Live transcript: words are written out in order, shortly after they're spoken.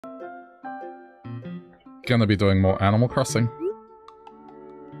gonna be doing more Animal Crossing.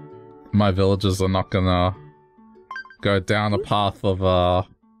 My villagers are not gonna go down a path of,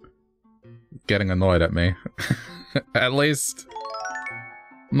 getting annoyed at me. At least,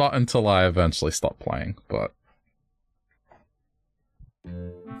 not until I eventually stop playing, but...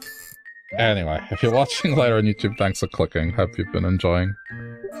 Anyway, if you're watching later on YouTube, thanks for clicking. Hope you've been enjoying.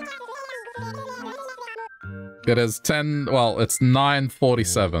 It is 10... well, it's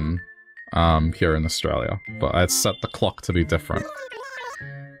 9:47 here in Australia, but I set the clock to be different.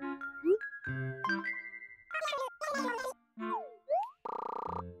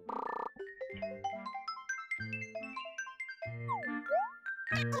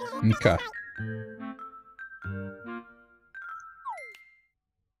 Okay.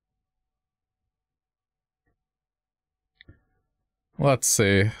 Let's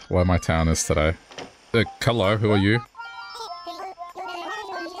see where my town is today. Hello, who are you?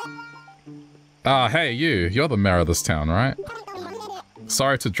 Ah, hey, you. You're the mayor of this town, right?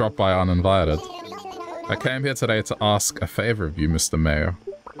 Sorry to drop by uninvited. I came here today to ask a favor of you, Mr. Mayor.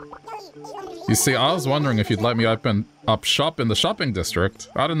 You see, I was wondering if you'd let me open up shop in the shopping district.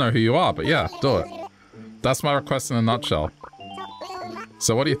 I don't know who you are, but yeah, do it. That's my request in a nutshell.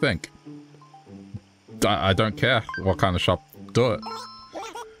 So what do you think? I don't care what kind of shop. Do it.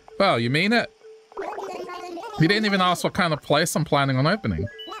 Well, you mean it? You didn't even ask what kind of place I'm planning on opening.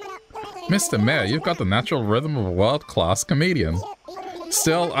 Mr. Mayor, you've got the natural rhythm of a world-class comedian.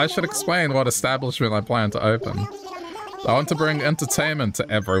 Still, I should explain what establishment I plan to open. I want to bring entertainment to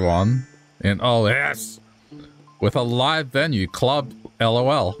everyone. In, oh yes! With a live venue, club,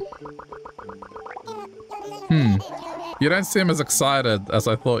 LOL. You don't seem as excited as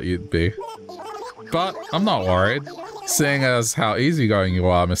I thought you'd be. But I'm not worried. Seeing as how easygoing you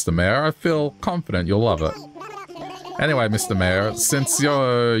are, Mr. Mayor, I feel confident you'll love it. Anyway, Mr. Mayor, since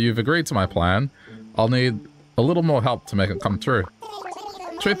you've agreed to my plan, I'll need a little more help to make it come true.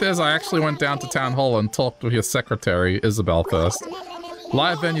 Truth is, I actually went down to Town Hall and talked with your secretary, Isabel, first.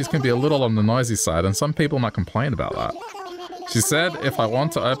 Live venues can be a little on the noisy side, and some people might complain about that. She said if I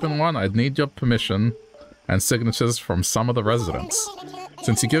want to open one, I'd need your permission and signatures from some of the residents.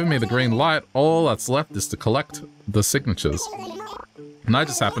 Since you've given me the green light, all that's left is to collect the signatures. And I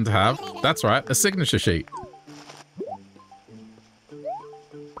just happen to have, that's right, a signature sheet.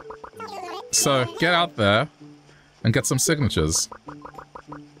 So, get out there and get some signatures.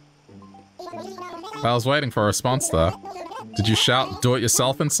 I was waiting for a response there. Did you shout, do it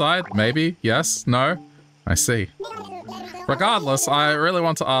yourself inside? Maybe? Yes? No? I see. Regardless, I really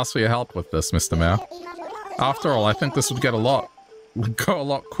want to ask for your help with this, Mr. Mayor. After all, I think this would go a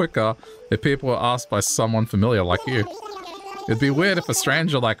lot quicker if people were asked by someone familiar like you. It'd be weird if a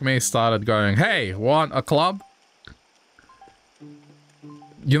stranger like me started going, hey, want a club?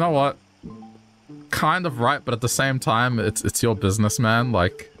 You know what? Kind of right, but at the same time, it's your business, man.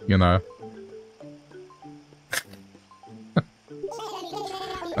 Like, you know.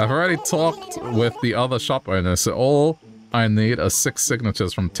 I've already talked with the other shop owners, so all I need are 6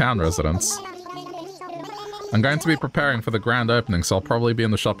 signatures from town residents. I'm going to be preparing for the grand opening, so I'll probably be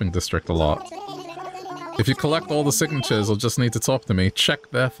in the shopping district a lot. If you collect all the signatures or just need to talk to me,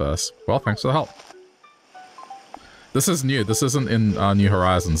 check there first. Well, thanks for the help. This is new. This isn't in New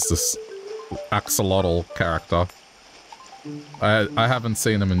Horizons, this axolotl character. I haven't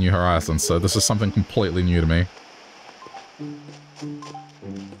seen him in New Horizons, so this is something completely new to me.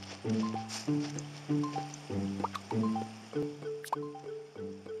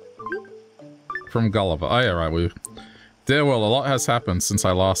 From Gulliver. Oh, yeah, right. Dear Will, a lot has happened since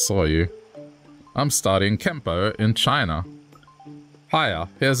I last saw you. I'm studying Kempo in China. Hiya,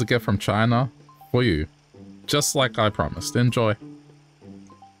 here's a gift from China for you. Just like I promised. Enjoy.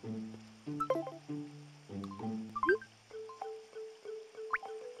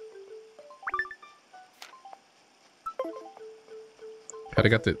 How to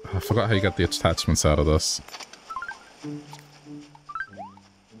get the... I forgot how you get the attachments out of this.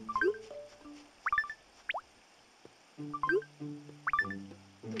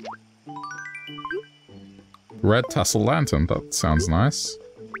 Red tassel lantern, that sounds nice.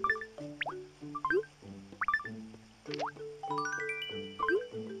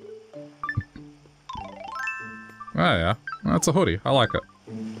 Oh yeah, that's a hoodie, I like it.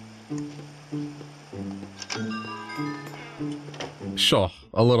 Sure,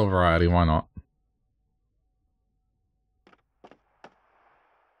 a little variety, why not?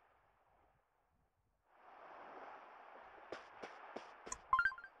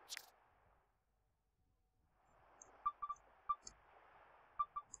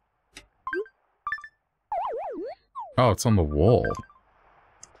 Oh, it's on the wall.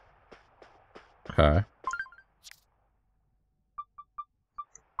 Okay.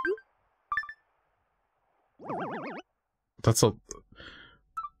 That's a...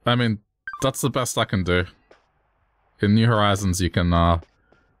 I mean, that's the best I can do. In New Horizons, you can,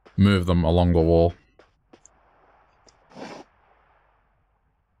 move them along the wall.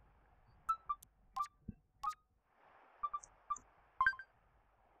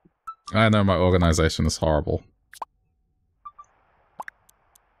 I know my organization is horrible.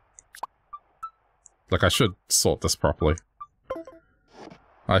 Like, I should sort this properly.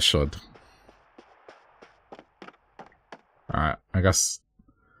 I should. Alright, I guess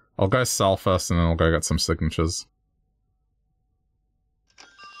I'll go sell first and then I'll go get some signatures.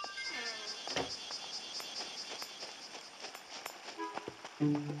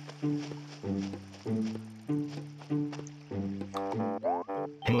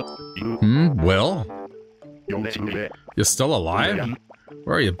 Will? You're still alive?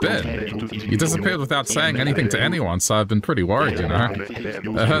 Where have you been? You disappeared without saying anything to anyone, so I've been pretty worried, you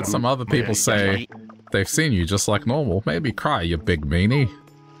know? I heard some other people say they've seen you just like normal. Maybe cry, you big meanie.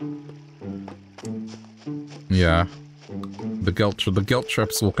 Yeah. The guilt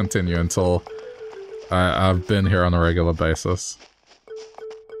trips will continue until I've been here on a regular basis.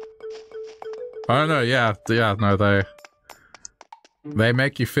 Oh no, yeah, no, they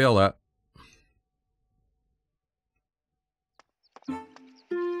make you feel it.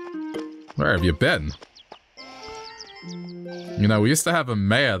 Where have you been? You know, we used to have a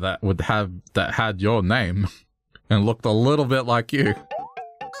mayor that had your name and looked a little bit like you.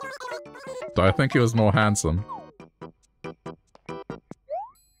 But I think he was more handsome.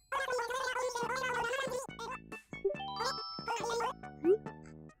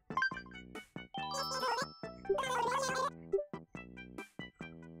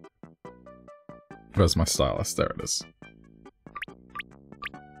 Where's my stylus? There it is.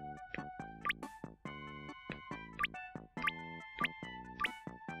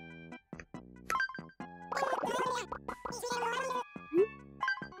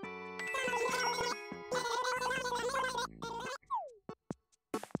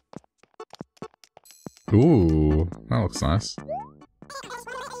 Ooh, that looks nice.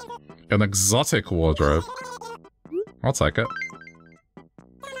 An exotic wardrobe. I'll take it.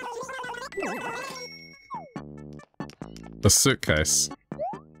 A suitcase.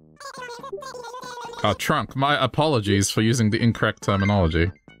 A trunk. My apologies for using the incorrect terminology.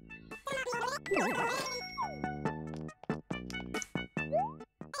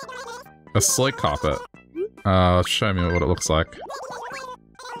 A sleek carpet. Show me what it looks like.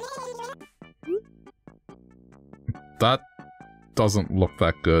 That doesn't look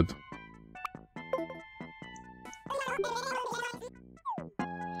that good.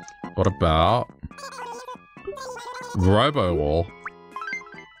 What about Robo-Wall?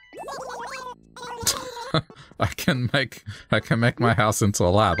 I can make my house into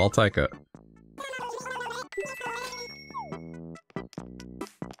a lab. I'll take it.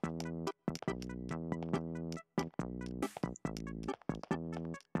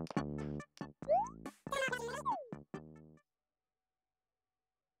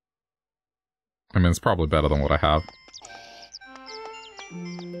 I mean, it's probably better than what I have.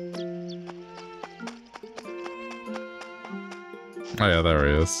 Oh yeah, there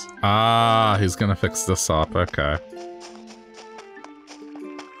he is. Ah, he's gonna fix this up, okay.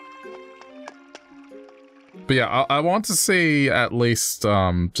 But yeah, I want to see at least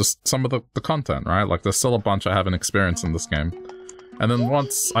just some of the content, right? Like, there's still a bunch I haven't experienced in this game. And then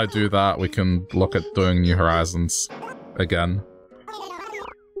once I do that, we can look at doing New Horizons again.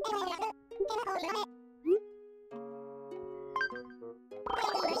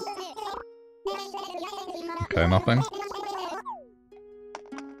 Okay, nothing.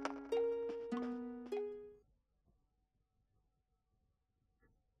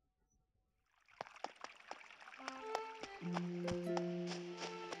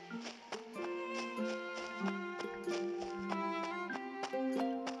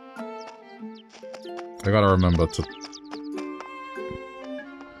 I gotta remember to...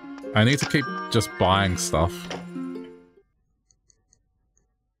 I need to keep just buying stuff.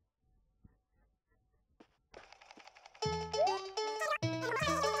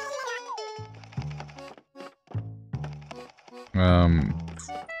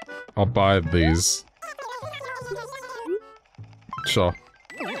 I'll buy these. Sure.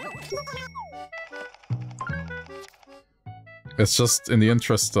 It's just in the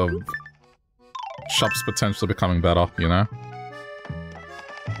interest of shops potentially becoming better, you know?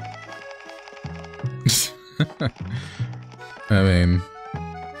 I mean...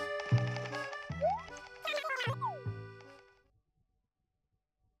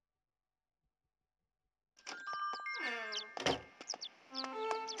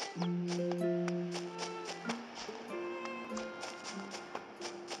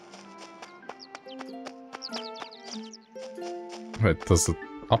 Wait, there's an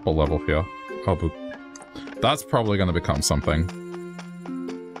upper level here. Oh, that's probably going to become something.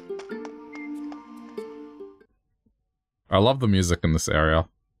 I love the music in this area.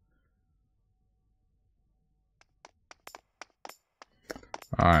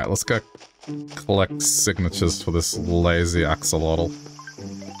 Alright, let's go collect signatures for this lazy axolotl.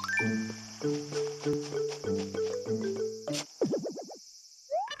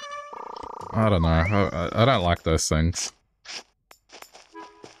 I don't know. I don't like those things.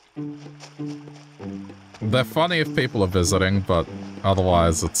 They're funny if people are visiting, but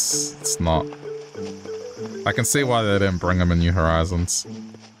otherwise it's not. I can see why they didn't bring them in New Horizons.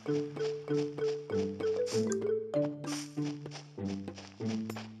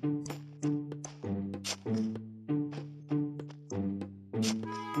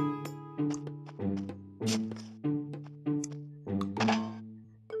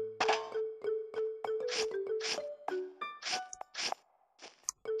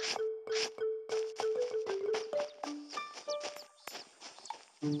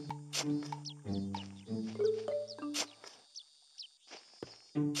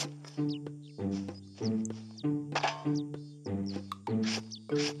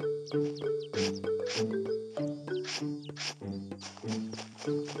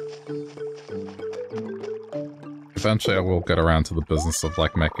 Eventually I will get around to the business of,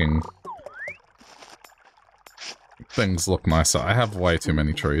 like, making things look nicer. I have way too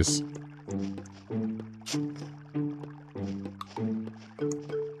many trees.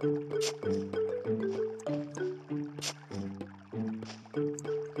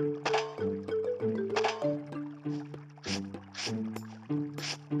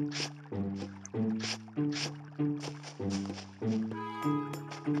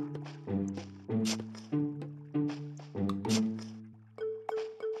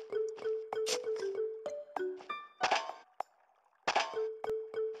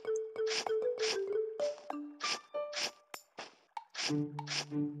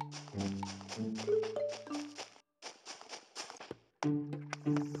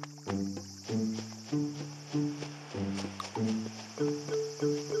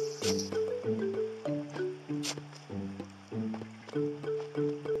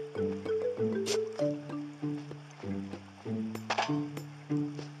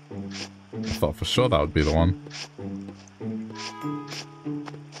 For sure that would be the one.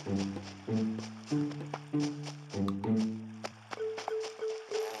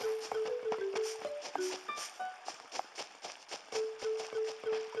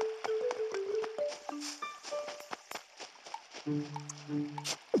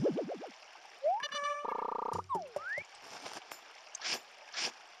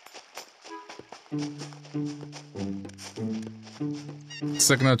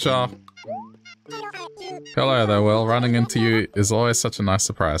 Signature. Hello there, Will. Running into you is always such a nice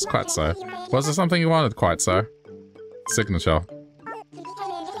surprise. Quite so. Was there something you wanted? Quite so. Signature.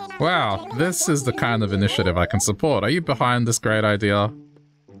 Wow, this is the kind of initiative I can support. Are you behind this great idea?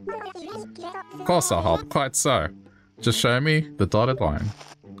 Of course I'll help. Quite so. Just show me the dotted line.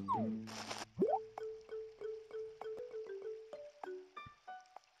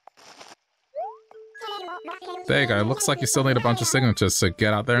 There you go. Looks like you still need a bunch of signatures, so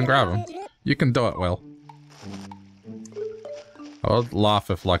get out there and grab them. You can do it, Will. I would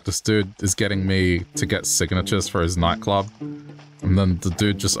laugh if, like, this dude is getting me to get signatures for his nightclub, and then the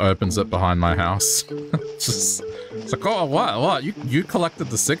dude just opens it behind my house. It's like, oh, what? You collected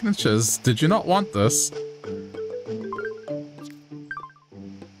the signatures. Did you not want this?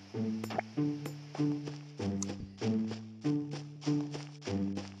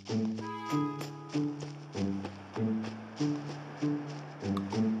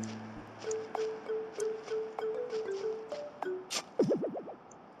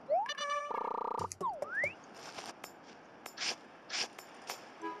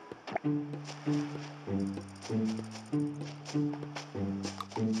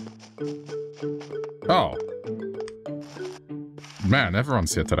 Oh. Man,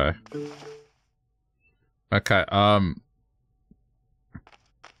 everyone's here today. Okay,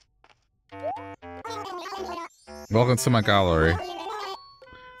 welcome to my gallery.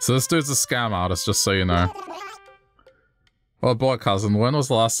 So this dude's a scam artist, just so you know. Well, boy, cousin, when was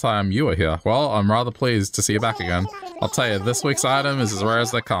the last time you were here? Well, I'm rather pleased to see you back again. I'll tell you, this week's item is as rare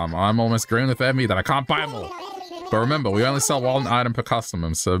as they come. I'm almost green with envy that I can't buy more. But remember, we only sell one item per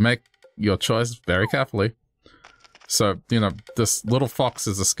customer, so make your choice very carefully. So, you know, this little fox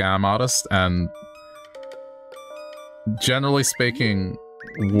is a scam artist, and generally speaking,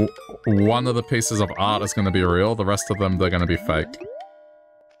 one of the pieces of art is going to be real, the rest of them, they're going to be fake.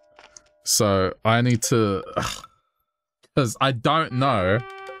 So, I need to... Because I don't know.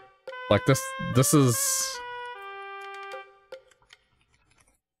 Like, this is...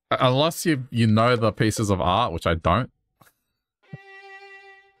 Unless you know the pieces of art, which I don't.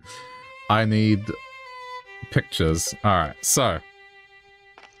 I need pictures. Alright, so.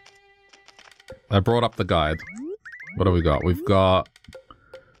 I brought up the guide. What do we got? We've got...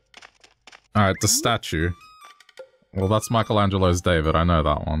 Alright, the statue. Well, that's Michelangelo's David. I know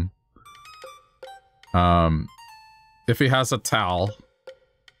that one. If he has a towel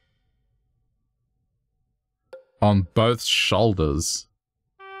on both shoulders.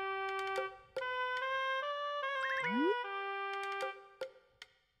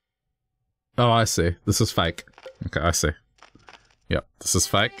 Oh, I see. This is fake. Okay, I see. Yep, this is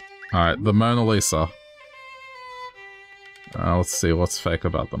fake. Alright, the Mona Lisa. Let's see what's fake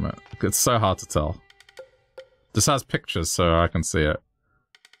about the Mona. It's so hard to tell. This has pictures, so I can see it.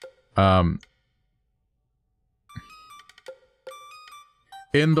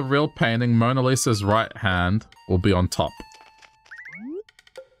 In the real painting, Mona Lisa's right hand will be on top.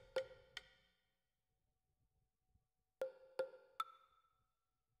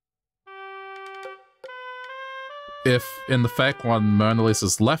 If in the fake one, Mona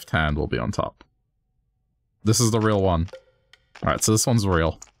Lisa's left hand will be on top. This is the real one. Alright, so this one's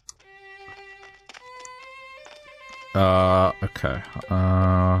real. Okay.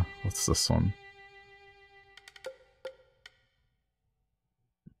 What's this one?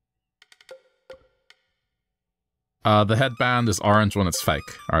 The headband is orange when it's fake.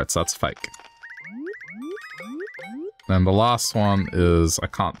 Alright, so that's fake. And the last one is... I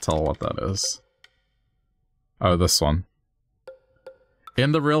can't tell what that is. Oh, this one.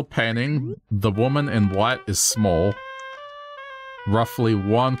 In the real painting, the woman in white is small. Roughly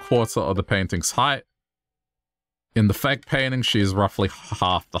 1/4 of the painting's height. In the fake painting, she's roughly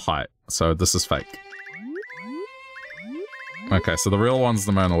half the height. So this is fake. Okay, so the real one's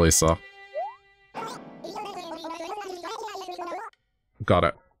the Mona Lisa. Got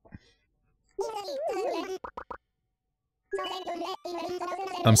it.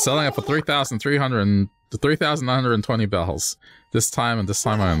 I'm selling it for 3,920 bells. This time and this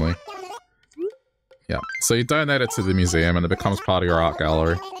time only. Yeah, so you donate it to the museum and it becomes part of your art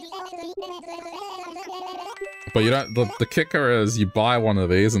gallery. But you don't, the kicker is you buy one of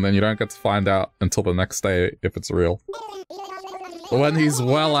these and then you don't get to find out until the next day if it's real. When he's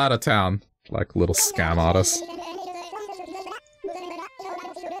well out of town, like little scam artist.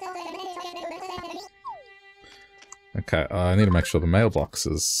 Okay, I need to make sure the mailbox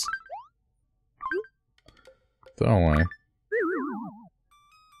is... Don't worry.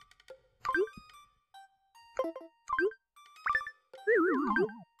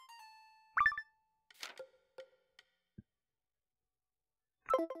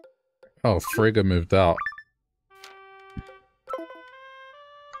 Oh, Frigga moved out.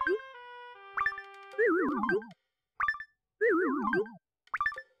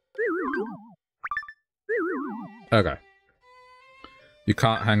 Okay. You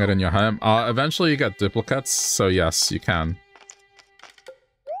can't hang it in your home. Eventually you get duplicates, so yes, you can.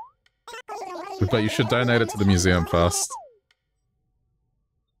 But you should donate it to the museum first.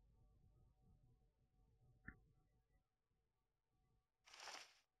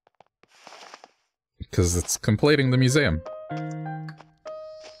 Because it's completing the museum.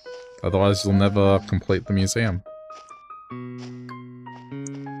 Otherwise you'll never complete the museum.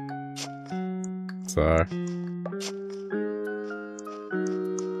 So...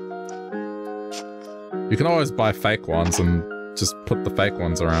 You can always buy fake ones and just put the fake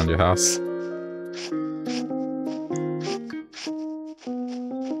ones around your house.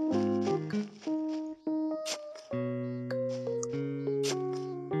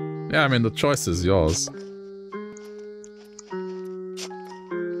 Yeah, I mean, the choice is yours.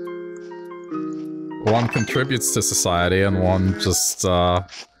 One contributes to society and one just,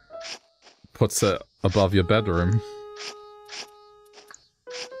 puts it above your bedroom.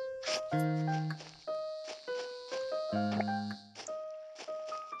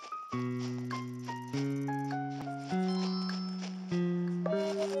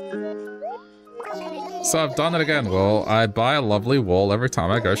 So I've done it again. Well, I buy a lovely wall every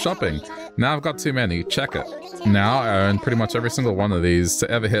time I go shopping. Now I've got too many. Check it. Now I own pretty much every single one of these to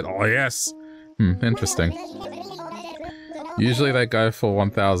ever hit. Oh, yes! Interesting. Usually they go for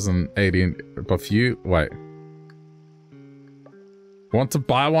 1,080, but if you... Wait. Want to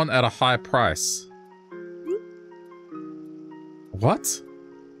buy one at a high price. What?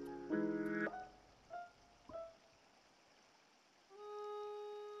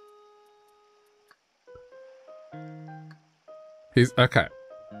 He's... Okay.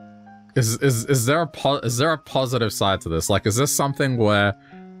 Is there a positive side to this? Like, is this something where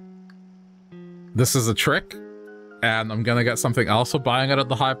this is a trick and I'm gonna get something else for buying it at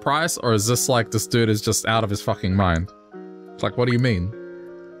the high price? Or is this like, this dude is just out of his fucking mind? It's like, what do you mean?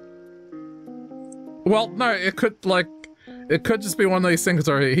 Well, no, it could just be one of these things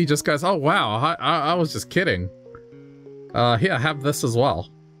where he just goes, oh wow, I was just kidding. Here, have this as well.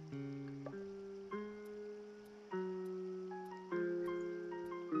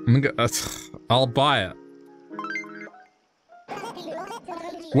 I'll buy it.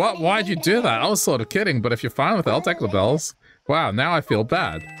 What? Why'd you do that? I was sort of kidding, but if you're fine with it, I'll take the bells. Wow, now I feel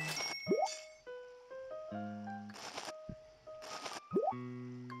bad.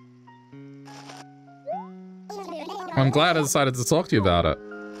 I'm glad I decided to talk to you about it.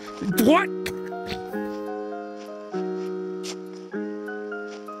 What?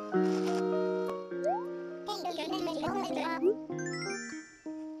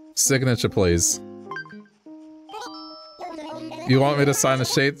 Signature, please. You want me to sign a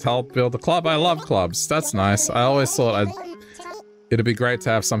sheet to help build a club? I love clubs. That's nice. I always thought it'd be great to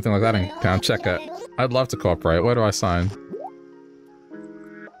have something like that in town. Check it. I'd love to cooperate. Where do I sign?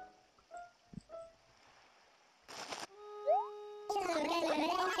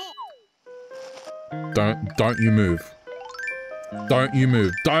 Don't you move. Don't you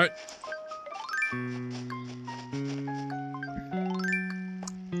move. Don't.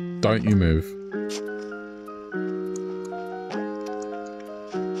 Don't you move.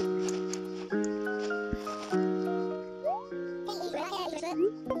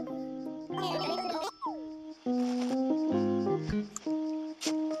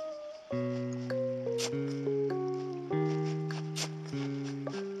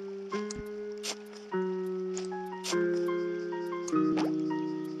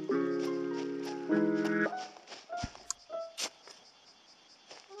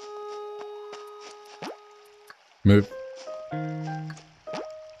 Move.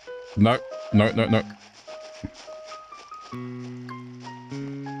 No, no, no, no.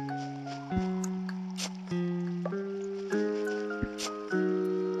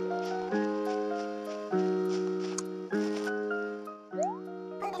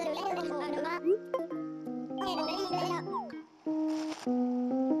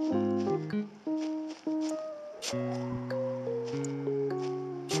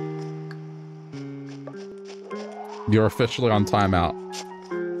 You're officially on timeout.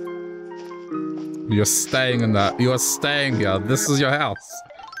 You're staying in that. You are staying here. This is your house.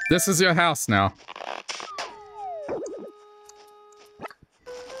 This is your house now.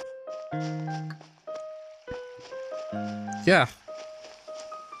 Yeah.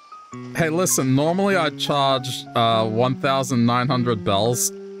 Hey, listen, normally I charge 1,900 bells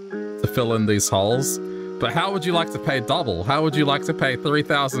to fill in these holes. But how would you like to pay double? How would you like to pay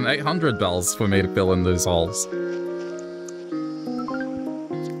 3,800 bells for me to fill in these holes?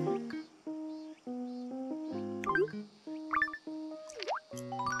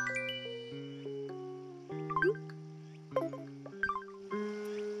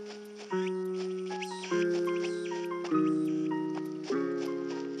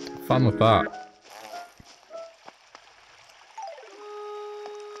 Fun with that.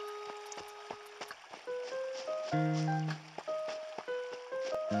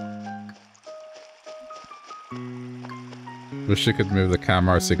 Wish you could move the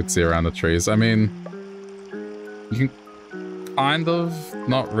camera so you could see around the trees. I mean, you can kind of,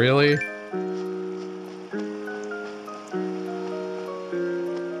 not really.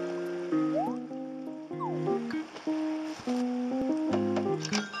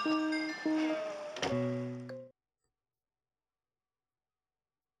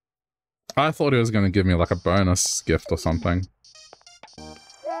 I thought he was going to give me like a bonus gift or something.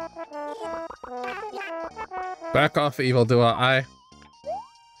 Back off, evildoer.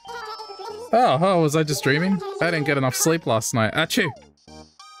 Oh, was I just dreaming? I didn't get enough sleep last night. Achoo!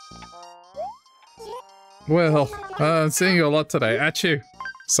 Well, seeing you a lot today. Achoo!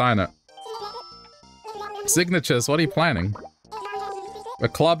 Sign it. Signatures, what are you planning? A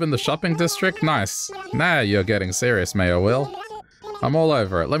club in the shopping district? Nice. Now you're getting serious, Mayor Will. I'm all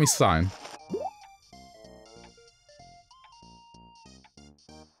over it. Let me sign.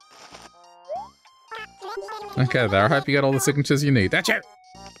 Okay, there. I hope you get all the signatures you need. That's it!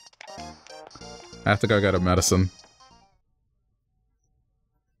 I have to go get a medicine.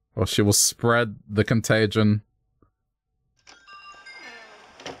 Or she will spread the contagion.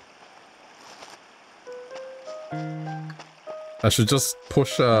 I should just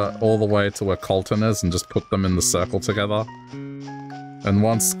push her all the way to where Colton is and just put them in the circle together. And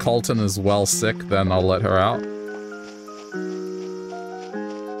once Colton is well sick, then I'll let her out.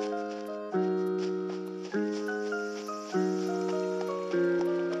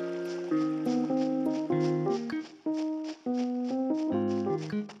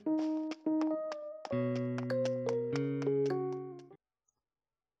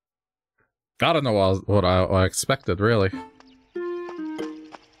 I don't know what I expected, really.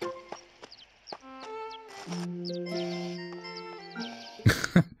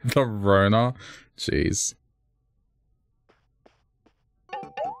 The Rona? Jeez.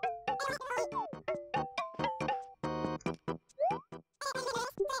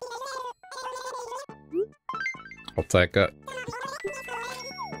 I'll take it.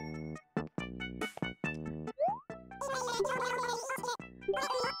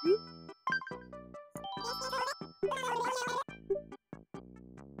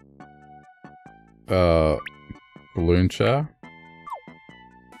 Balloon chair?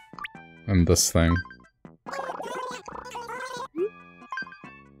 And this thing.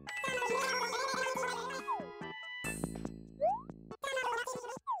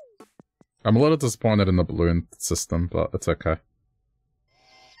 I'm a little disappointed in the balloon system, but it's okay.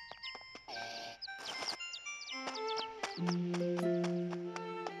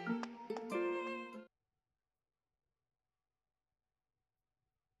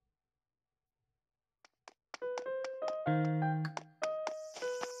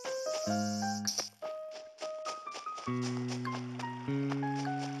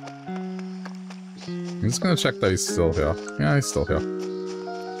 I'm just gonna check that he's still here. Yeah, he's still here.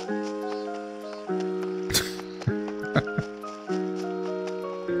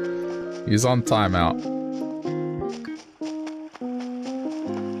 He's on timeout.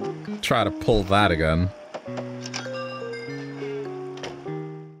 Try to pull that again.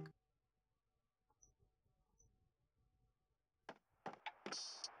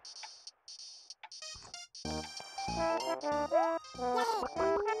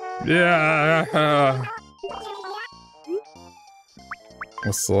 Yeah.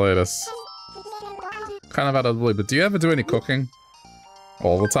 What's the latest? Kind of out of the blue, but do you ever do any cooking?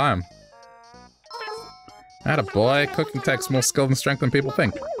 All the time. Attaboy, cooking takes more skill and strength than people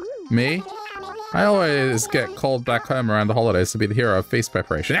think. Me? I always get called back home around the holidays to be the hero of feast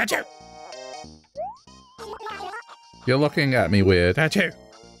preparation. Achoo! You're looking at me weird. Achoo!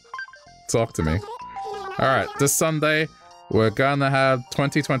 Talk to me. Alright, this Sunday, we're gonna have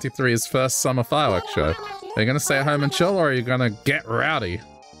 2023's first summer fireworks show. Are you gonna stay at home and chill, or are you gonna get rowdy?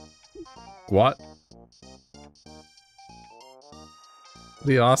 What? What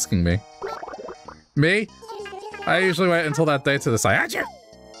are you asking me? Me? I usually wait until that day to decide. Achoo!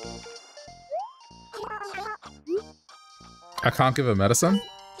 I can't give her medicine?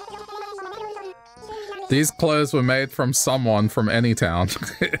 These clothes were made from someone from any town.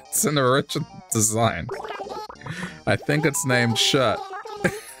 It's an original design. I think it's named Shirt.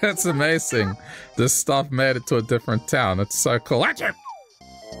 It's amazing. This stuff made it to a different town. It's so cool. Achoo!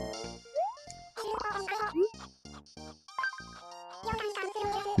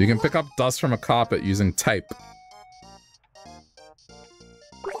 You can pick up dust from a carpet using tape.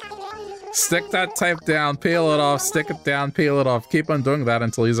 Stick that tape down, peel it off, stick it down, peel it off. Keep on doing that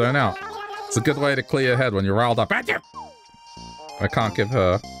until you zone out. It's a good way to clear your head when you're riled up. I can't give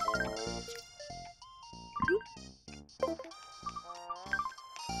her.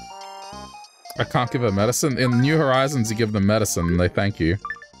 I can't give her medicine. In New Horizons, you give them medicine and they thank you.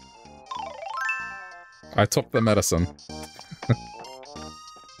 I took the medicine.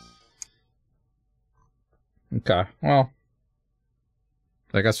 Okay, well.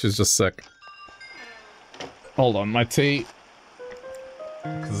 I guess she's just sick. Hold on, my tea.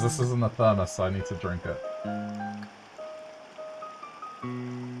 Because this isn't a thermos, so I need to drink it.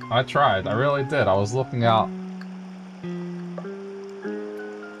 I tried, I really did. I was looking out.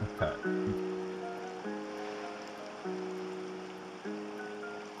 Okay.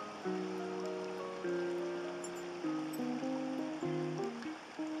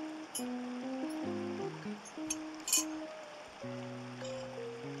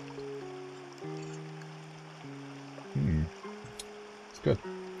 Good.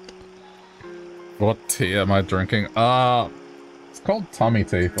 What tea am I drinking? It's called tummy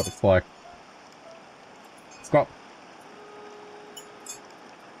tea, but it's like... It's got...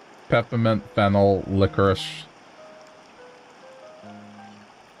 peppermint, fennel, licorice.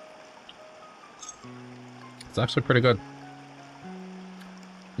 It's actually pretty good.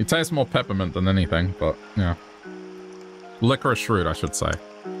 You taste more peppermint than anything, but, yeah. Licorice root, I should say.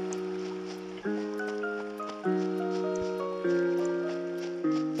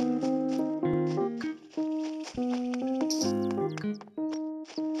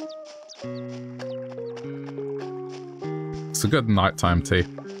 It's a good nighttime tea.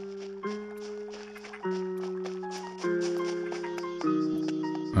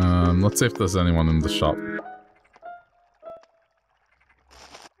 Let's see if there's anyone in the shop.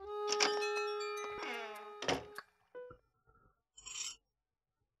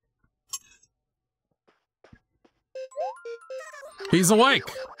 He's awake!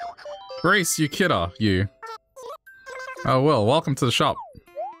 Reese, you kidder, you. Oh, Will, welcome to the shop.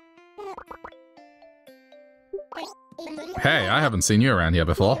 Hey, I haven't seen you around here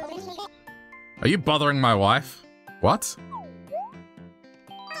before. Are you bothering my wife? What?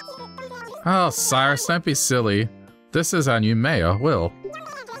 Oh, Cyrus, don't be silly. This is our new mayor, Will.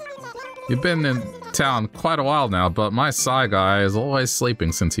 You've been in town quite a while now, but my Psy guy is always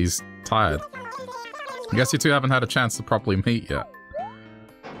sleeping since he's tired. I guess you two haven't had a chance to properly meet yet.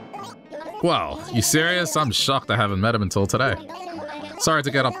 Well, you serious? I'm shocked I haven't met him until today. Sorry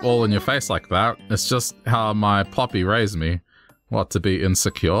to get up all in your face like that. It's just how my poppy raised me. What, to be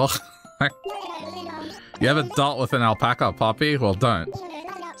insecure? You ever dealt with an alpaca, Poppy? Well, don't.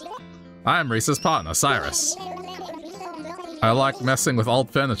 I am Reese's partner, Cyrus. I like messing with old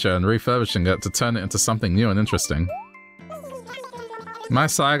furniture and refurbishing it to turn it into something new and interesting. My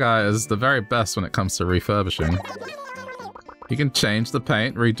Psy guy is the very best when it comes to refurbishing. He can change the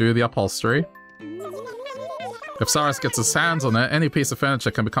paint, redo the upholstery. If Cyrus gets his hands on it, any piece of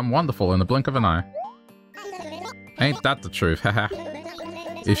furniture can become wonderful in the blink of an eye. Ain't that the truth, haha.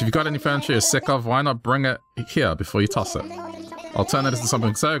 If you've got any furniture you're sick of, why not bring it here before you toss it? I'll turn it into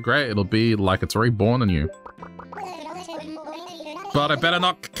something so great it'll be like it's reborn anew. But I better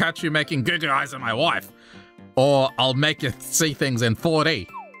not catch you making goo-goo eyes at my wife, or I'll make you see things in 4D.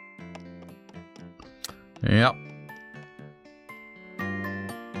 Yep.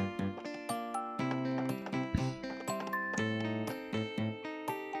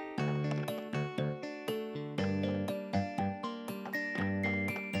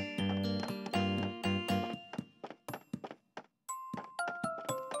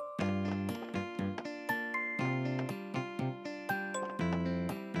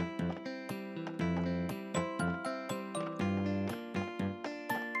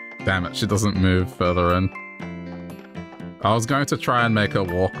 Damn it, she doesn't move further in. I was going to try and make her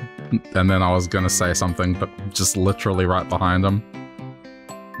walk, and then I was going to say something, but just literally right behind him.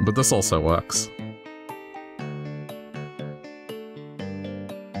 But this also works.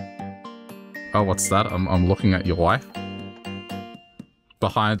 Oh, what's that? I'm looking at your wife?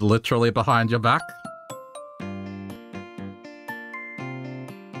 Literally behind your back?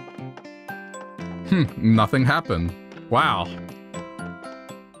 Nothing happened. Wow.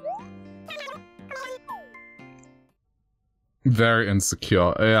 Very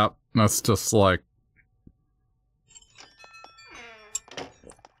insecure. Yeah, that's just like...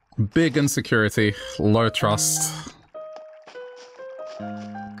 big insecurity, low trust.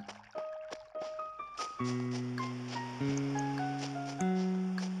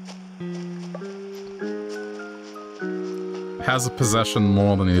 Has a possession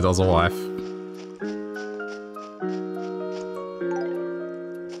more than he does a wife.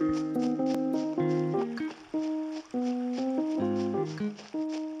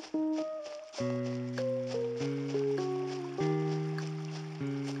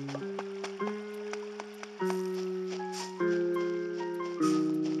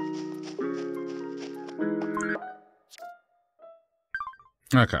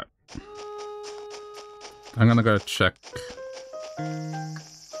 Okay. I'm gonna go check.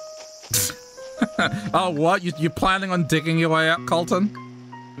 Oh, what? You're planning on digging your way out, Colton?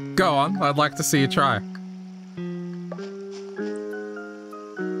 Go on, I'd like to see you try.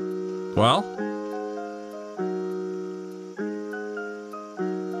 Well?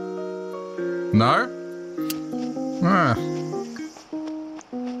 No? Ah.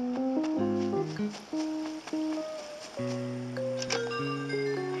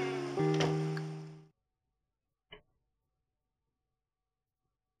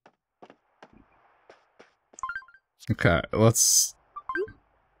 Okay, let's...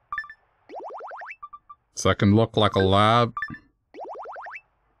 So I can look like a lab.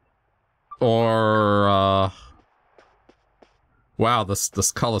 Or, wow, this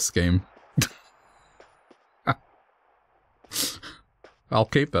color scheme. I'll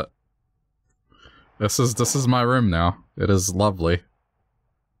keep it. This is my room now. It is lovely.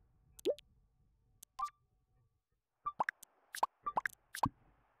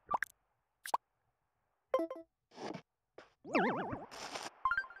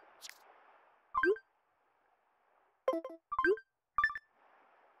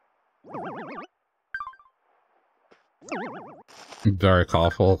 Very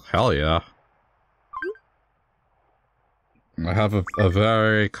colorful. Hell yeah. I have a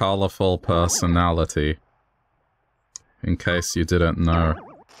very colorful personality. In case you didn't know.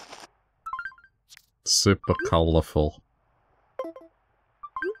 Super colorful.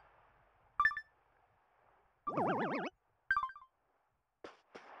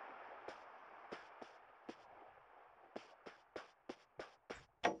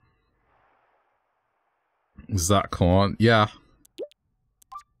 Is that corn? Yeah.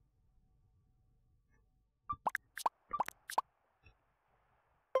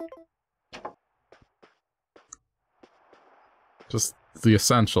 Just the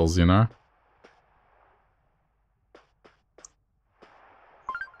essentials, you know?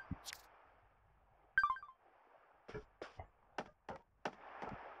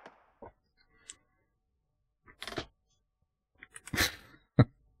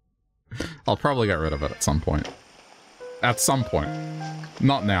 I'll probably get rid of it at some point. At some point.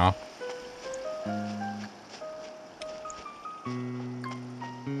 Not now.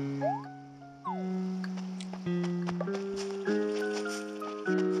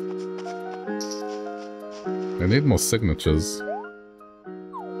 I need more signatures.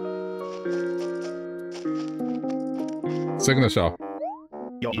 Signature.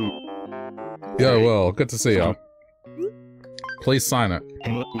 Yo, well, good to see ya. Please sign it.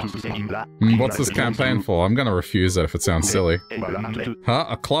 What's this campaign for? I'm gonna refuse it if it sounds silly. Huh?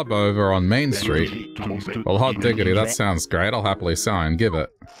 A club over on Main Street? Well, hot diggity, that sounds great. I'll happily sign. Give it.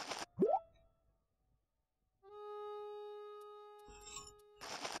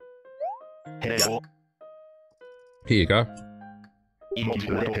 Here you go.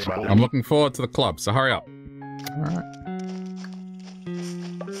 I'm looking forward to the club, so hurry up. Alright.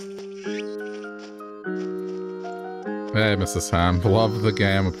 Hey, Mrs. Ham. Love the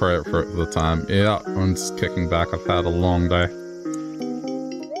game, appropriate for the time. Yeah, I'm just kicking back. I've had a long day.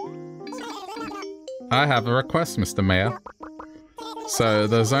 I have a request, Mr. Mayor. So,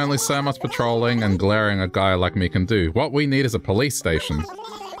 there's only so much patrolling and glaring a guy like me can do. What we need is a police station.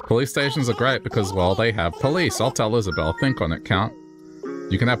 Police stations are great because, well, they have police. I'll tell Isabel. Think on it, Count.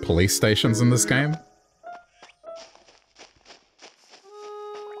 You can have police stations in this game?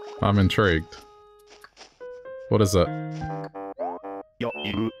 I'm intrigued. What is it?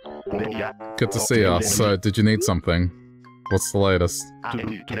 Good to see ya. So, did you need something? What's the latest?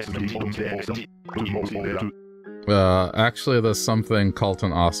 Actually, there's something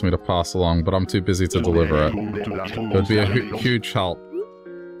Colton asked me to pass along, but I'm too busy to deliver it. It would be a huge help.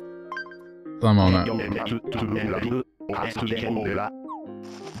 I'm on it.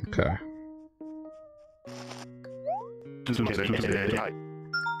 Okay.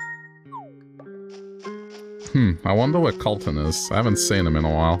 I wonder where Colton is. I haven't seen him in a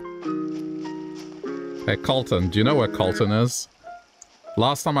while. Hey, Colton, do you know where Colton is?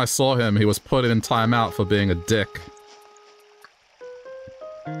 Last time I saw him, he was put in timeout for being a dick.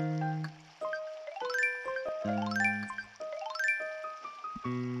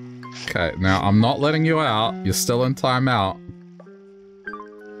 Okay, now I'm not letting you out. You're still in timeout.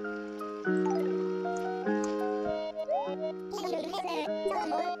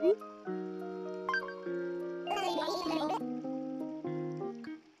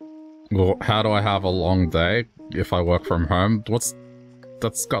 Well, how do I have a long day if I work from home?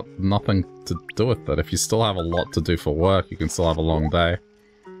 That's got nothing to do with it. If you still have a lot to do for work, you can still have a long day.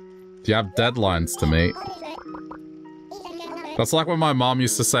 If you have deadlines to meet. That's like when my mom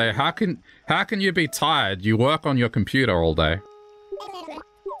used to say, how can you be tired? You work on your computer all day.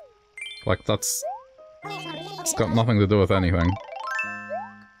 Like, it's got nothing to do with anything.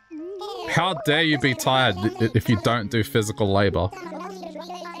 How dare you be tired if you don't do physical labor?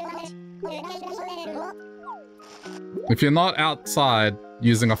 If you're not outside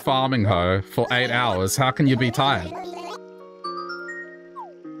using a farming hoe for 8 hours, how can you be tired?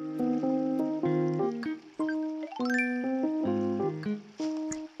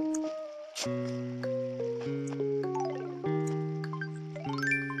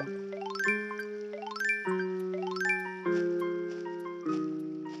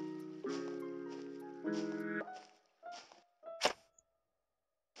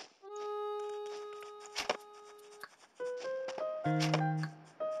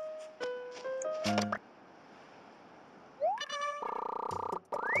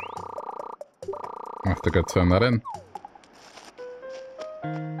 I have to go turn that in.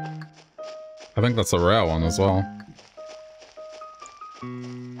 I think that's a rare one as well.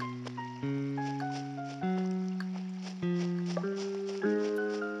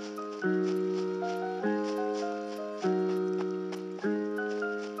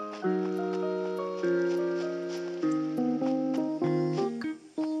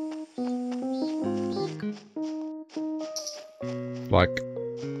 Like,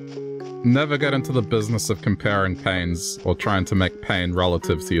 never get into the business of comparing pains or trying to make pain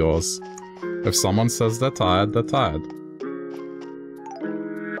relative to yours. If someone says they're tired, they're tired.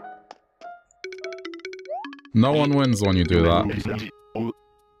 No one wins when you do that.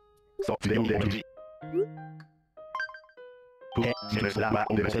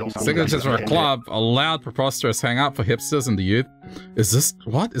 Signatures for a club, a loud, preposterous hangout for hipsters and the youth. Is this...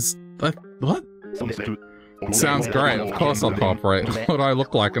 what? Is that... what? Sounds great, of course I'll cooperate. What do I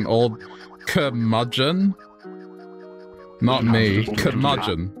look like, an old curmudgeon? Not me,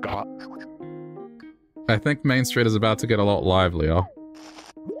 curmudgeon. I think Main Street is about to get a lot livelier.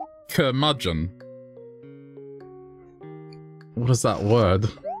 Curmudgeon. What is that word?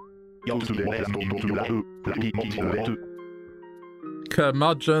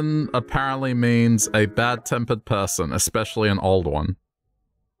 Curmudgeon apparently means a bad-tempered person, especially an old one.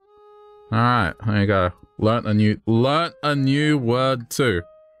 Alright, there you go. Learnt a new word too.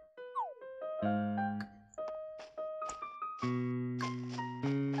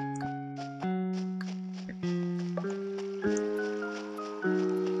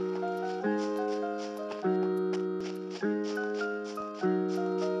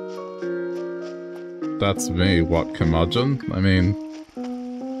 That's me, what, curmudgeon? I mean...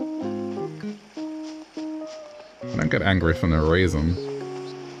 I don't get angry for no reason.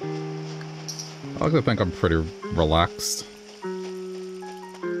 I like to think I'm pretty relaxed.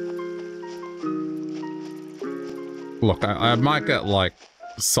 Look, I might get, like,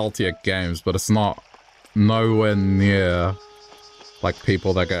 salty at games, but it's not nowhere near, like,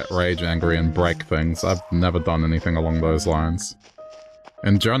 people that get rage angry and break things. I've never done anything along those lines.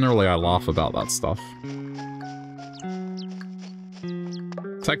 And generally, I laugh about that stuff.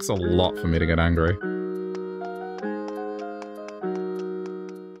 It takes a lot for me to get angry.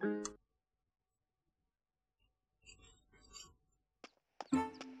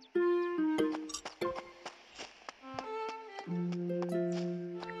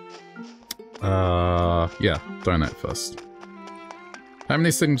 Yeah, donate first. How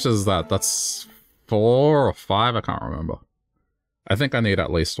many signatures is that? That's 4 or 5? I can't remember. I think I need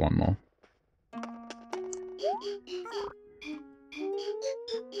at least one more.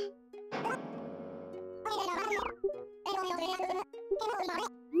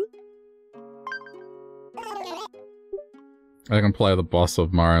 I can play the boss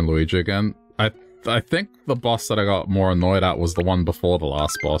of Mario and Luigi again. I think the boss that I got more annoyed at was the one before the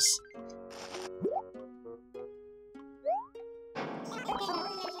last boss.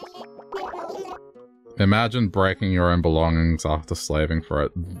 Imagine breaking your own belongings after slaving for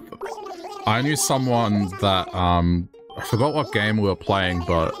it. I knew someone that, I forgot what game we were playing,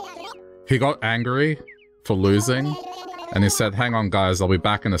 but he got angry for losing, and he said, hang on guys, I'll be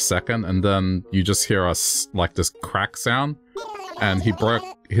back in a second, and then you just hear us, like, this crack sound, and he broke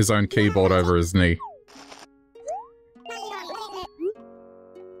his own keyboard over his knee.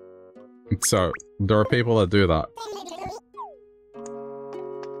 So, there are people that do that.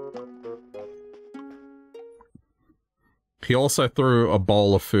 He also threw a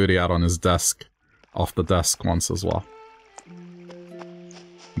bowl of foodie out on his desk, off the desk once as well.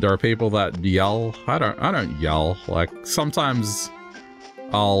 There are people that yell. I don't yell. Like, sometimes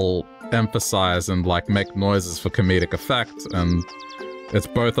I'll emphasize and, like, make noises for comedic effect, and it's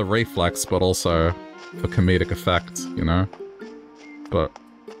both a reflex, but also for comedic effect, you know? But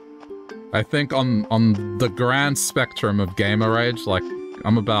I think on the grand spectrum of gamer rage, like,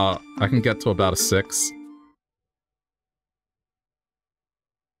 I can get to about a 6.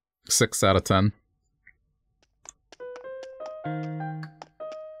 6 out of 10.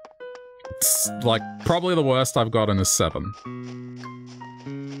 It's, like, probably the worst I've gotten is 7.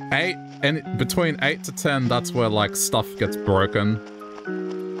 8, and between 8 to 10, that's where, like, stuff gets broken.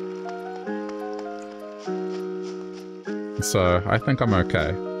 So, I think I'm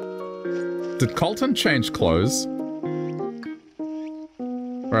okay. Did Colton change clothes?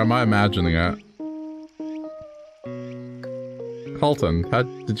 Or am I imagining it? Colton,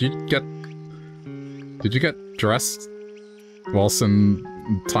 did you get dressed whilst in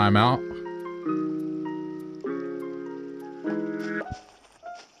timeout?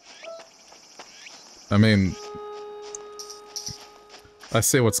 I mean, I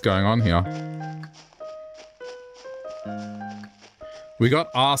see what's going on here. We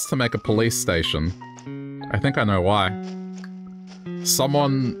got asked to make a police station. I think I know why.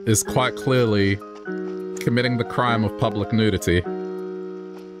 Someone is quite clearly committing the crime of public nudity.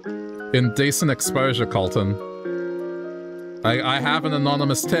 Indecent exposure, Colton. I have an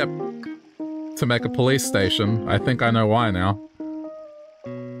anonymous tip to make a police station. I think I know why now.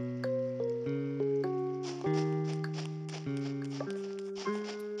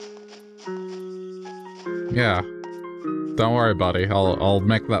 Yeah. Don't worry, buddy. I'll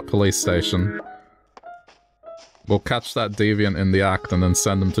make that police station. We'll catch that deviant in the act and then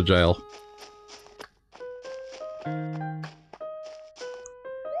send him to jail.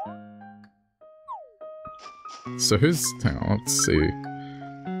 So who's... Hang on, let's see.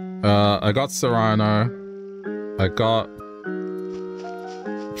 I got Serrano. I got...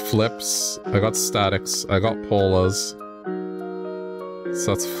 Flips. I got Statics. I got Paula's.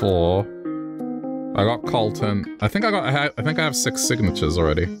 So that's 4. I got Colton. I think I have 6 signatures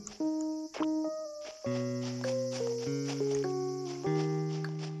already.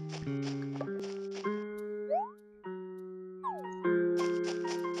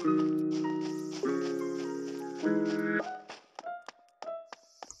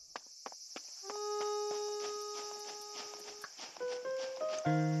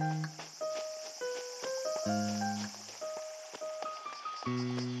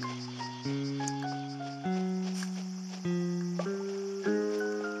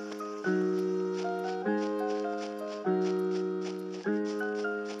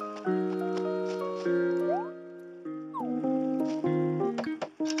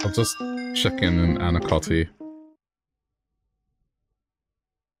 I'll just check in Anacotti.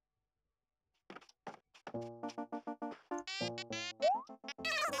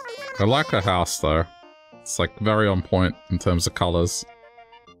 I like her house though. It's like very on point in terms of colors.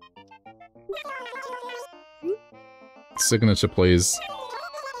 Signature, please.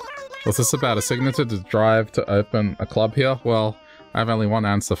 What's this about? A signature to drive to open a club here? Well, I have only one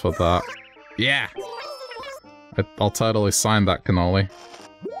answer for that. Yeah! I'll totally sign that, cannoli.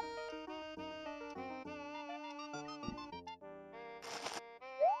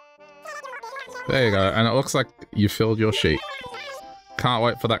 There you go, and it looks like you filled your sheet. Can't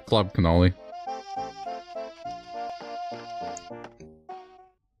wait for that club, cannoli.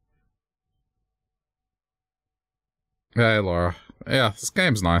 Hey, Laura. Yeah, this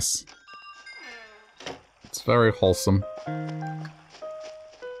game's nice. It's very wholesome.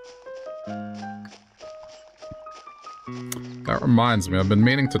 That reminds me, I've been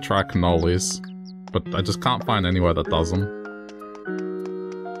meaning to try cannolis, but I just can't find anywhere that does them.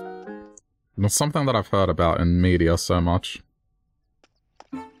 It's something that I've heard about in media so much.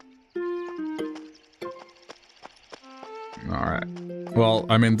 Alright. Well,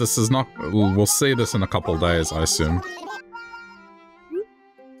 I mean, this is not... We'll see this in a couple days, I assume.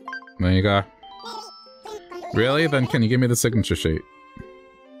 There you go. Really? Then can you give me the signature sheet?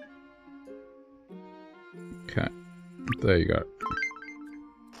 Okay. There you go.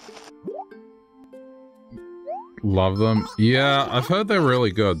 Love them. Yeah, I've heard they're really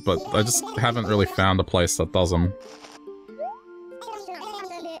good, but I just haven't really found a place that does them.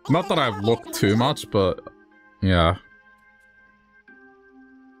 Not that I've looked too much, but... Yeah.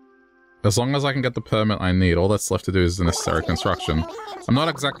 As long as I can get the permit I need, all that's left to do is the necessary construction. I'm not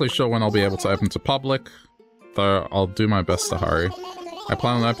exactly sure when I'll be able to open to public, though I'll do my best to hurry. I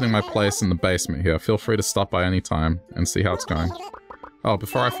plan on opening my place in the basement here. Feel free to stop by any time and see how it's going. Oh,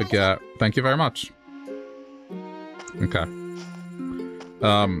 before I forget, thank you very much. Okay.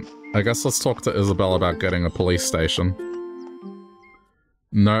 I guess let's talk to Isabel about getting a police station.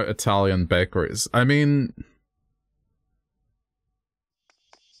 No Italian bakeries. I mean...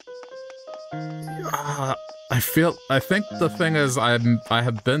 I think the thing is I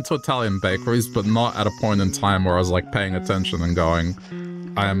have been to Italian bakeries, but not at a point in time where I was like paying attention and going,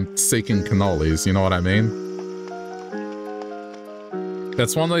 I am seeking cannolis, you know what I mean?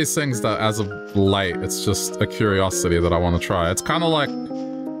 It's one of these things that as of late, it's just a curiosity that I want to try. It's kind of like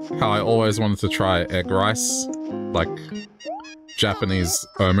how I always wanted to try egg rice, like Japanese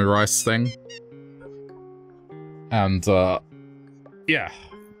omurice thing. And, yeah,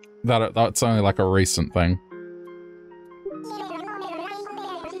 that's only like a recent thing.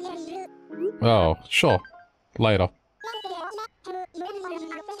 Oh, sure. Later.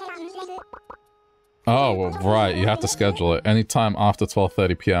 Oh, well, right, you have to schedule it. Anytime after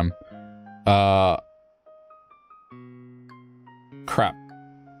 12:30 p.m. Crap.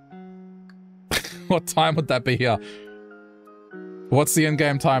 What time would that be here? What's the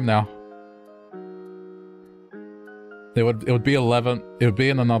in-game time now? It would be 11. It would be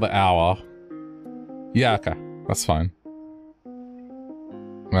in another hour. Yeah, okay. That's fine.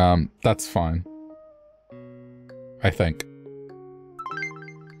 That's fine. I think.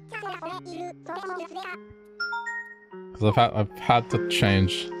 Because I've had to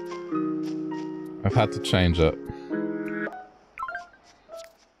change. I've had to change it.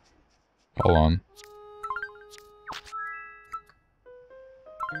 Hold on.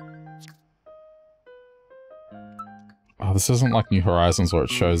 Oh, this isn't like New Horizons where it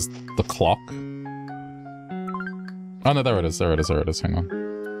shows the clock. Oh no, there it is, there it is, there it is, hang on.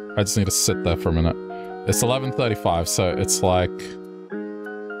 I just need to sit there for a minute. It's 11:35, so it's like...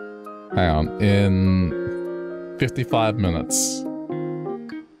 Hang on, in 55 minutes.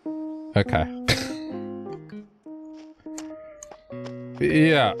 Okay.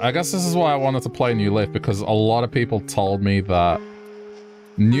 Yeah, I guess this is why I wanted to play New Leaf, because a lot of people told me that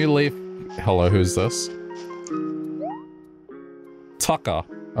New Leaf... Hello, who's this? Tucker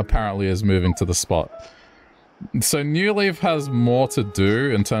apparently is moving to the spot. So New Leaf has more to do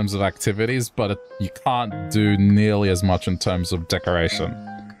in terms of activities, but you can't do nearly as much in terms of decoration.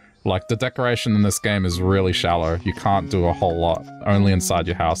 Like, the decoration in this game is really shallow. You can't do a whole lot, only inside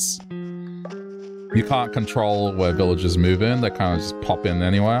your house. You can't control where villagers move in, they kind of just pop in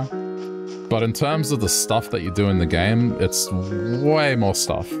anywhere. But in terms of the stuff that you do in the game, it's way more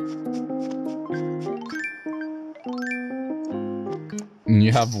stuff. And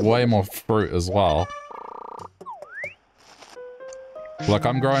you have way more fruit as well. Like,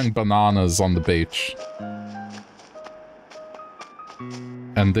 I'm growing bananas on the beach.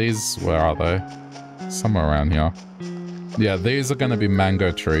 And these, where are they? Somewhere around here. Yeah, these are gonna be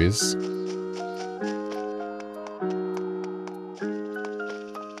mango trees.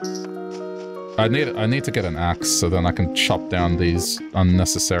 I need to get an axe so then I can chop down these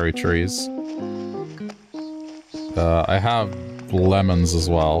unnecessary trees. I have lemons as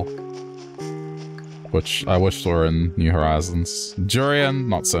well, which I wish were in New Horizons. Durian,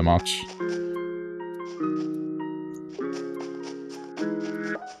 not so much.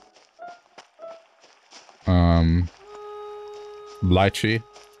 Lychee.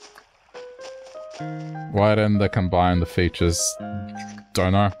 Why didn't they combine the features?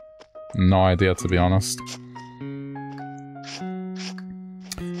 Don't know. No idea, to be honest.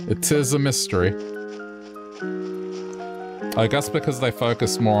 It is a mystery. I guess because they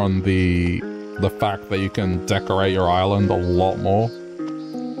focus more on the fact that you can decorate your island a lot more.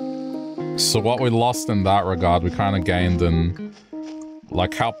 So what we lost in that regard, we kind of gained in,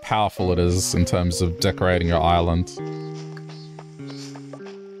 like, how powerful it is in terms of decorating your island.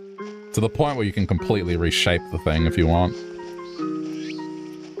 To the point where you can completely reshape the thing if you want.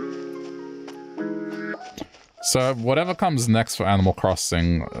 So whatever comes next for Animal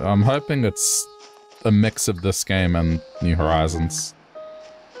Crossing, I'm hoping it's a mix of this game and New Horizons.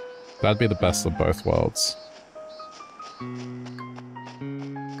 That'd be the best of both worlds.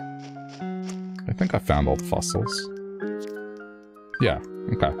 I think I found all the fossils. Yeah,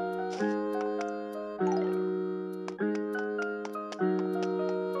 okay.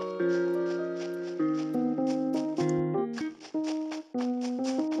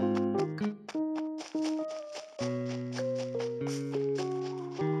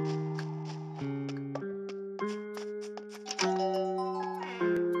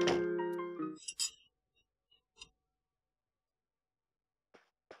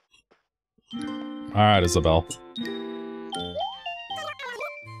 Alright, Isabel.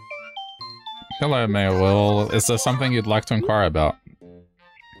 Hello, Mayor Will. Is there something you'd like to inquire about?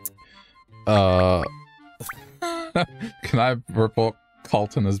 Can I report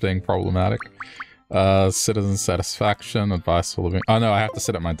Colton as being problematic? Citizen satisfaction, advice for living... Oh no, I have to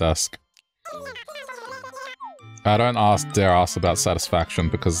sit at my desk. I don't dare ask about satisfaction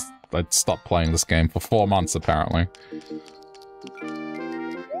because I'd stopped playing this game for 4 months, apparently.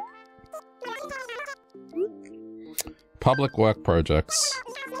 Public work projects.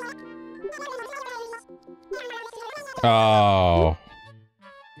 Oh.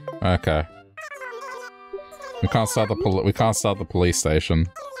 Okay. We can't start the police station.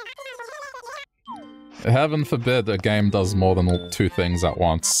 Heaven forbid a game does more than 2 things at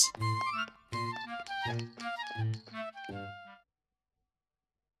once.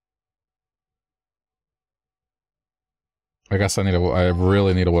 I guess I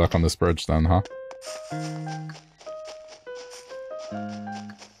really need to work on this bridge then, huh?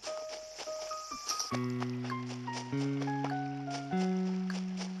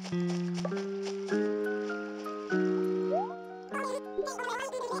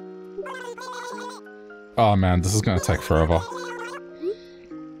 Oh man, this is gonna take forever.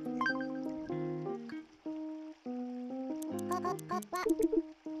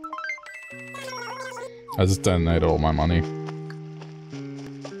 I just donated all my money.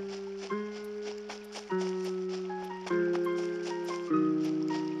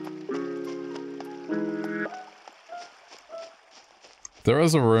 There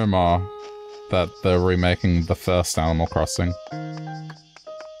is a rumor that they're remaking the first Animal Crossing.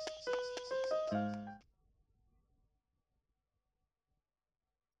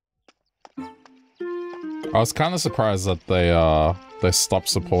 I was kind of surprised that they stopped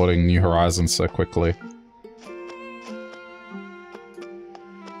supporting New Horizons so quickly.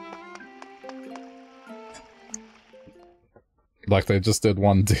 Like, they just did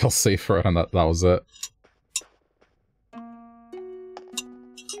one DLC for it and that was it.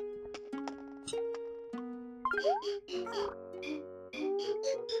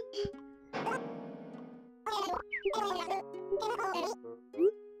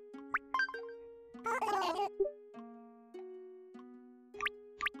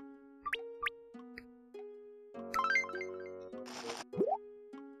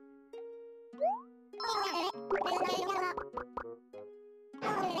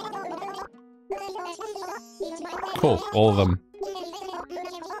 Cool, all of them.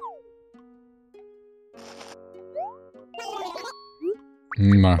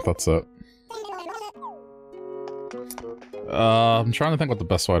 No, that's it. I'm trying to think what the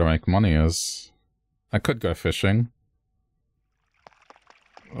best way to make money is. I could go fishing.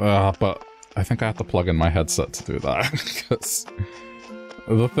 But I think I have to plug in my headset to do that, because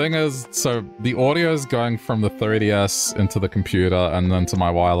the thing is, so the audio is going from the 3DS into the computer and then to my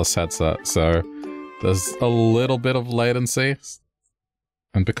wireless headset, so there's a little bit of latency.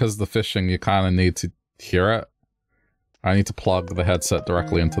 And because the fishing, you kind of need to hear it. I need to plug the headset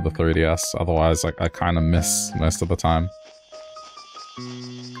directly into the 3DS, otherwise I kind of miss most of the time.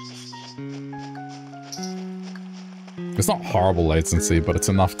 It's not horrible latency, but it's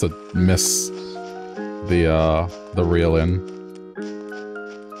enough to miss the reel in.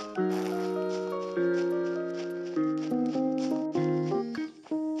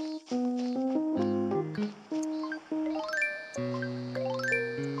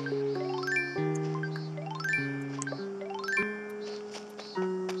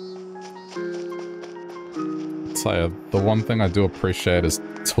 Tell you, the one thing I do appreciate is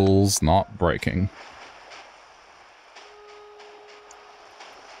tools not breaking.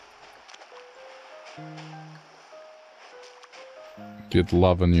 You'd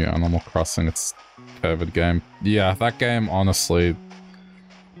love a new Animal Crossing, it's a COVID game. Yeah, that game, honestly,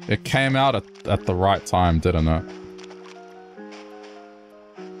 it came out at the right time, didn't it?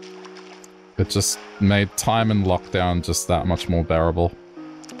 It just made time in lockdown just that much more bearable.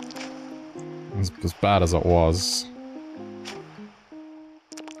 As bad as it was.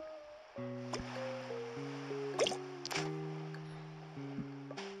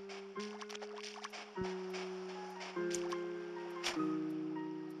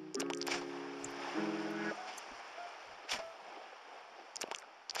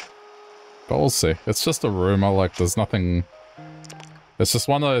 But we'll see. It's just a rumor, like, there's nothing... It's just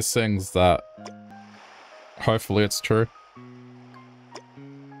one of those things that... Hopefully it's true.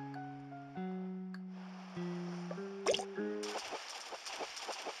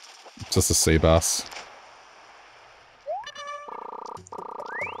 Just a sea bass.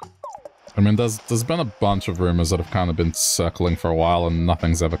 I mean, there's been a bunch of rumors that have kind of been circling for a while and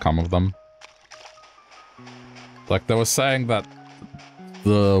nothing's ever come of them. Like, they were saying that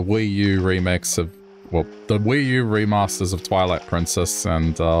the Wii U remakes of... Well, the Wii U remasters of Twilight Princess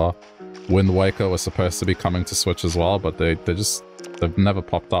and Wind Waker were supposed to be coming to Switch as well, but they've never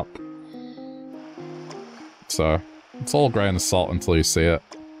popped up. So, it's all grain of salt until you see it.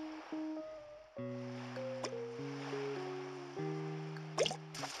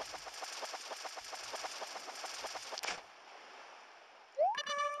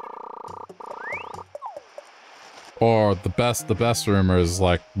 Or the best rumor is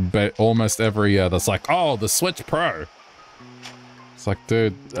like almost every year that's like, oh, the Switch Pro. It's like,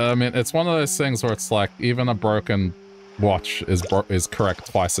 dude, I mean, it's one of those things where it's like even a broken watch is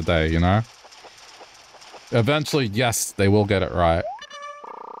correct twice a day, you know? Eventually, yes, they will get it right.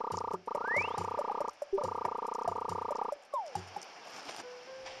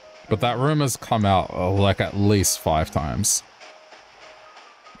 But that rumor's come out like at least 5 times.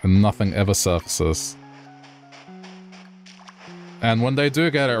 And nothing ever surfaces. And when they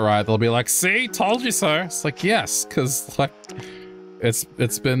do get it right, they'll be like, see, told you so. It's like, yes, because, like, it's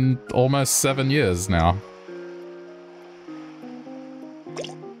been almost 7 years now.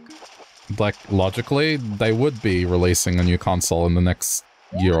 Like, logically, they would be releasing a new console in the next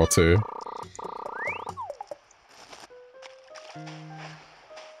year or two.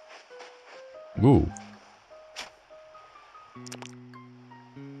 Ooh.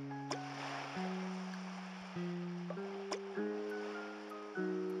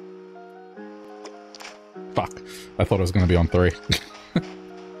 Fuck. I thought it was going to be on 3.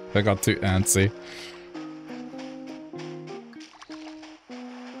 I got too antsy.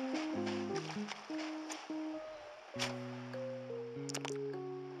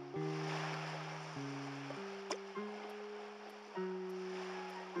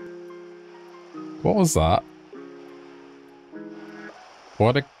 What was that?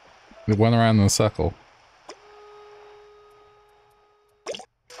 What? It went around in a circle.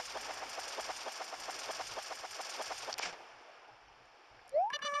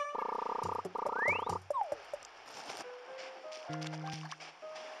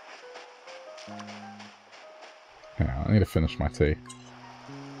 I need to finish my tea.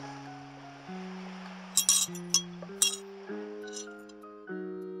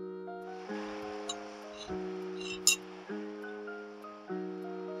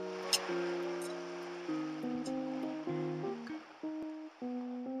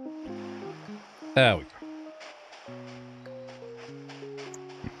 There we go.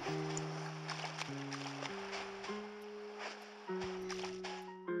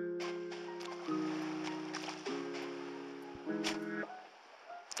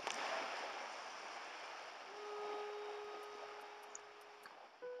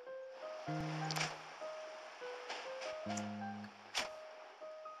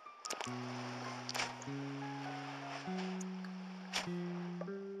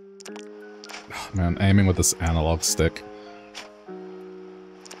 Man, aiming with this analog stick.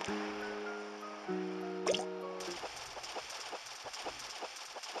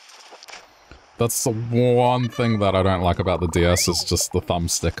 That's the one thing that I don't like about the DS, is just the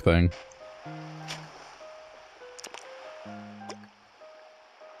thumbstick thing.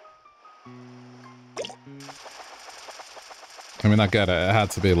 I mean, I get it, it had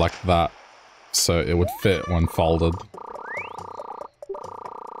to be like that, so it would fit when folded.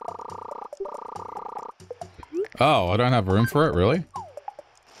 Oh, I don't have room for it, really?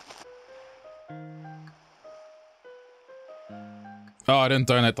 Oh, I didn't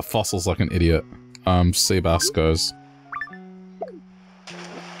donate the fossils like an idiot. Seabass goes.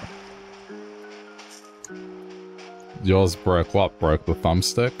 Yours broke what? Broke the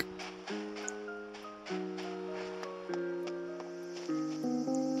thumbstick?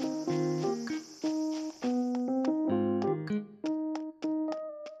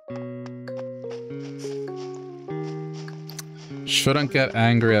 Shouldn't get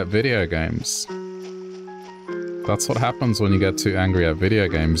angry at video games. That's what happens when you get too angry at video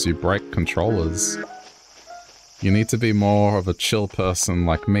games. You break controllers. You need to be more of a chill person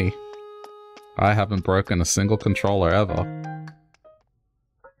like me. I haven't broken a single controller ever.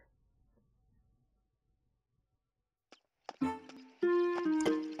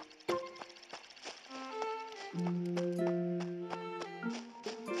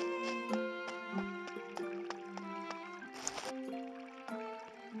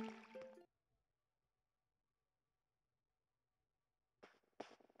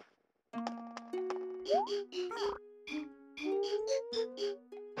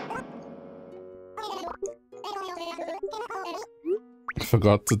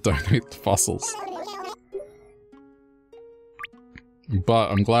 Forgot to donate the fossils.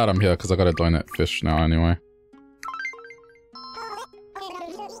 But I'm glad I'm here because I gotta donate fish now anyway.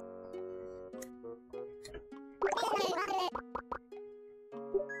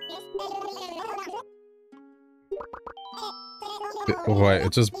 Wait,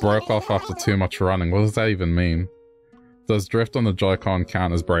 it just broke off after too much running. What does that even mean? Does drift on the Joy-Con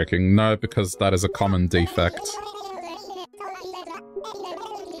count as breaking? No, because that is a common defect.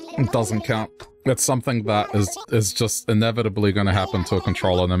 It doesn't count. It's something that is just inevitably going to happen to a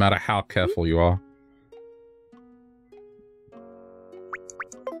controller, no matter how careful you are.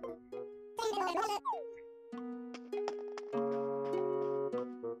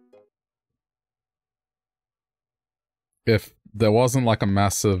 If there wasn't like a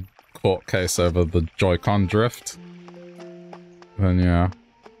massive court case over the Joy-Con drift, then yeah.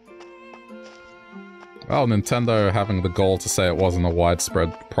 Well, Nintendo having the gall to say it wasn't a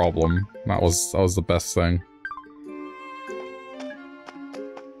widespread problem. That was the best thing.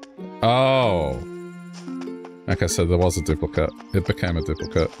 Oh. Okay, so there was a duplicate. It became a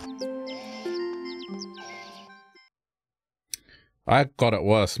duplicate. I got it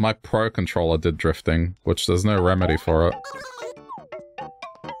worse. My Pro controller did drifting, which there's no remedy for it.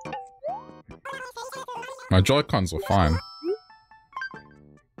 My Joy-Cons were fine.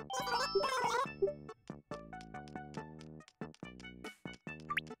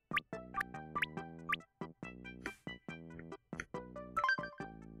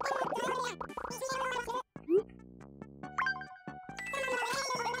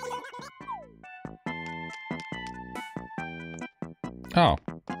 Oh.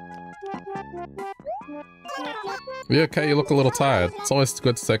 You okay? You look a little tired. It's always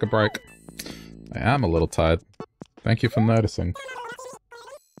good to take a break. I am a little tired. Thank you for noticing.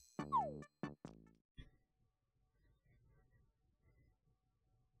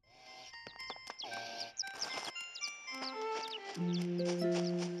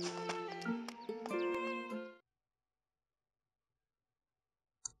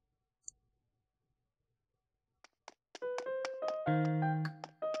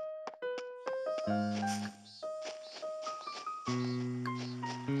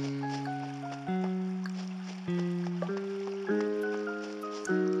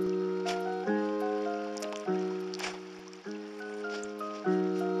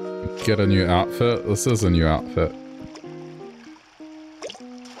 Get a new outfit? This is a new outfit.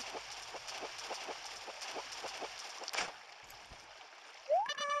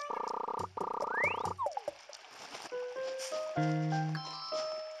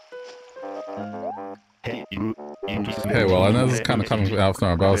 Hey, well, I know this is kind of coming out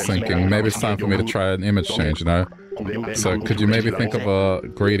from but I was thinking maybe it's time for me to try an image change, you know? So could you maybe think of a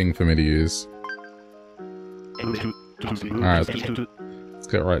greeting for me to use? Alright, let's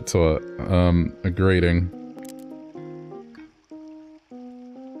get right to it. A greeting.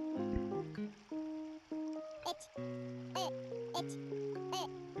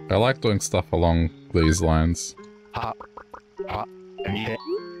 I like doing stuff along these lines.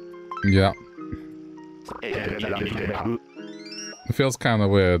 Yeah. It feels kind of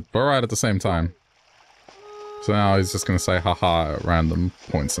weird, but right at the same time. So now he's just gonna say haha at random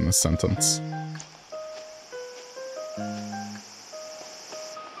points in this sentence.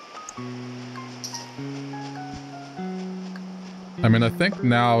 I mean, I think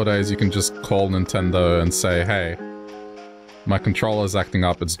nowadays you can just call Nintendo and say, hey, my controller's acting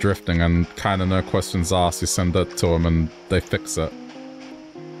up, it's drifting, and kinda no questions asked, you send it to them and they fix it.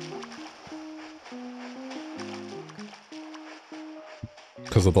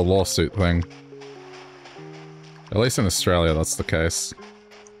 Because of the lawsuit thing. At least in Australia, that's the case.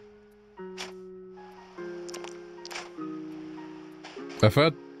 I've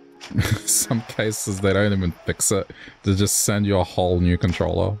heard some cases they don't even fix it. They just send you a whole new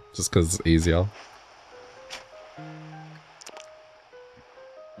controller, just because it's easier.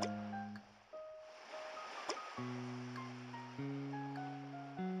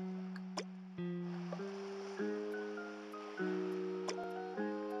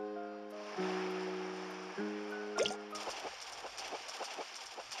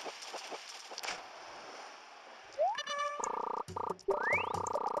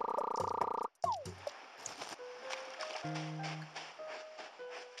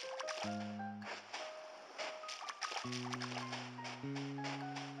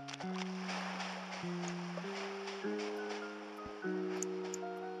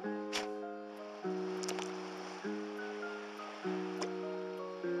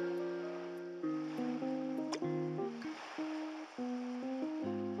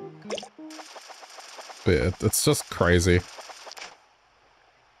 But it's just crazy.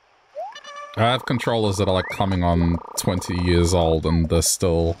 I have controllers that are like coming on 20 years old and they're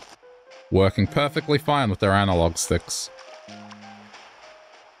still working perfectly fine with their analog sticks.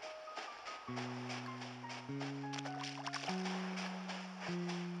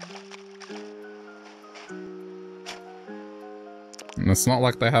 And it's not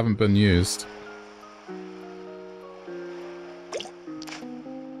like they haven't been used.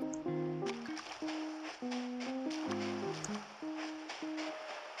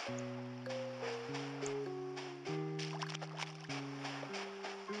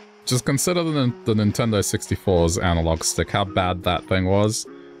 Just consider the Nintendo 64's analog stick, how bad that thing was.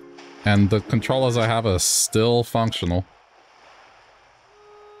 And the controllers I have are still functional.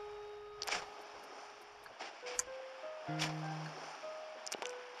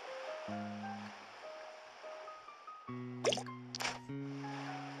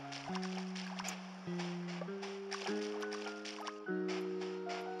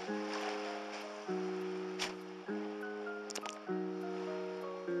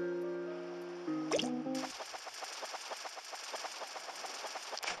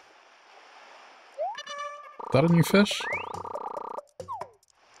 Is that a new fish?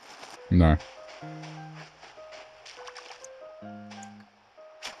 No.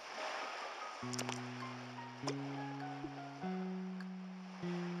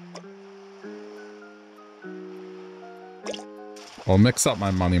 I'll mix up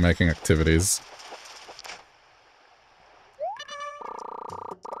my money-making activities.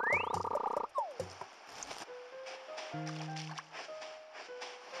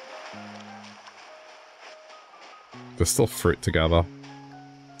 They're still fruit together.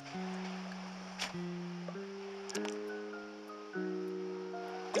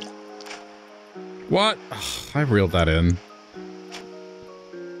 What? Ugh, I reeled that in.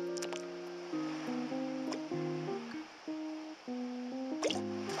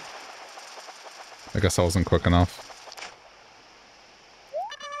 I guess I wasn't quick enough.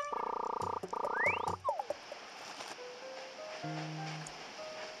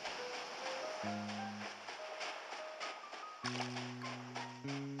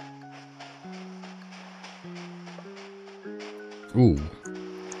 Ooh.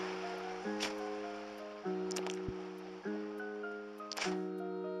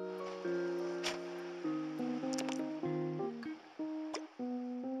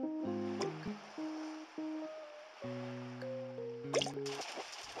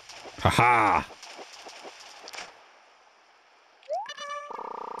 Haha!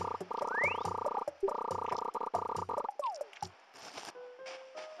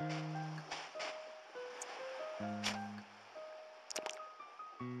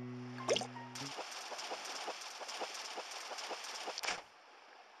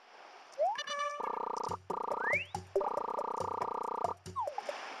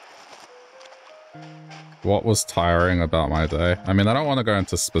 What was tiring about my day? I mean, I don't want to go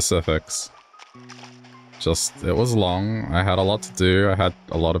into specifics. Just, it was long. I had a lot to do. I had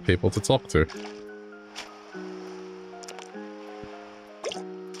a lot of people to talk to.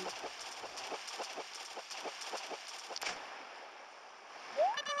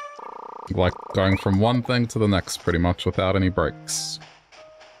 Like, going from one thing to the next, pretty much, without any breaks.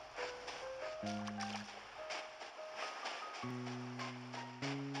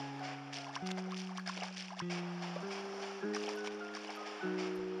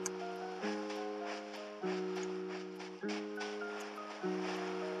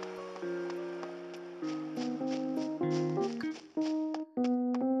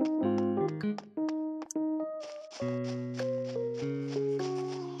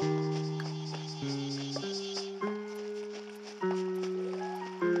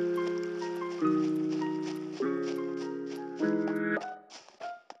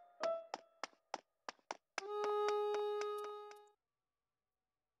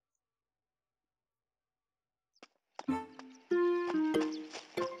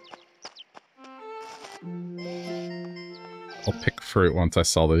 I'll pick fruit once I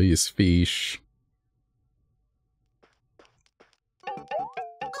sell these fish.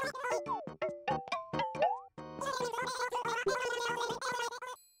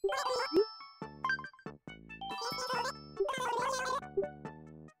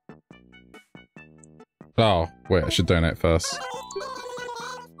 Oh, wait, I should donate first.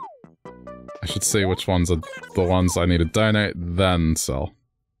 I should see which ones are the ones I need to donate, then sell.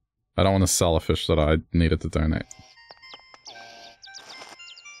 I don't want to sell a fish that I needed to donate.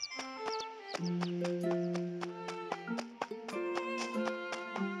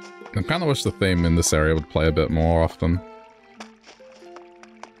 I kind of wish the theme in this area would play a bit more often.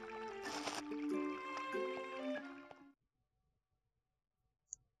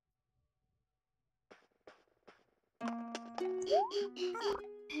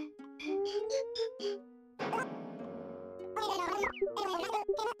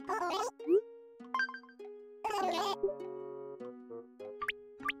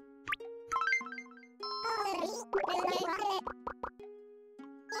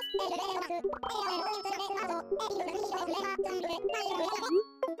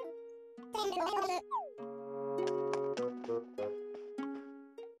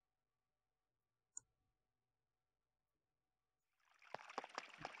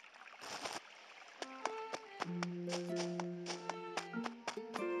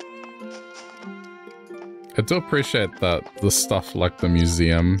 I do appreciate that the stuff like the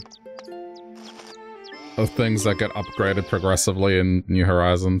museum of things that get upgraded progressively in New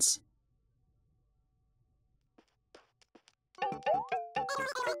Horizons.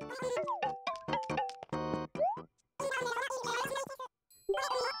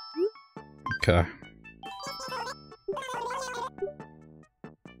 Okay.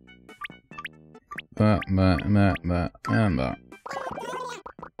 That, and that.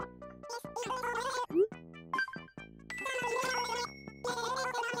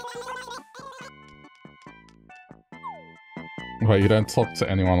 Wait, you don't talk to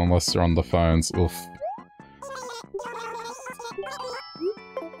anyone unless you're on the phones. Oof.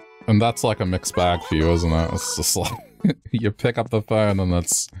 And that's like a mixed bag for you, isn't it? It's just like, you pick up the phone and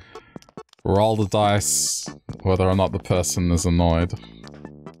it's roll the dice whether or not the person is annoyed.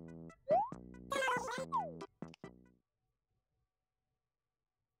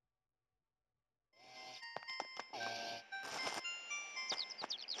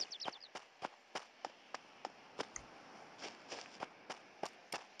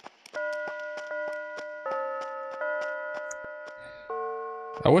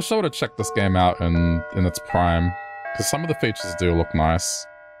 I wish I would have checked this game out in its prime, because some of the features do look nice.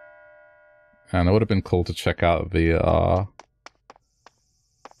 And it would have been cool to check out the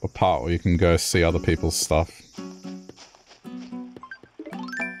part where you can go see other people's stuff.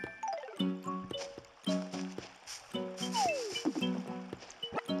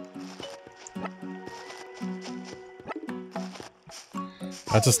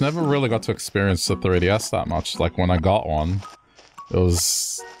 I just never really got to experience the 3DS that much. Like, when I got one, it was...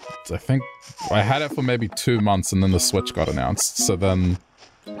 I think I had it for maybe 2 months and then the Switch got announced. So then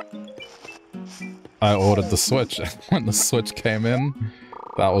I ordered the Switch, and when the Switch came in,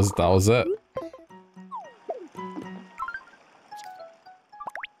 That was it.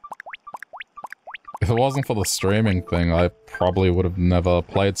 If it wasn't for the streaming thing, I probably would have never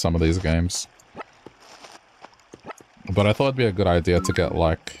played some of these games. But I thought it'd be a good idea to get,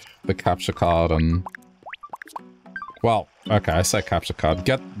 like, the capture card and... Well, okay, I say capture card.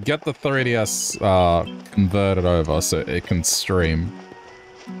 Get the 3DS converted over so it can stream.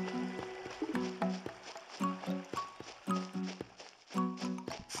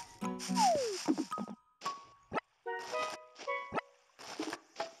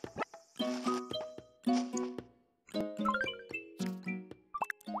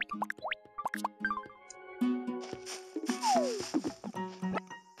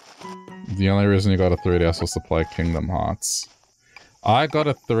 The only reason you got a 3DS was to play Kingdom Hearts. I got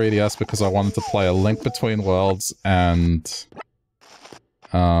a 3DS because I wanted to play A Link Between Worlds and...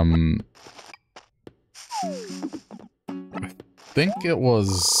 I think it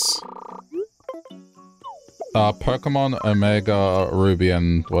was... Pokemon Omega, Ruby,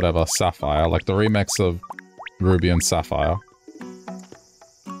 and whatever, Sapphire. Like the remakes of Ruby and Sapphire.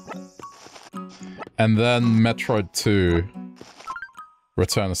 And then Metroid 2...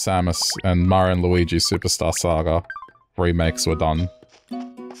 Return of Samus and Mario & Luigi Superstar Saga remakes were done.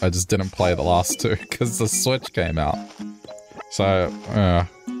 I just didn't play the last two because the Switch came out. So,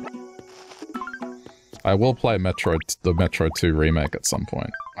 I will play the Metroid 2 remake at some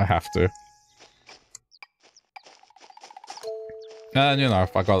point. I have to. And, you know,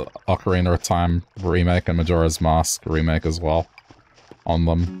 I got Ocarina of Time remake and Majora's Mask remake as well on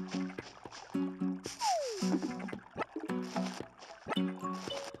them.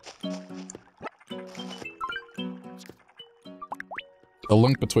 A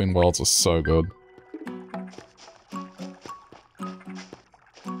Link Between Worlds was so good.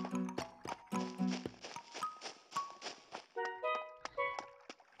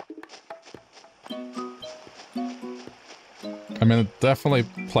 I mean, it definitely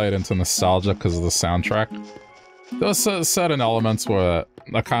played into nostalgia because of the soundtrack. There were certain elements where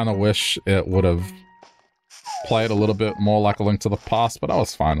I kind of wish it would have played a little bit more like A Link to the Past, but I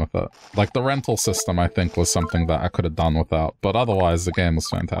was fine with it. Like, the rental system, I think, was something that I could have done without, but otherwise, the game was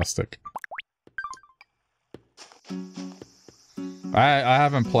fantastic. I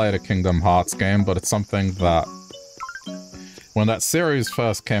haven't played a Kingdom Hearts game, but it's something that... When that series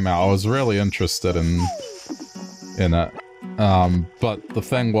first came out, I was really interested in it. But the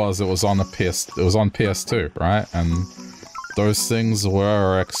thing was, it was on PS2, right? And those things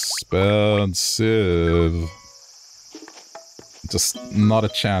were expensive. Just not a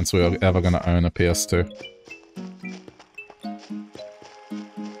chance we were ever going to own a PS2.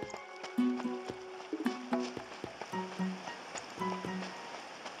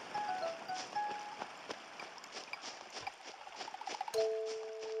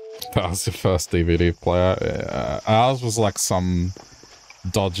 That was your first DVD player? Yeah. Ours was like some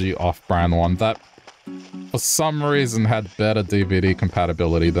dodgy off-brand one that, for some reason, had better DVD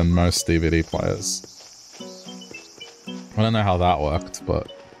compatibility than most DVD players. I don't know how that worked,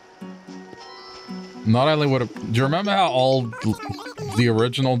 but... Not only would it... Do you remember how old the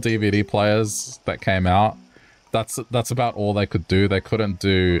original DVD players that came out? That's about all they could do. They couldn't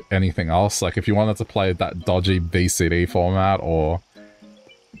do anything else. Like, if you wanted to play that dodgy VCD format or,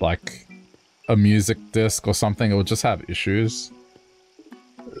 like, a music disc or something, it would just have issues.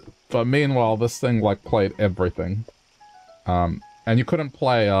 But meanwhile, this thing, like, played everything. And you couldn't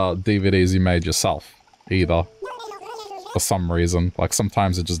play DVDs you made yourself, either. For some reason. Like,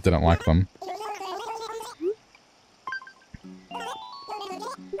 sometimes it just didn't like them.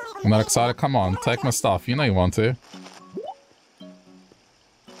 I'm not excited? Come on, take my stuff. You know you want to.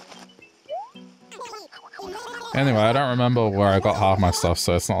 Anyway, I don't remember where I got half my stuff,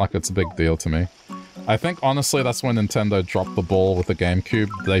 so it's not like it's a big deal to me. I think, honestly, that's when Nintendo dropped the ball with the GameCube.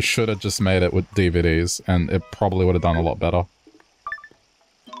 They should have just made it with DVDs, and it probably would have done a lot better.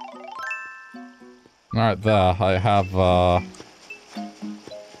 Alright, there. I have, I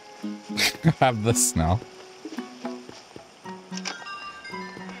have this now.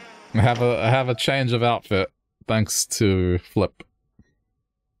 I have a change of outfit, thanks to Flip.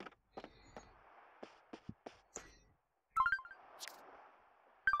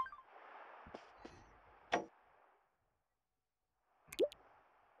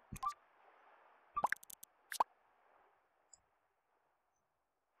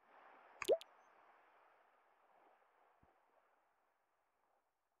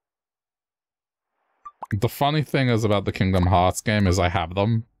 The funny thing is about the Kingdom Hearts game is I have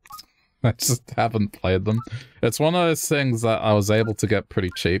them. I just haven't played them. It's one of those things that I was able to get pretty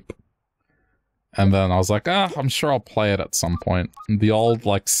cheap. And then I was like, I'm sure I'll play it at some point. The old,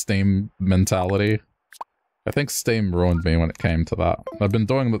 like, Steam mentality. I think Steam ruined me when it came to that. I've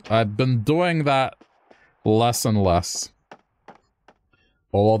been doing that less and less.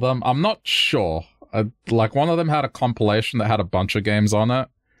 All of them. I'm not sure. Like, one of them had a compilation that had a bunch of games on it.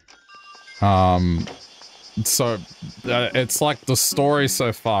 So, it's like the story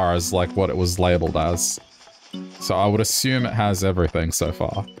so far is like what it was labeled as. So I would assume it has everything so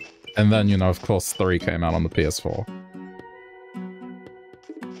far. And then, you know, of course, 3 came out on the PS4.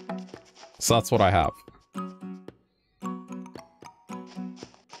 So that's what I have.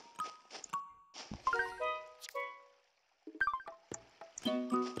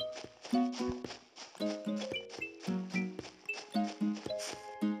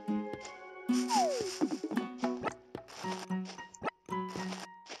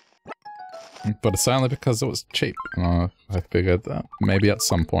 But it's only because it was cheap. I figured that maybe at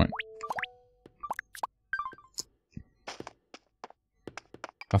some point.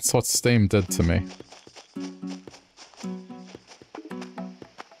 That's what Steam did to me.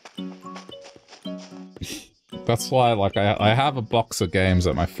 That's why, like, I have a box of games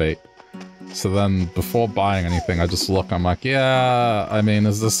at my feet. So then, before buying anything, I just look, I'm like, yeah, I mean,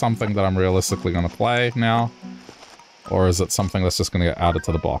 is this something that I'm realistically gonna play now? Or is it something that's just gonna get added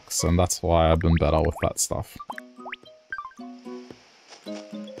to the box? And that's why I've been better with that stuff.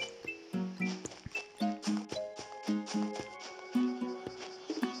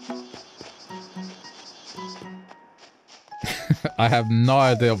 I have no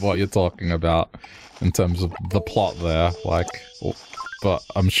idea what you're talking about in terms of the plot there, like, but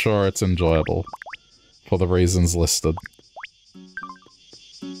I'm sure it's enjoyable for the reasons listed.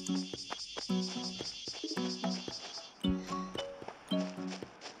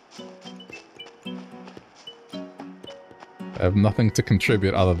 I have nothing to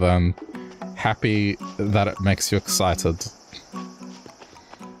contribute other than happy that it makes you excited.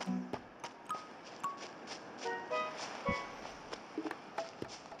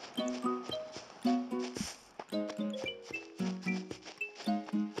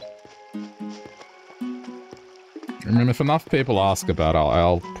 I mean, if enough people ask about it,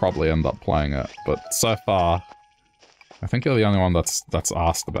 I'll probably end up playing it. But so far, I think you're the only one that's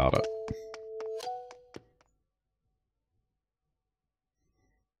asked about it.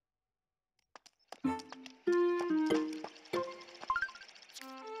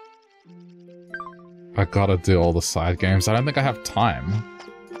 I gotta do all the side games. I don't think I have time.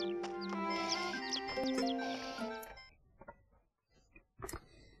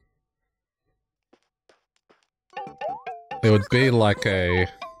 It would be like a...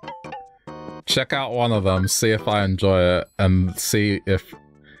 check out one of them, see if I enjoy it, and see if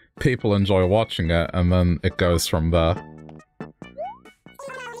people enjoy watching it, and then it goes from there.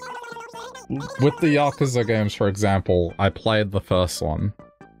 With the Yakuza games, for example, I played the first one.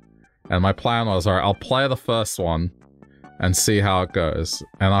 And my plan was, alright, I'll play the first one and see how it goes.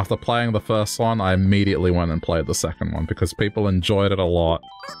 And after playing the first one, I immediately went and played the second one because people enjoyed it a lot.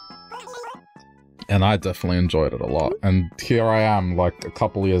 And I definitely enjoyed it a lot. And here I am, like, a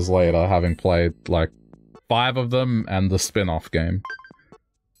couple years later, having played, like, 5 of them and the spin-off game.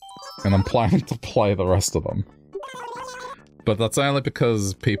 And I'm planning to play the rest of them. But that's only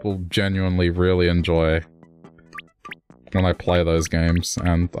because people genuinely really enjoy when I play those games,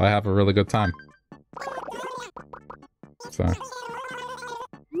 and I have a really good time. So...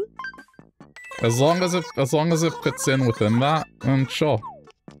 As long as it fits in within that, then sure.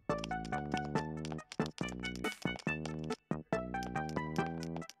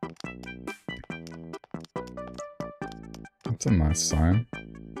 That's a nice sign.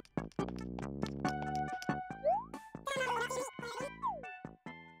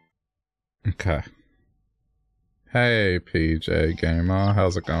 Okay. Hey, PJ Gamer,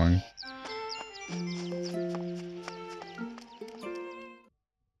 how's it going?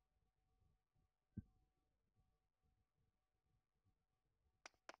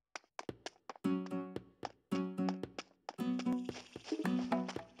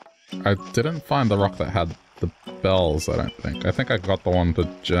 I didn't find the rock that had the bells, I don't think. I think I got the one with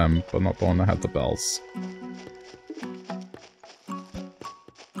the gem, but not the one that had the bells.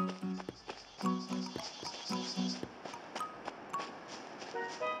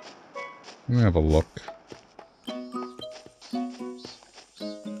 Let me have a look.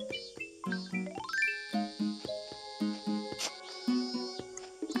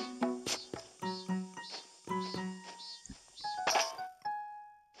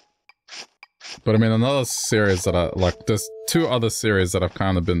 But I mean, another series that I, like, there's 2 other series that I've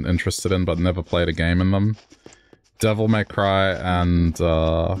kind of been interested in but never played a game in them. Devil May Cry and,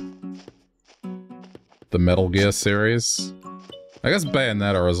 the Metal Gear series. I guess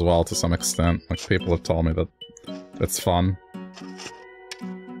Bayonetta as well to some extent. Like, people have told me that it's fun.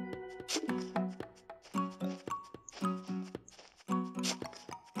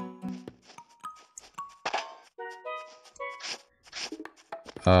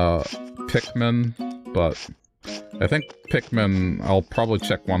 Pikmin, but I think Pikmin, I'll probably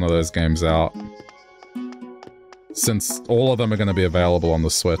check one of those games out. Since all of them are going to be available on the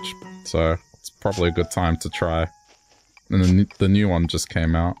Switch, so it's probably a good time to try. And the new one just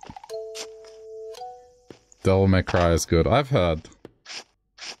came out. Devil May Cry is good. I've heard.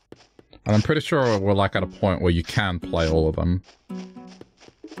 And I'm pretty sure we're like at a point where you can play all of them.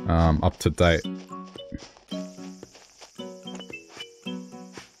 Up to date.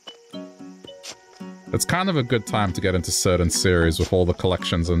 It's kind of a good time to get into certain series with all the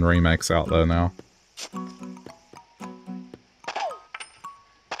collections and remakes out there now.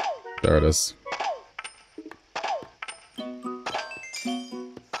 There it is.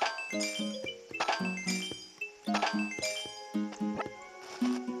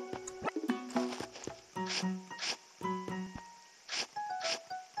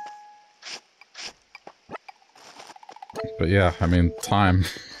 But yeah, I mean, time.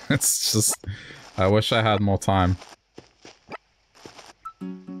 It's just... I wish I had more time.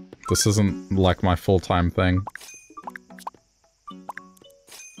 This isn't like my full-time thing.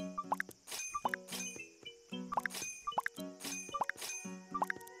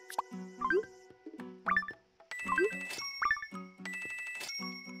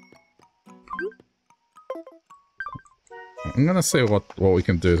 I'm gonna see what we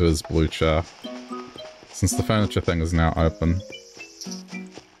can do to this blue chair, since the furniture thing is now open.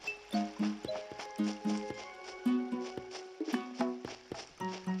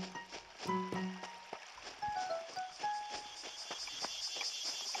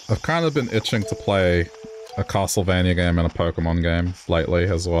 I've kind of been itching to play a Castlevania game and a Pokemon game lately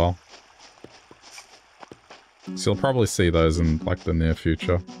as well. So you'll probably see those in, like, the near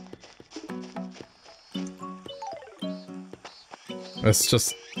future. It's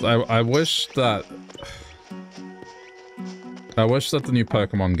just... I wish that... I wish that the new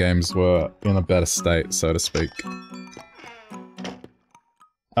Pokemon games were in a better state, so to speak.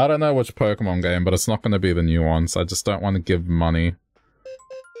 I don't know which Pokemon game, but it's not going to be the new ones. I just don't want to give money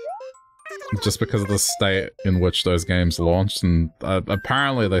just because of the state in which those games launched, and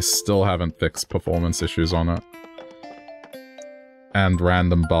apparently they still haven't fixed performance issues on it. And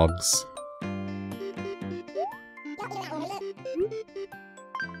random bugs.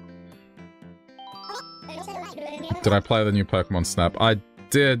 Did I play the new Pokemon Snap? I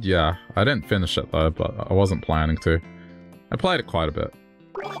did, yeah. I didn't finish it though, but I wasn't planning to. I played it quite a bit.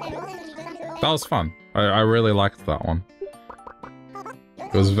 That was fun. I really liked that one.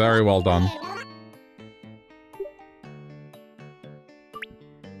 It was very well done.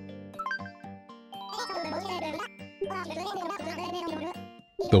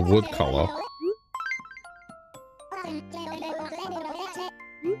 The wood color.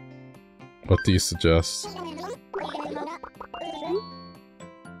 What do you suggest?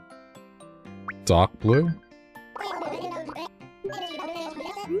 Dark blue?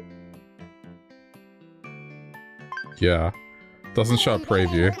 Yeah. Doesn't show a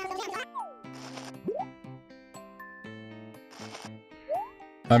preview.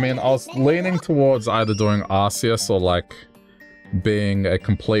 I mean, I was leaning towards either doing Arceus or, like, being a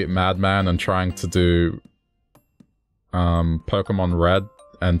complete madman and trying to do Pokemon Red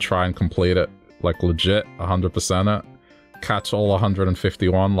and try and complete it, like, legit, 100% it. Catch all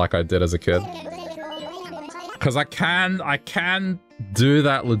 151 like I did as a kid. Because I can do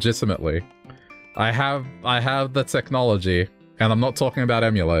that legitimately. I have the technology, and I'm not talking about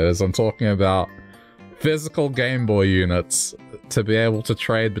emulators, I'm talking about physical Game Boy units to be able to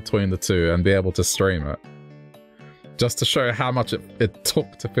trade between the two and be able to stream it. Just to show how much it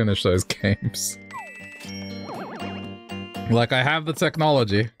took to finish those games. Like, I have the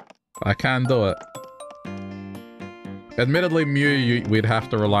technology. I can do it. Admittedly, Mew, we'd have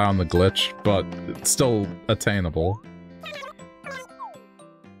to rely on the glitch, but it's still attainable.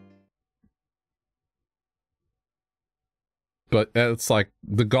 But it's like,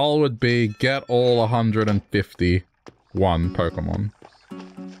 the goal would be get all 151 Pokemon.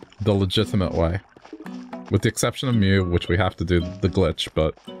 The legitimate way. With the exception of Mew, which we have to do the glitch,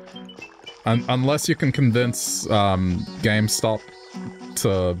 but... unless you can convince GameStop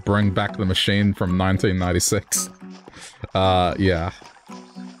to bring back the machine from 1996. Yeah.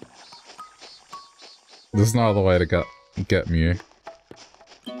 There's no other way to get Mew.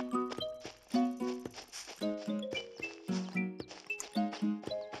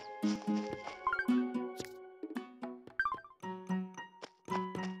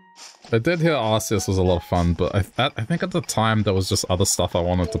 I did hear Arceus was a lot of fun, but I think at the time there was just other stuff I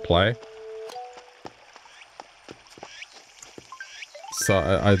wanted to play. So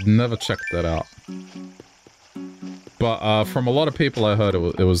I'd never checked that out. But from a lot of people I heard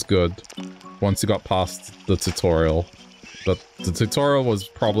it was good once you got past the tutorial. But the tutorial was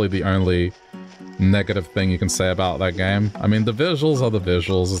probably the only negative thing you can say about that game. I mean, the visuals are the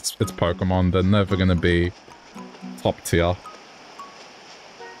visuals. It's Pokemon. They're never going to be top tier.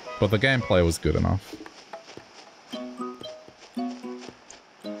 But the gameplay was good enough.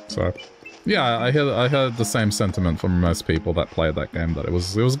 So, yeah, I heard the same sentiment from most people that played that game, that it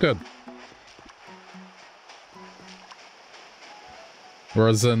was good.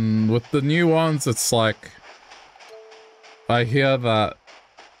 Whereas with the new ones, it's like, I hear that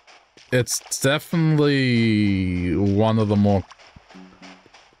it's definitely one of the more...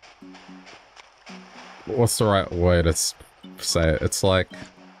 What's the right way to say it? It's like...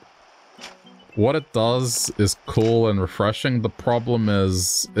 What it does is cool and refreshing. The problem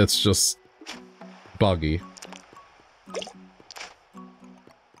is, it's just buggy.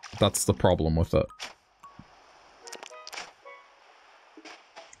 That's the problem with it.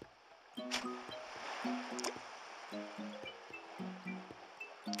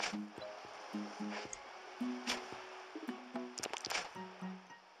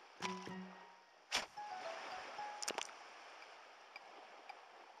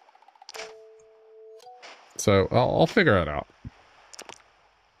 So, I'll figure it out.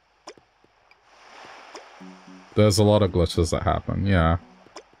 There's a lot of glitches that happen, yeah.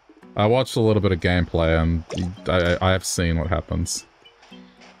 I watched a little bit of gameplay and I have seen what happens.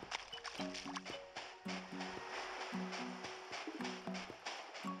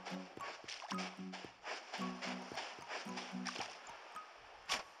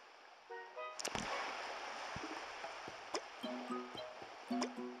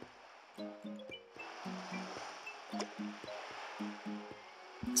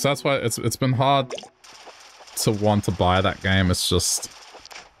 So that's why it's been hard to want to buy that game. It's just...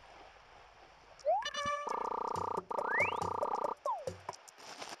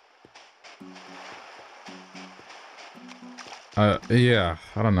 yeah,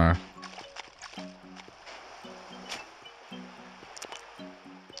 I don't know.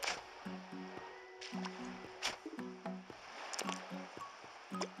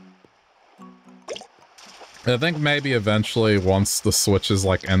 I think maybe eventually, once the Switch is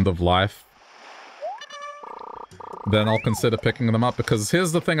like end of life, then I'll consider picking them up, because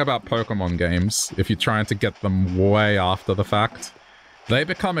here's the thing about Pokemon games, if you're trying to get them way after the fact, they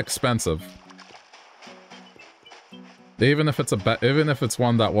become expensive. Even if it's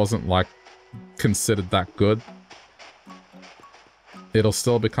one that wasn't like considered that good, it'll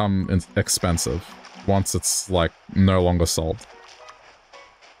still become expensive once it's like no longer sold.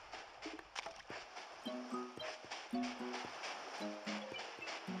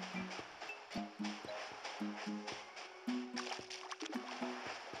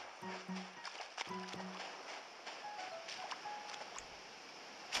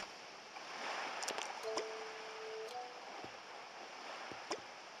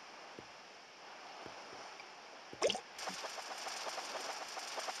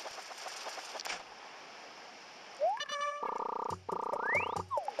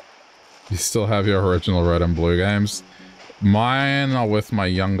 You still have your original Red and Blue games? Mine are with my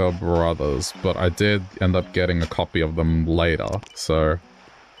younger brothers, but I did end up getting a copy of them later, so...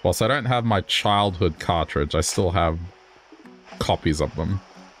 Whilst I don't have my childhood cartridge, I still have copies of them.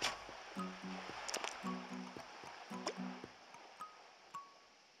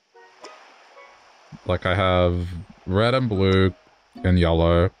 Like, I have Red and Blue and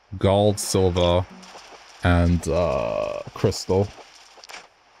Yellow, Gold, Silver, and, Crystal.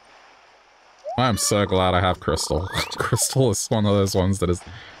 I am so glad I have Crystal. Crystal is one of those ones that has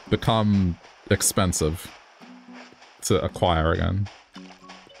become expensive to acquire again.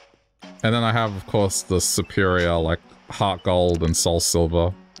 And then I have, of course, the superior, like, Heart Gold and Soul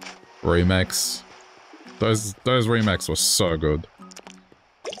Silver remakes. Those remakes were so good.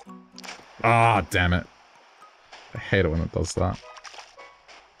 Ah, damn it. I hate it when it does that.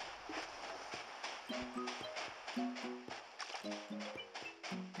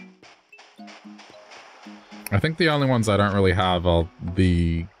 I think the only ones I don't really have are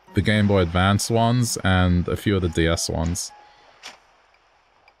the Game Boy Advance ones and a few of the DS ones.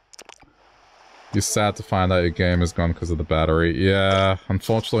 You're sad to find out your game is gone because of the battery. Yeah,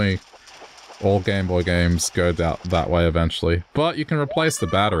 unfortunately, all Game Boy games go that way eventually. But you can replace the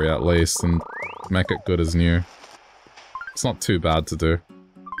battery at least and make it good as new. It's not too bad to do.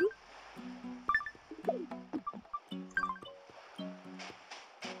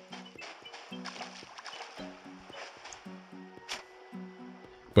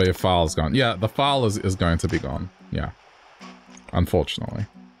 But your file's gone. Yeah, the file is going to be gone. Yeah. Unfortunately.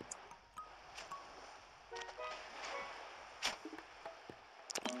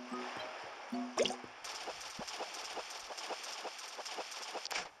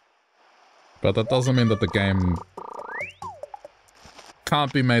 But that doesn't mean that the game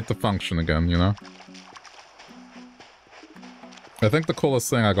can't be made to function again, you know? I think the coolest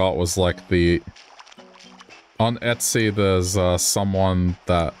thing I got was like the... On Etsy, there's someone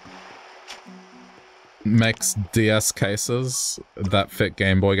that makes DS cases that fit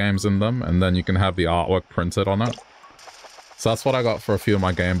Game Boy games in them, and then you can have the artwork printed on it. So that's what I got for a few of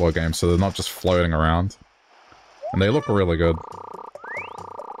my Game Boy games, so they're not just floating around. And they look really good.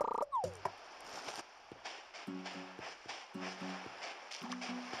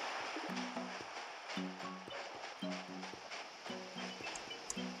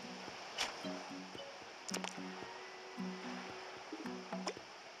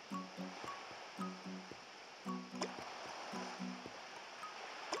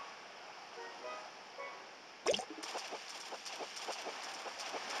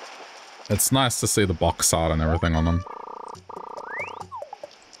 It's nice to see the box art and everything on them.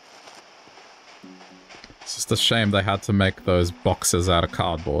 It's just a shame they had to make those boxes out of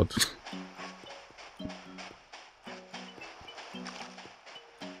cardboard.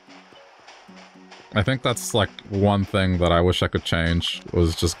 I think that's like one thing that I wish I could change,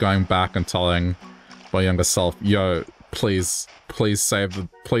 was just going back and telling my younger self, yo, please save the...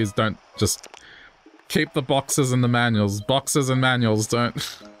 Please don't just... Keep the boxes and the manuals. Boxes and manuals,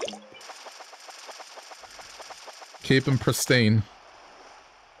 don't... Keep them pristine.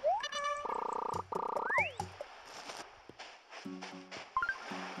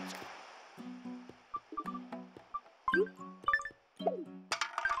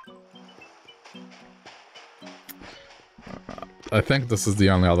 I think this is the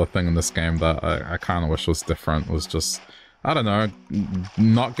only other thing in this game that I kind of wish was different, was just, I don't know,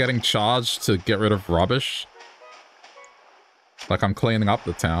 not getting charged to get rid of rubbish. Like, I'm cleaning up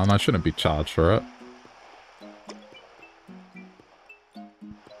the town, I shouldn't be charged for it.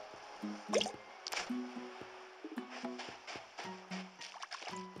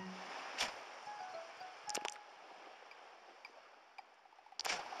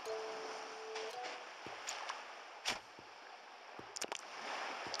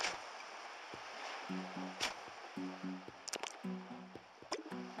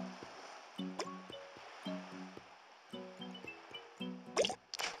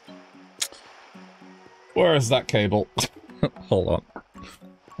 Where is that cable? Hold on.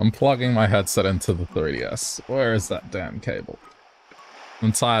 I'm plugging my headset into the 3DS. Where is that damn cable?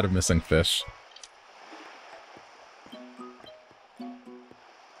 I'm tired of missing fish.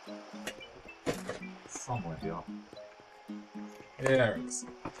 Somewhere here. There it is.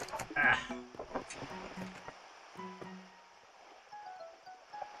 Ah.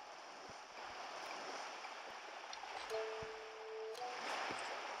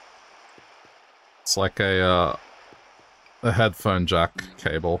 It's like a headphone jack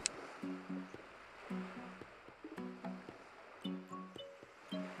cable.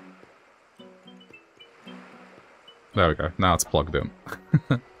 There we go. Now it's plugged in.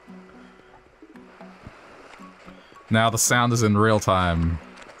 Now the sound is in real time.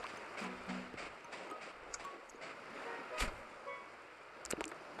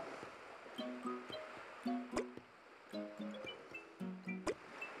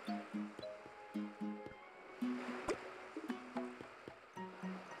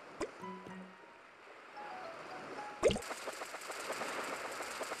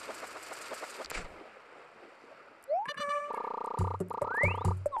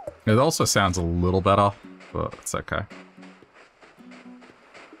 It also sounds a little better, but it's okay.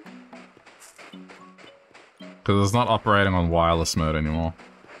 Because it's not operating on wireless mode anymore.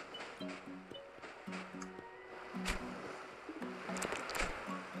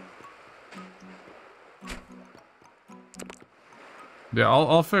 Yeah,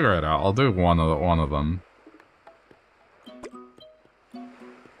 I'll figure it out. I'll do one of them.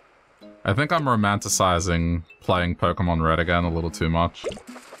 I think I'm romanticizing playing Pokemon Red again a little too much.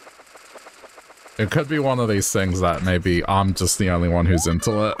 It could be one of these things that maybe I'm just the only one who's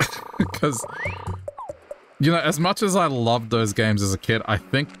into it. Because, you know, as much as I loved those games as a kid, I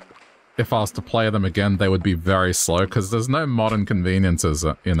think if I was to play them again, they would be very slow. Because there's no modern conveniences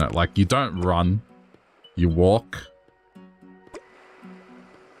in it. Like, you don't run. You walk.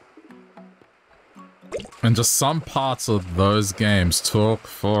 And just some parts of those games took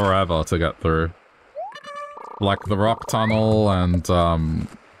forever to get through. Like the Rock Tunnel and,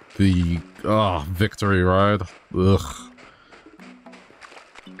 the Victory Road. Ugh.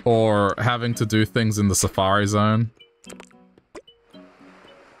 Or having to do things in the Safari Zone.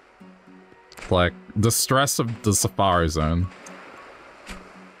 Like, the stress of the Safari Zone.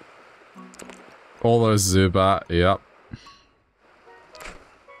 All those Zubat, yep.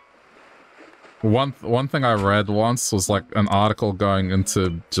 One thing I read once was like an article going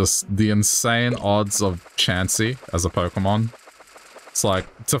into just the insane odds of Chansey as a Pokemon. It's like,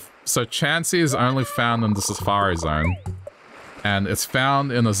 so Chansey is only found in the Safari Zone. And it's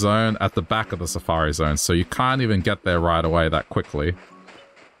found in a zone at the back of the Safari Zone, so you can't even get there right away that quickly.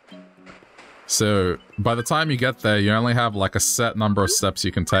 So, by the time you get there, you only have like a set number of steps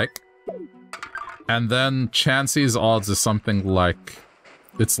you can take. And then Chansey's odds is something like...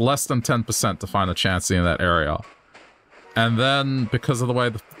 It's less than 10% to find a Chansey in that area. And then, because of the way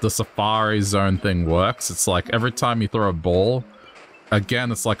the Safari Zone thing works, it's like every time you throw a ball,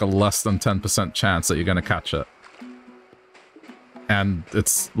 again, it's like a less than 10% chance that you're going to catch it. And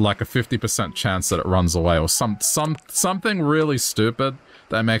it's like a 50% chance that it runs away, or something really stupid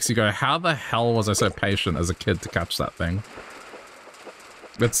that makes you go, how the hell was I so patient as a kid to catch that thing?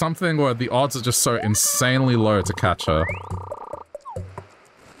 It's something where the odds are just so insanely low to catch her.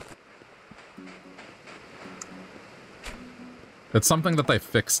 It's something that they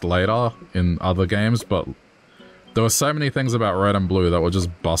fixed later in other games, but there were so many things about Red and Blue that were just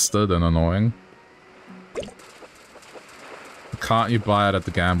busted and annoying. Can't you buy it at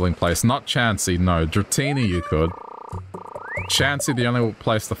the gambling place? Not Chansey, no. Dratini you could. Chansey, the only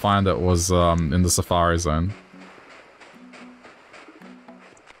place to find it was in the Safari Zone.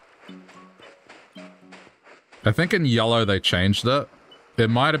 I think in Yellow they changed it. It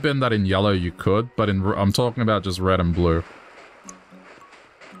might have been that in Yellow you could, but I'm talking about just Red and Blue.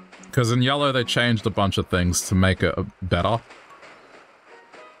 Because in Yellow they changed a bunch of things to make it better.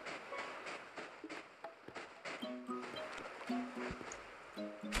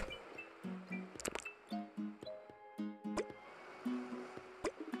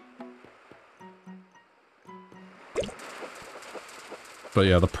 But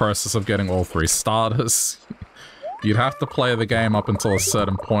yeah, the process of getting all 3 starters. You'd have to play the game up until a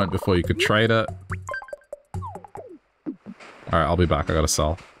certain point before you could trade it. Alright, I'll be back. I gotta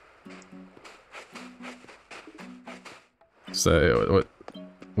sell. So, it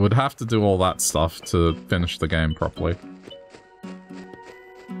would have to do all that stuff to finish the game properly.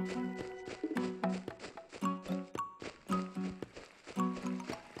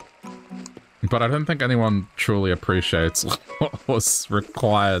 But I don't think anyone truly appreciates what was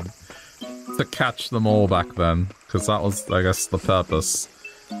required to catch them all back then. Because that was, I guess, the purpose.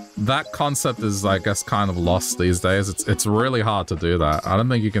 That concept is, I guess, kind of lost these days. It's really hard to do that. I don't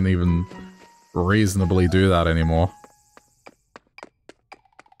think you can even reasonably do that anymore.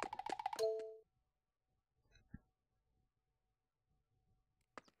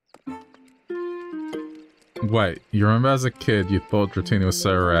 Wait, you remember as a kid you thought Dratini was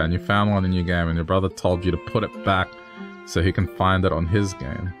so rare and you found one in your game and your brother told you to put it back so he can find it on his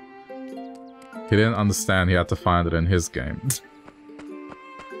game. He didn't understand he had to find it in his game.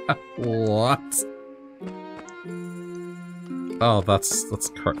 What? Oh,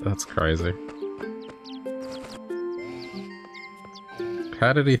 that's crazy.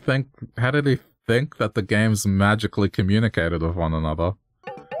 How did he think that the games magically communicated with one another?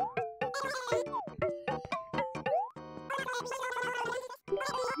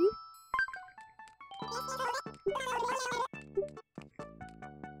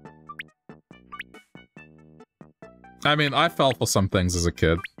 I mean, I fell for some things as a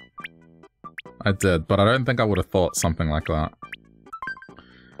kid. I did, but I don't think I would have thought something like that.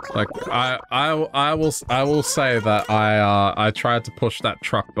 Like, I will say that I tried to push that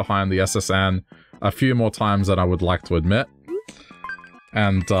truck behind the SSN a few more times than I would like to admit.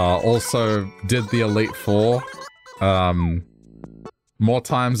 And also did the Elite Four more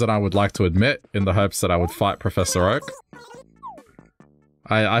times than I would like to admit, in the hopes that I would fight Professor Oak.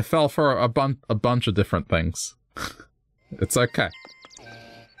 I fell for a bunch of different things. It's okay.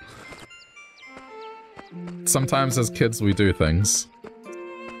 Sometimes as kids we do things.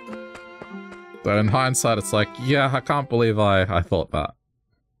 But in hindsight it's like, yeah, I can't believe I thought that.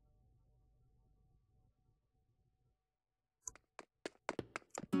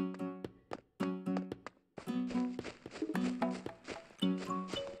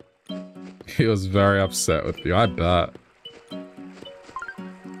 He was very upset with you, I bet.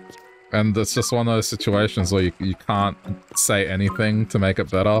 And it's just one of those situations where you can't say anything to make it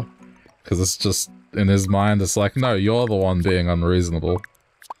better. Because it's just, in his mind, it's like, no, you're the one being unreasonable.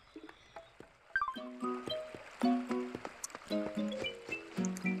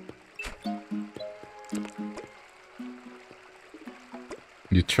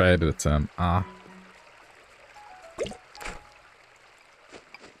 You traded it to him. Ah.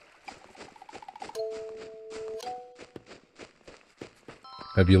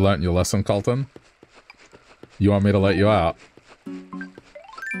 Have you learnt your lesson, Colton? You want me to let you out?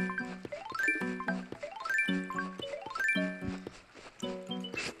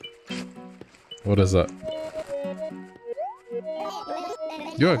 What is it?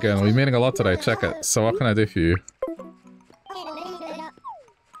 You again, we're meeting a lot today, check it. So what can I do for you?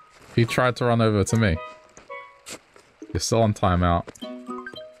 He tried to run over to me. You're still on timeout.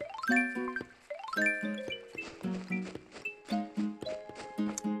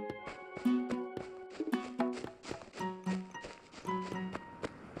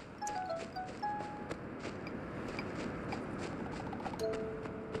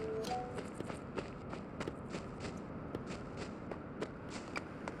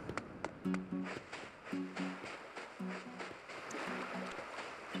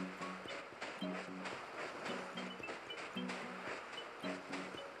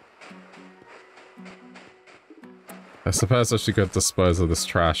 I suppose I should go dispose of this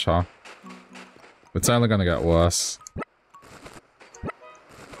trash, huh? It's only gonna get worse.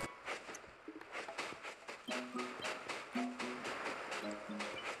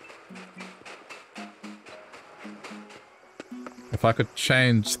 If I could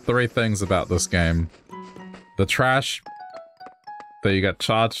change 3 things about this game. The trash, that you get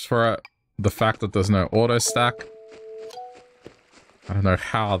charged for it, the fact that there's no auto stack. I don't know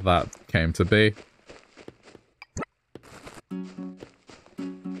how that came to be.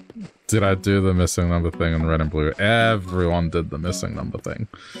 Did I do the missing number thing in red and blue? Everyone did the missing number thing.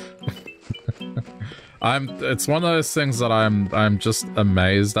 It's one of those things that I'm just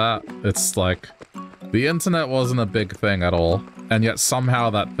amazed at. It's like, the internet wasn't a big thing at all, and yet somehow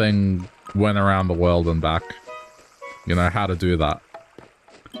that thing went around the world and back. You know, how to do that.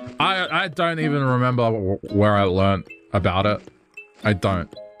 I don't even remember where I learnt about it. I don't.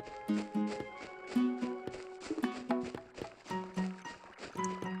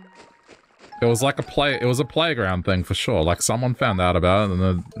 It was like it was a playground thing for sure. Like, someone found out about it, and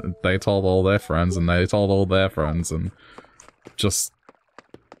then they told all their friends, and they told all their friends, and just...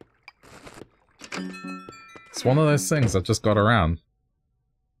 It's one of those things that just got around.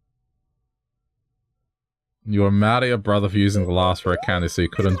 You were mad at your brother for using the last for a candy, so you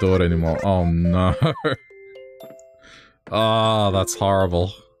couldn't do it anymore. Oh no. Oh, that's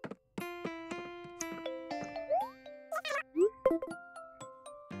horrible.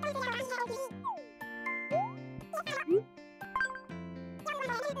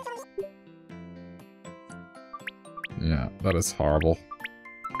 Yeah, that is horrible.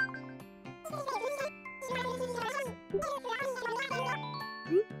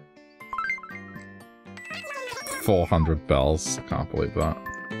 $400 bells. Can't believe that.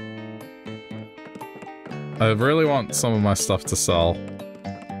 I really want some of my stuff to sell.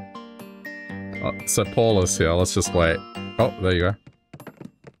 So Paul is here. Let's just wait. Oh, there you go.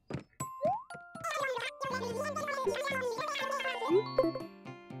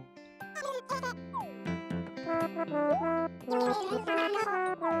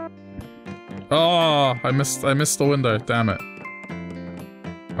 Oh, I missed the window. Damn it.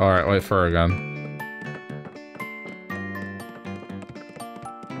 All right, wait for her again.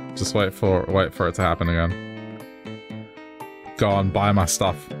 Just wait for it to happen again. Go on, buy my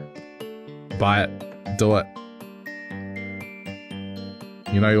stuff. Buy it. Do it.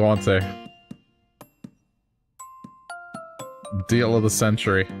 You know you want to. Deal of the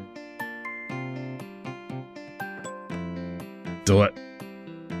century. Do it.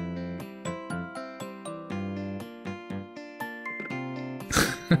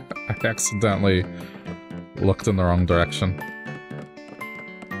 I accidentally looked in the wrong direction.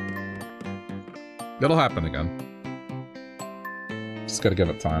 It'll happen again. Just gotta give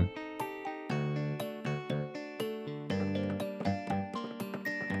it time.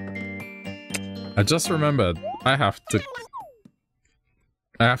 I just remembered I have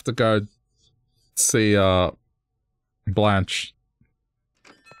to go see Blanche.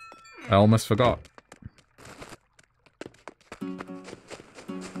 I almost forgot.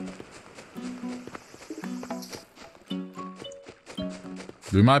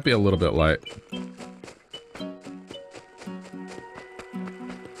 We might be a little bit late.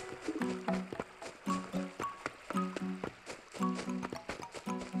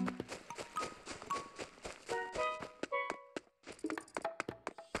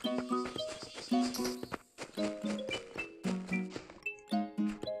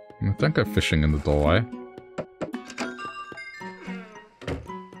 Don't go fishing in the doorway.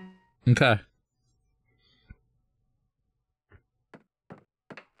 Okay.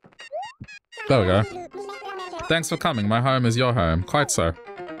 There we go. Thanks for coming. My home is your home. Quite so.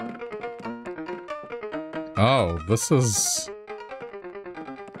 Oh, this is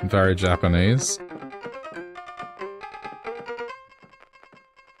very Japanese.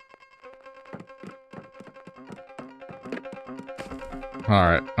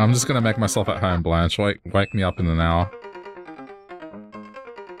 Alright, I'm just gonna make myself at home, Blanche. Wake me up in an hour.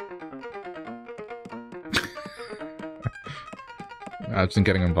 Imagine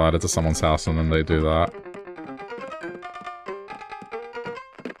getting invited to someone's house and then they do that.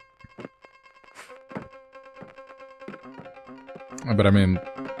 But I mean,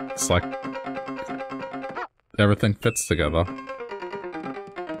 it's like everything fits together.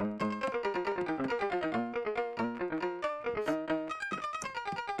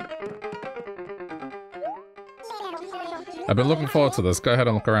 I've been looking forward to this. Go ahead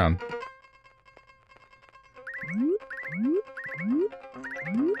and look around.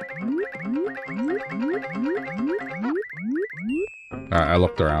 Alright, I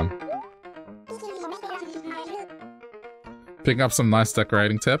looked around. Picking up some nice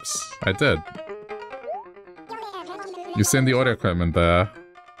decorating tips? I did. You've seen the audio equipment there.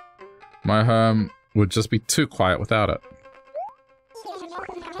 My home would just be too quiet without it.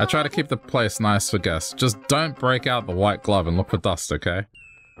 I try to keep the place nice for guests. Just don't break out the white glove and look for dust, okay?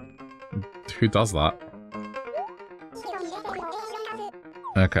 Who does that?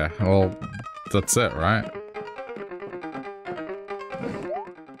 Okay, well, that's it, right?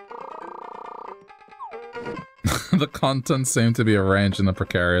 The contents seem to be arranged in a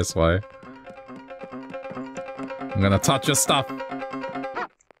precarious way. I'm gonna touch your stuff!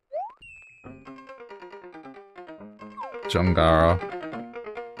 Jungara.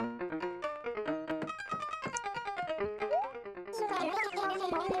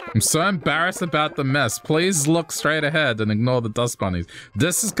 I'm so embarrassed about the mess. Please look straight ahead and ignore the dust bunnies.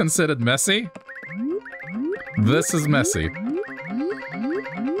 This is considered messy? This is messy.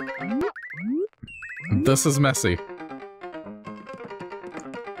 This is messy.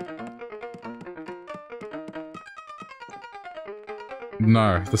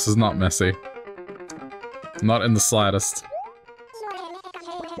 No, this is not messy. Not in the slightest.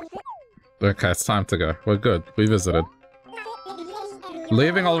 Okay, it's time to go. We're good. We visited.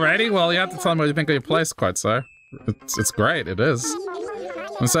 Leaving already? Well, you have to tell me what you think of your place, quite so. It's great, it is.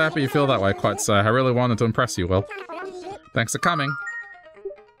 I'm so happy you feel that way, quite so. I really wanted to impress you, Will. Thanks for coming.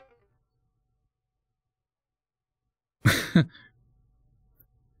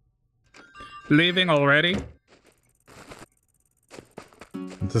 Leaving already?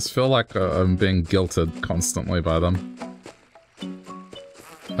 I just feel like I'm being guilted constantly by them.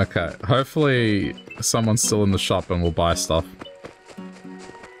 Okay, hopefully someone's still in the shop and will buy stuff.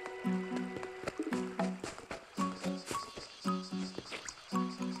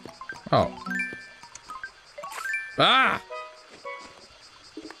 Oh. Ah!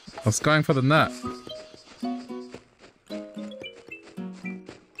 I was going for the net.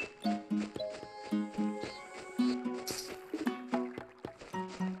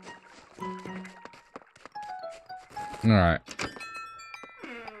 Alright.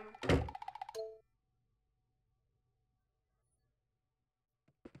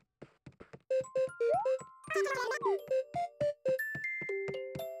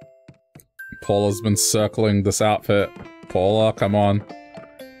 Paula's been circling this outfit. Paula, come on.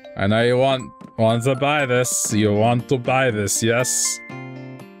 I know you want to buy this. You want to buy this, yes?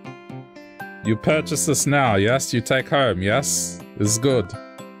 You purchase this now, yes? You take home, yes? It's good.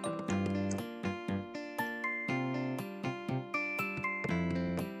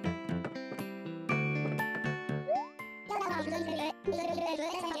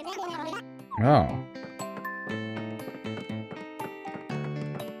 Oh.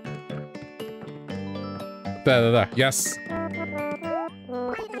 There. Yes.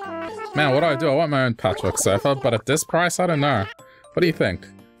 Man, what do? I want my own patchwork sofa, but at this price, I don't know. What do you think?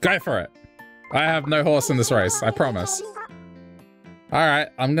 Go for it. I have no horse in this race, I promise. Alright,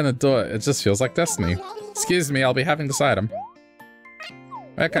 I'm gonna do it. It just feels like destiny. Excuse me, I'll be having this item.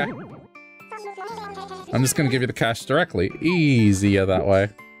 Okay. I'm just gonna give you the cash directly. Easier that way.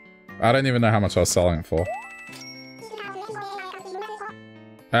 I don't even know how much I was selling it for.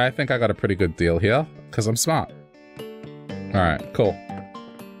 I think I got a pretty good deal here, because I'm smart. Alright, cool.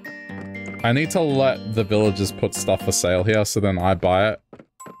 I need to let the villagers put stuff for sale here, so then I buy it.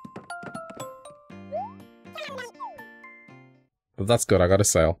 But that's good, I got a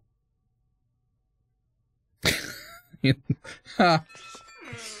sale.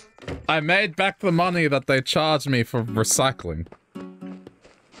 I made back the money that they charged me for recycling.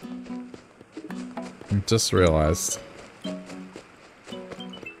 I just realized.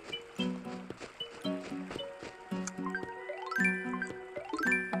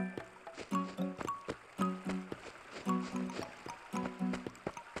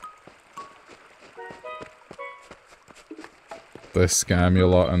 They scam you a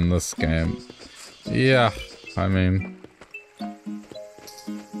lot in this game. Yeah, I mean...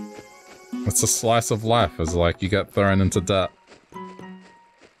 It's a slice of life, it's like you get thrown into debt.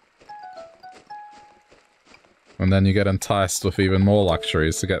 And then you get enticed with even more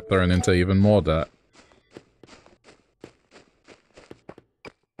luxuries to get thrown into even more debt.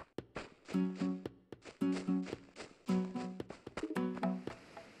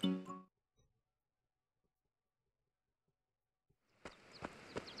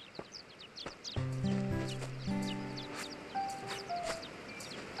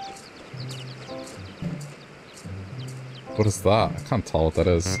 What is that? I can't tell what that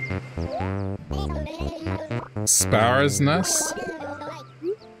is. Sparrow's nest?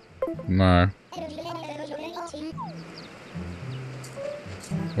 No.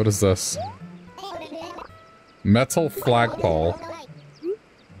 What is this? Metal flagpole.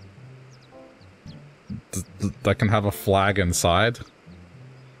 That can have a flag inside?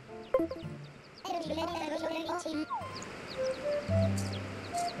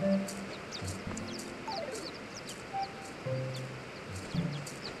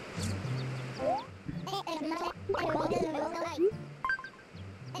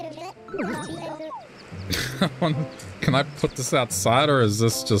 Can I put this outside, or is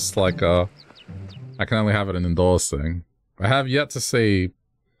this just like a... I can only have it in indoors thing. I have yet to see...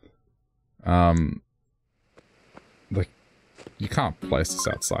 Like, you can't place this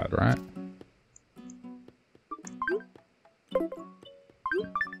outside, right?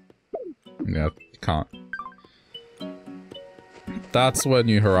 Yeah, you can't. That's where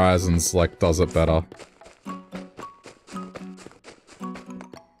New Horizons, like, does it better.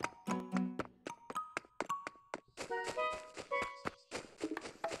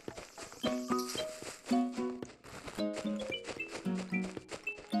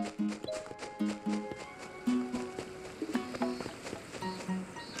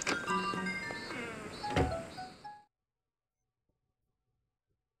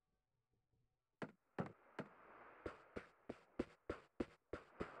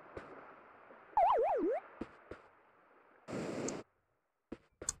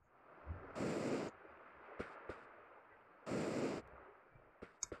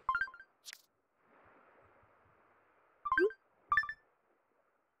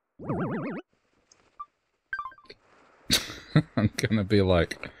 I'm gonna be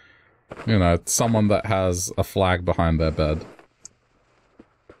like, you know, someone that has a flag behind their bed.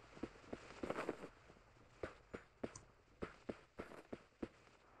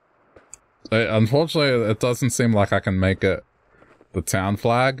 Unfortunately, it doesn't seem like I can make it the town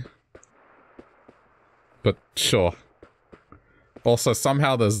flag. But sure. Also,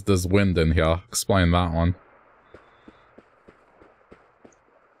 somehow there's wind in here. Explain that one.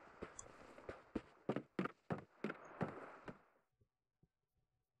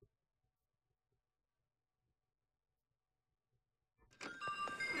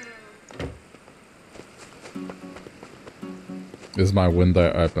 Is my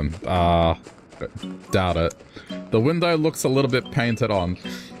window open? Doubt it. The window looks a little bit painted on.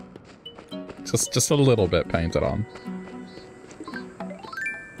 Just a little bit painted on.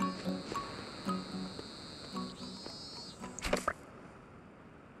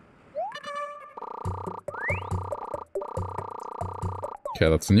 Okay,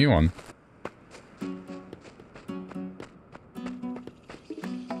 that's a new one.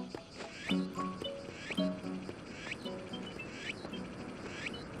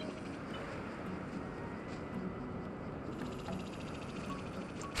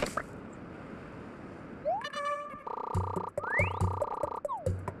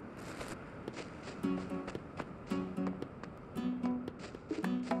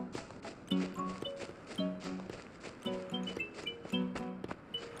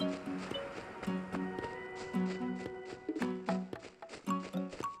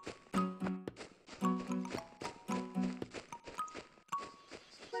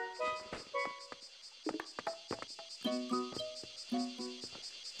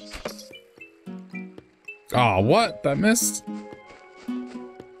 Oh, what? That missed?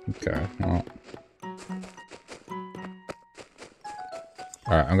 Okay, well.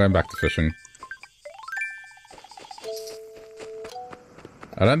 Alright, I'm going back to fishing.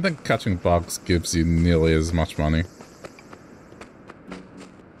 I don't think catching bugs gives you nearly as much money.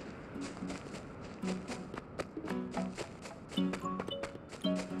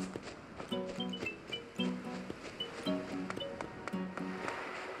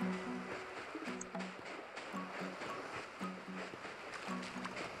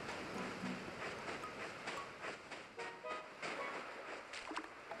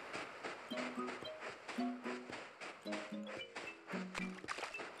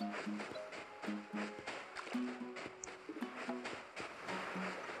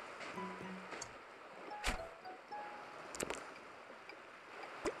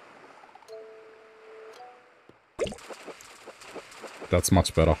 That's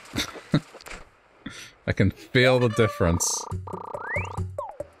much better. I can feel the difference.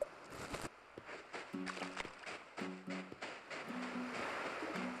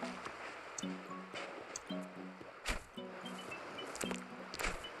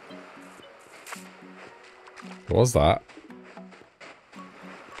 What was that?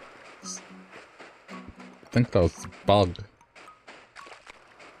 I think that was a bug.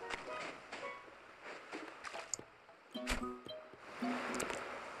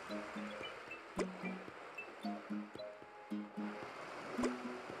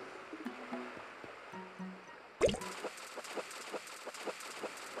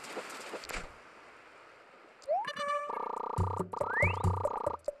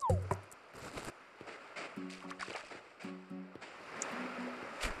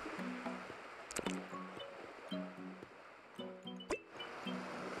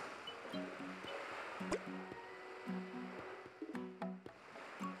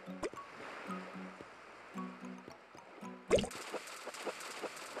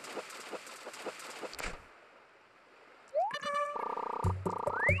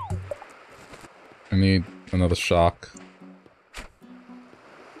 I need another shark.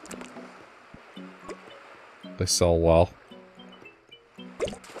 They sell well.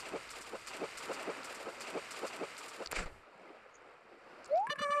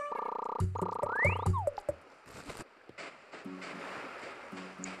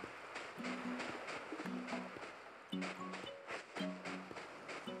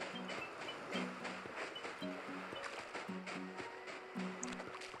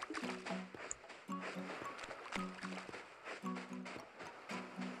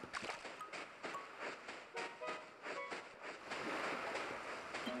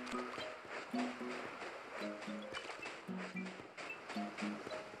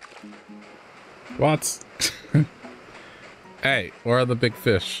 What? Hey, where are the big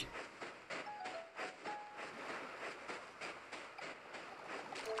fish?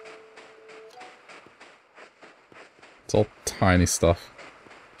 It's all tiny stuff.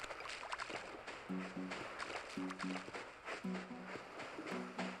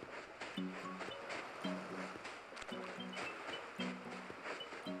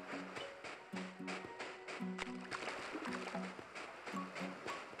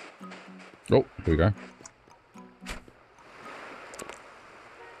 Oh, here we go.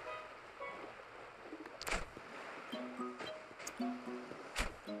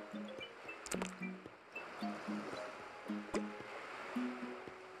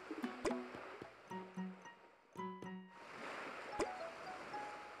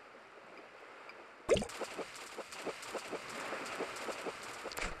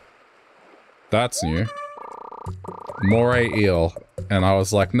 That's new. Moray eel. And I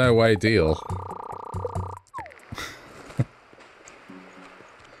was like, no way, deal.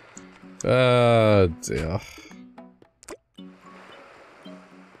 Oh, dear.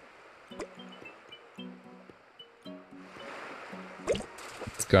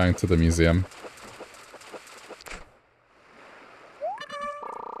 It's going to the museum.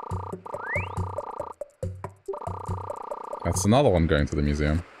 That's another one going to the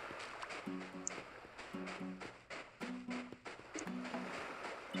museum.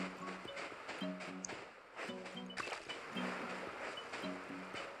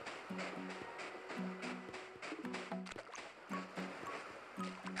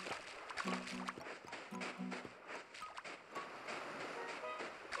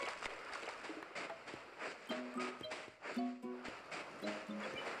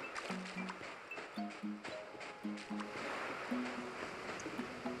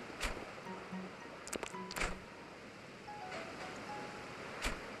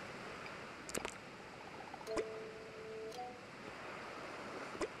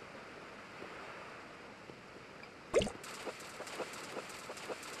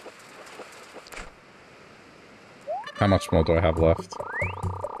 How much more do I have left?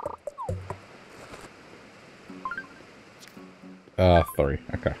 3.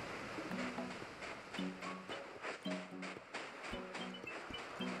 Okay.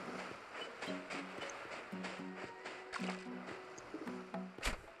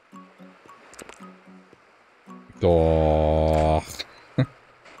 Oh.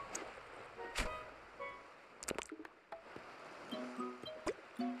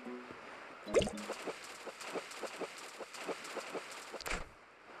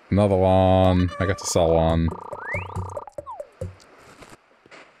 Another one. I got to sell one.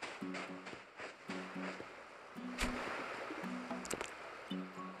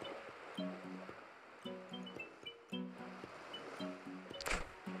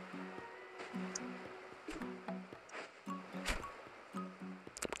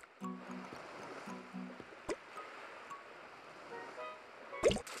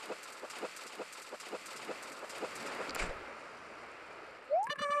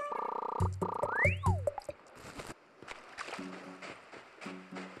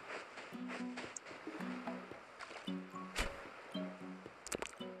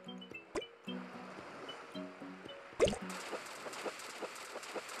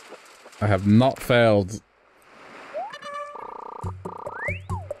 I have not failed.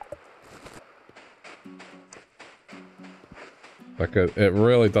 Like, it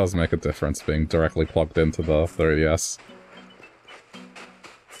really does make a difference being directly plugged into the 3DS.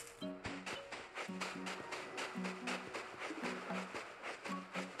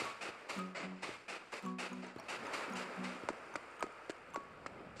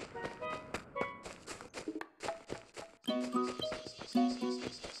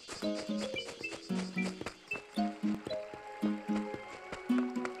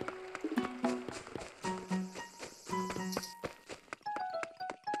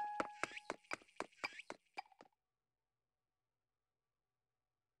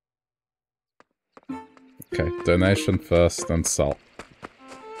 Okay, donation first, then salt.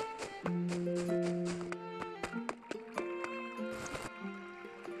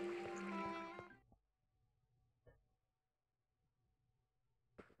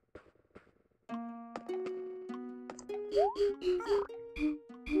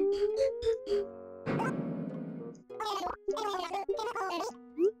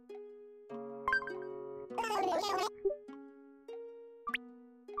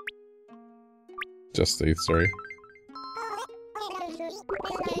 Just these three.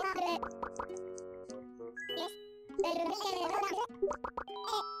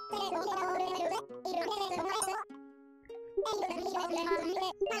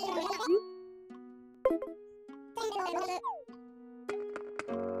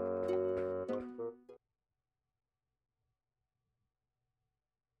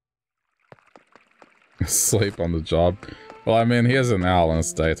 Sleep on the job. Well, I mean, he is an owl and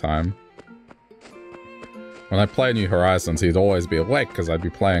it's daytime. When I play New Horizons, he'd always be awake because I'd be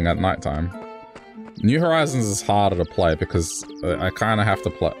playing at nighttime. New Horizons is harder to play because I kind of have to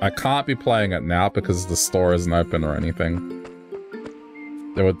play. I can't be playing it now because the store isn't open or anything.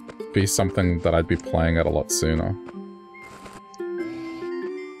 There would be something that I'd be playing it a lot sooner.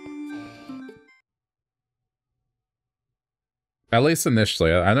 At least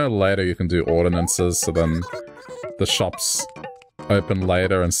initially. I know later you can do ordinances, so then the shops open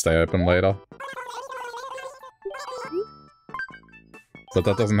later and stay open later. But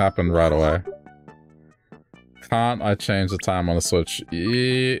that doesn't happen right away. Can't I change the time on the Switch?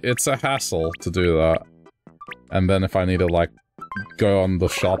 It's a hassle to do that. And then if I need to, like, go on the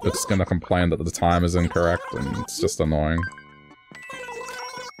shop, it's gonna complain that the time is incorrect, and it's just annoying.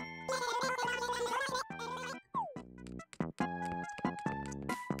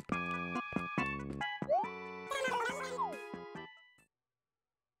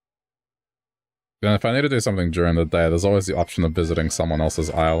 And if I need to do something during the day, there's always the option of visiting someone else's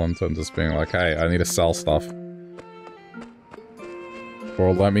island and just being like, hey, I need to sell stuff.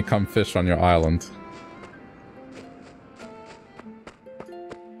 Or let me come fish on your island.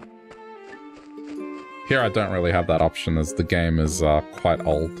 Here I don't really have that option as the game is quite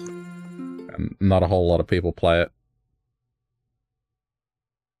old. And not a whole lot of people play it.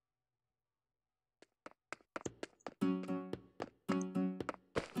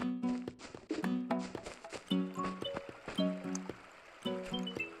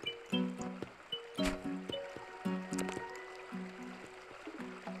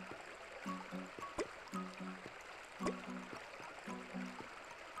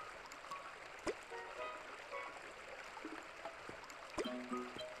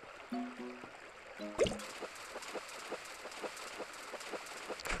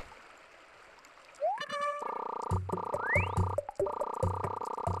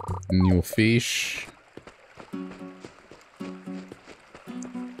 New fish.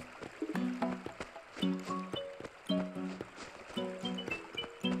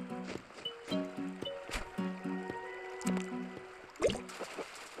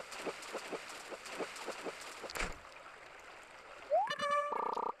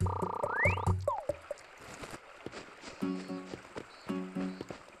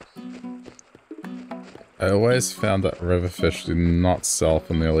 I always found that river fish do not sell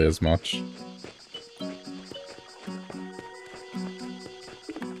for nearly as much.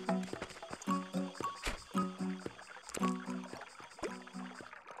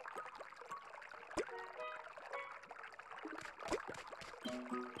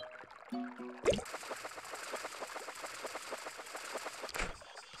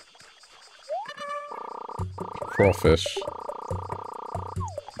 Crawfish.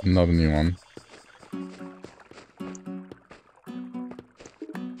 Another new one.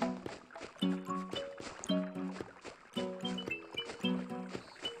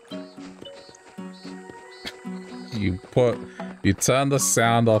 You turn the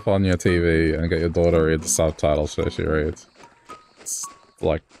sound off on your TV and get your daughter to read the subtitles so she reads. It's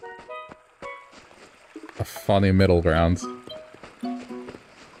like a funny middle ground.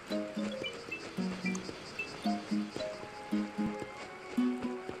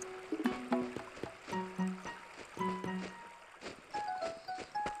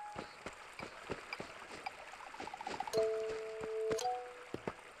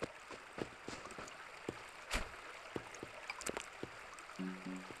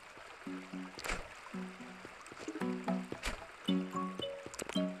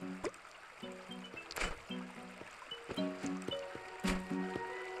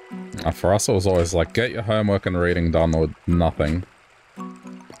 For us, it was always like, get your homework and reading done or nothing.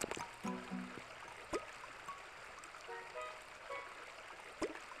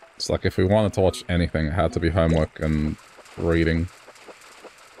 It's like if we wanted to watch anything, it had to be homework and reading.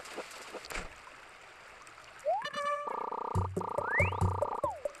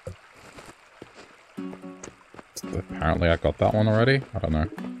 Apparently I got that one already? I don't know.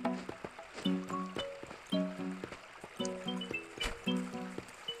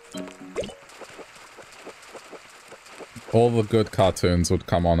 All the good cartoons would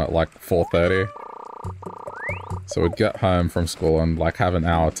come on at like 4:30. So we'd get home from school and like have an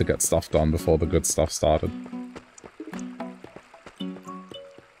hour to get stuff done before the good stuff started.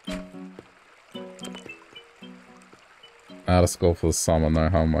 Out of school for the summer, no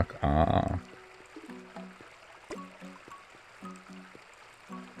homework. Ah.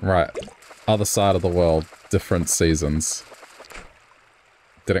 Right. Other side of the world, different seasons.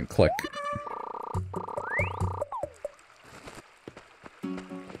 Didn't click.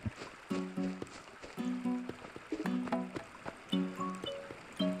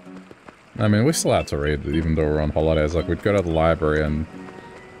 I mean, we still had to read, even though we're on holidays. Like, we'd go to the library and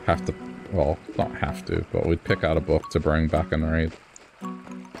have to... Well, not have to, but we'd pick out a book to bring back and read.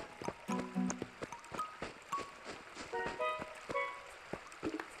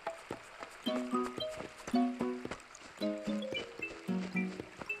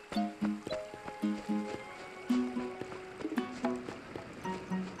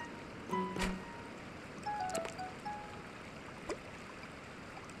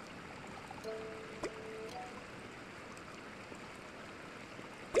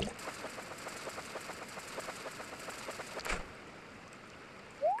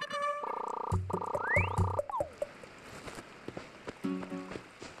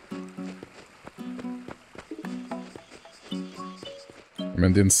 I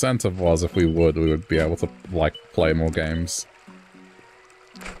mean, the incentive was if we would be able to, like, play more games.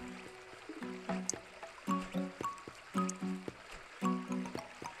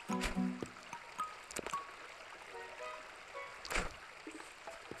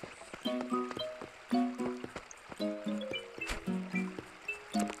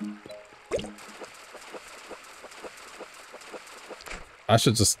 I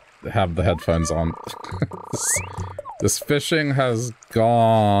should just have the headphones on. This fishing has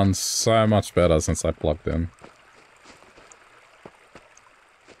gone so much better since I plugged in.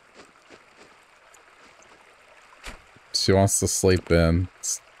 She wants to sleep in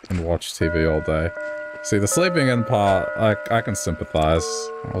and watch TV all day. See, the sleeping in part, I can sympathize.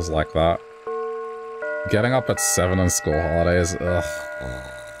 I was like that. Getting up at 7 on school holidays, ugh.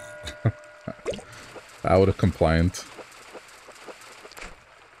 I would have complained.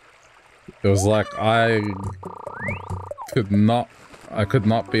 It was like I could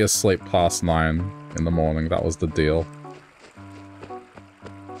not be asleep past 9 in the morning. That was the deal.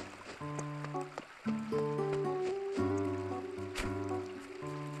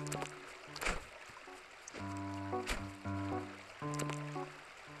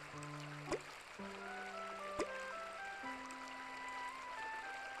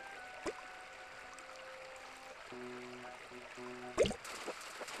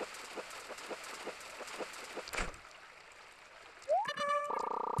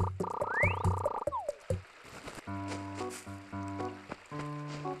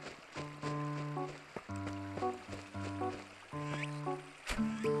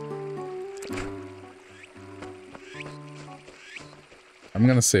 I'm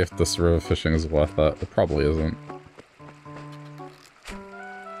gonna see if this river fishing is worth it. It probably isn't.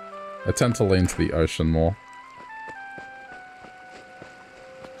 I tend to lean to the ocean more.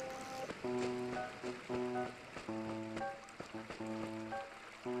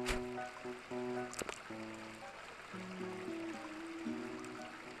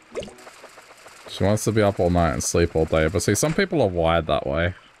 She wants to be up all night and sleep all day, but see, some people are wired that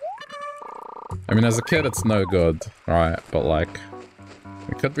way. I mean, as a kid, it's no good, right? But like...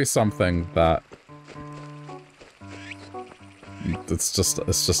 it could be something that It's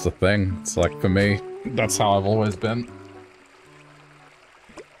just a thing. It's like, for me, that's how I've always been.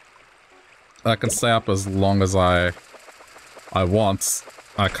 I can stay up as long as I want.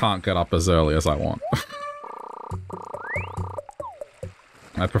 I can't get up as early as I want.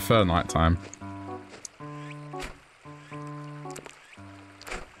 I prefer nighttime.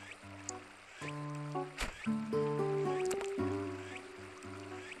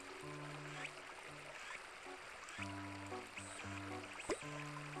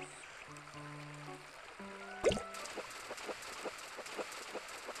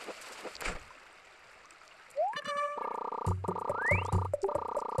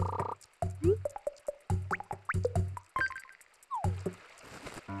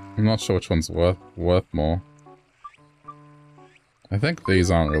 I'm not sure which one's worth more. I think these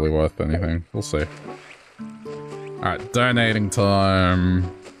aren't really worth anything. We'll see. Alright, donating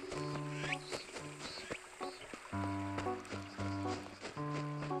time.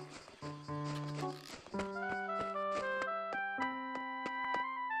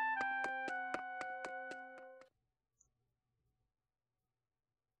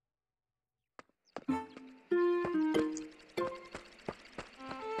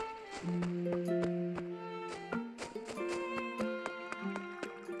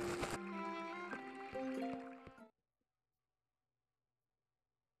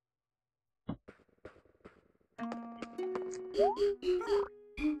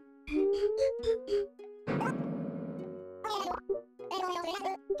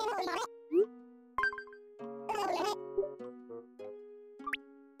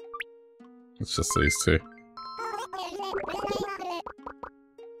 It's just these two.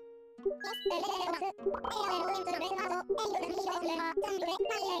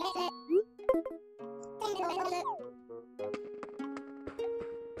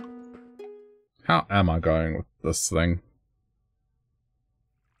 How am I going with this thing?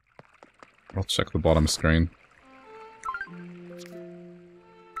 I'll check the bottom screen.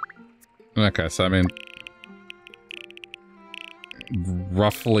 Okay, so I mean,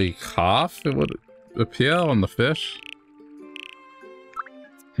 roughly half, it would appear, on the fish.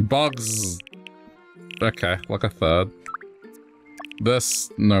 Bugs, okay, like a third. This,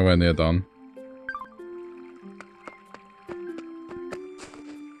 nowhere near done.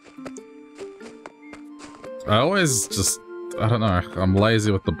 I always just, I don't know, I'm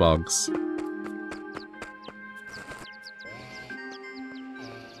lazy with the bugs.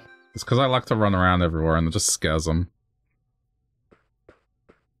 It's because I like to run around everywhere and it just scares them.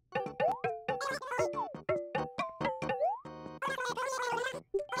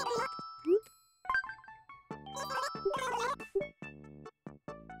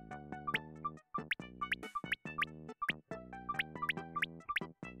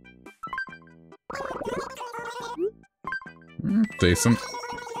 Decent.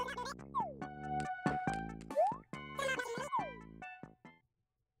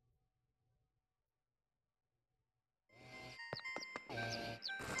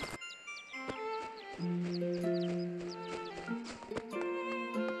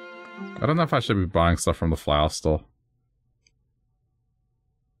 I don't know if I should be buying stuff from the flower store.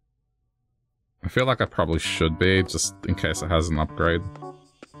 I feel like I probably should be, just in case it has an upgrade.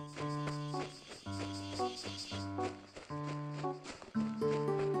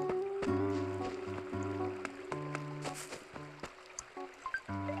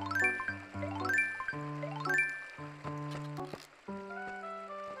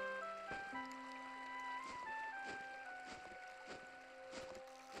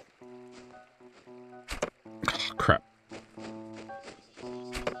 Crap.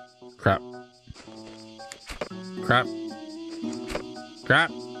 Crap. Crap.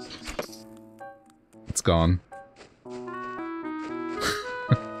 Crap. It's gone.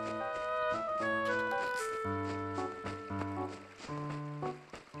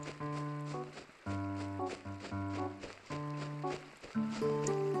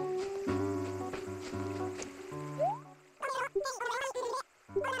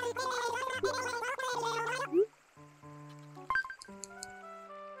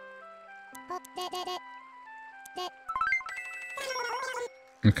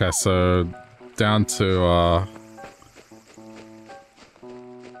 Okay, so down to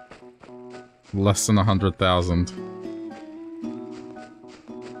less than 100,000.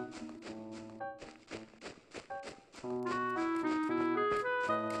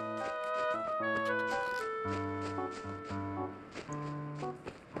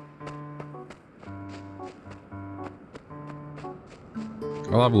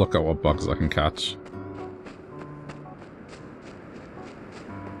 I'll have a look at what bugs I can catch.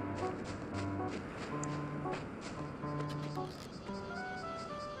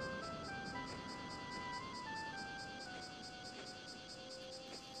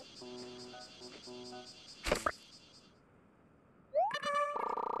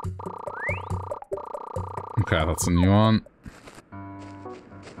 Okay, that's a new one.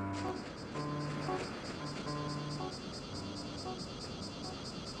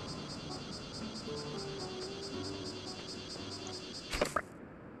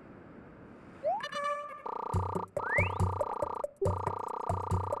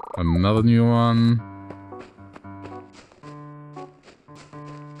 Another new one.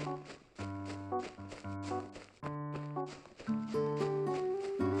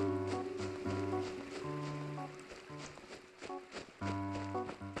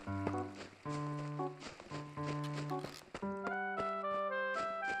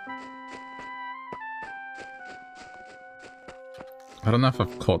 I don't know if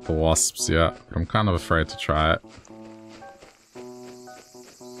I've caught the wasps yet, but I'm kind of afraid to try it.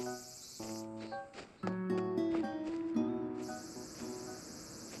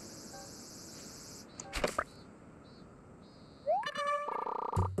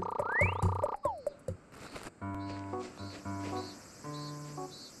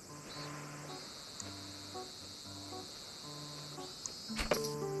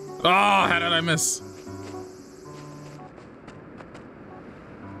 Oh, how did I miss?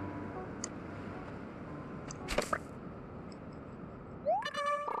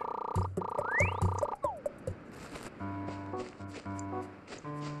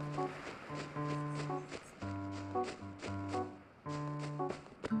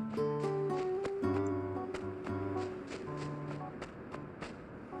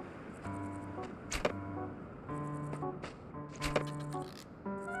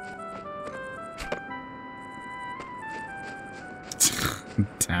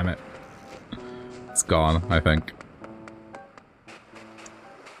 Damn it. It's gone, I think.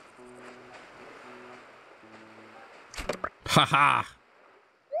 Haha!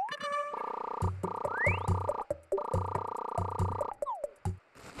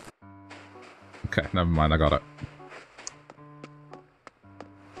 Okay, never mind, I got it.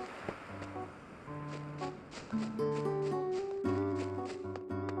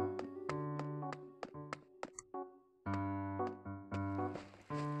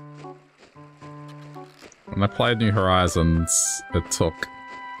 When I played New Horizons, it took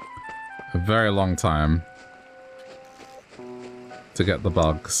a very long time to get the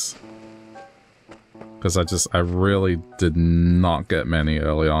bugs. Because I really did not get many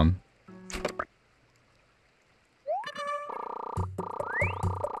early on.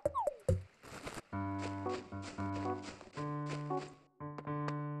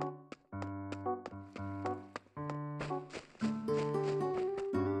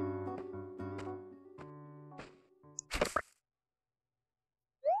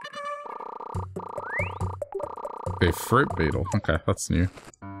 A fruit beetle. Okay, that's new.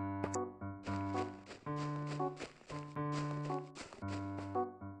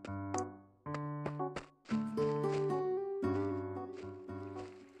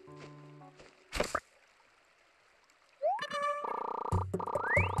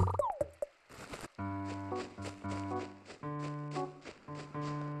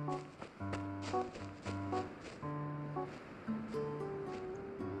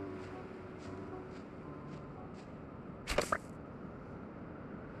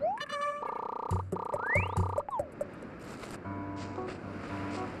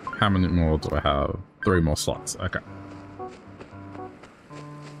 How many more do I have? 3 more slots. Okay.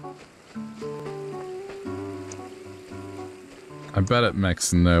 I bet it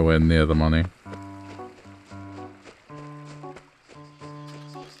makes nowhere near the money.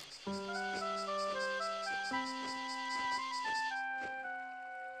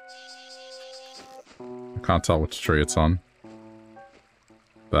 I can't tell which tree it's on.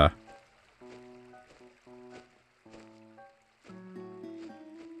 There.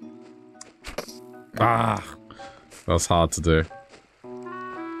 Ah! That was hard to do.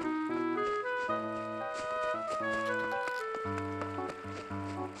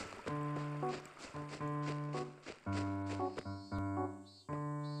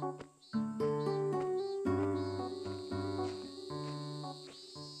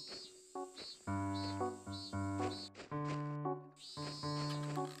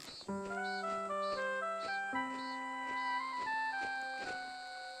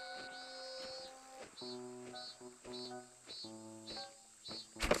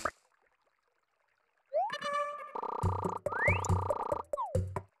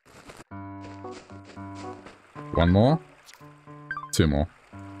 One more? 2 more.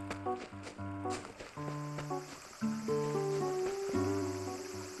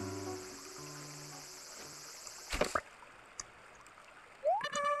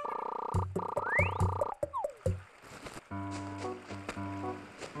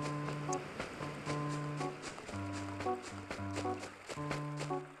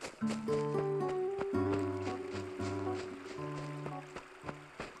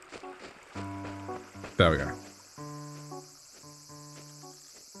 There we go.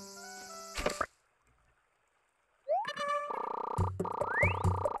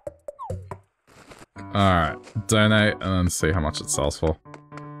 Alright, donate and then see how much it sells for.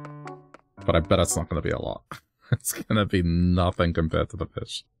 But I bet it's not going to be a lot. It's going to be nothing compared to the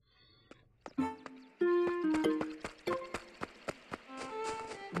fish.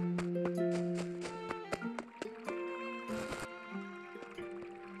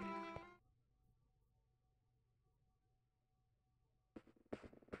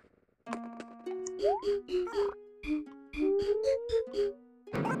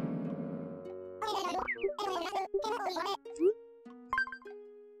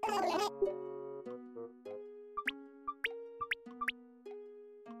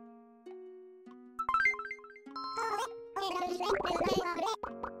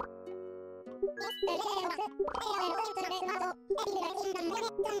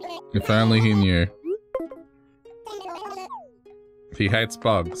 If only he knew. He hates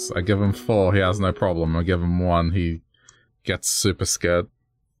bugs. I give him 4, he has no problem. I give him 1, he gets super scared.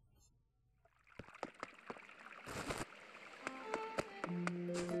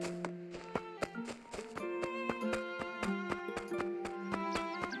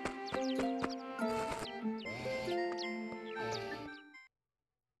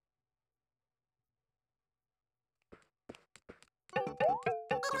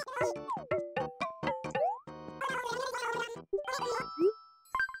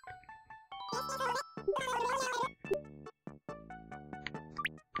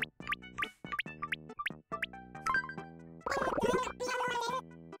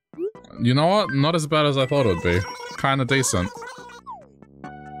 You know what? Not as bad as I thought it would be. Kinda decent.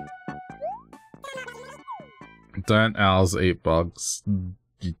 Don't owls eat bugs?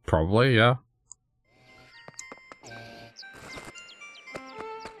 Probably, yeah.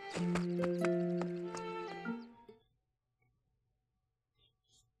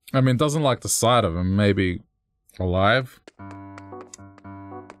 I mean, doesn't like the sight of him. Maybe alive?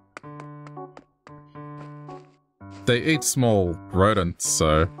 They eat small rodents,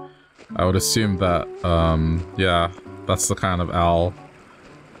 so I would assume that, yeah, that's the kind of owl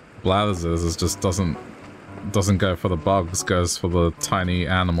Blathers is just doesn't go for the bugs, goes for the tiny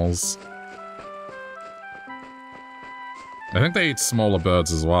animals. I think they eat smaller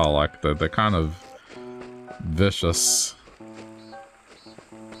birds as well, like, they're kind of vicious.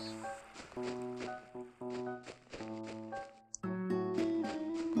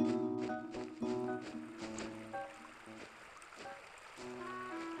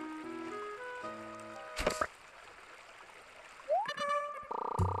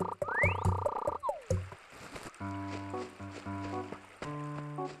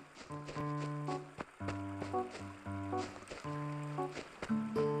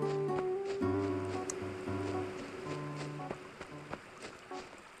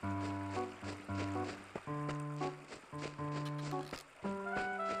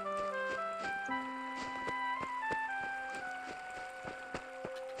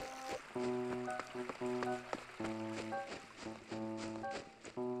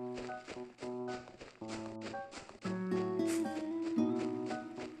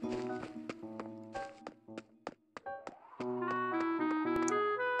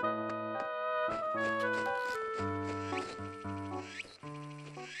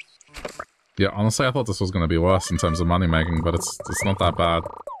 Yeah, honestly, I thought this was going to be worse in terms of money making, but it's not that bad.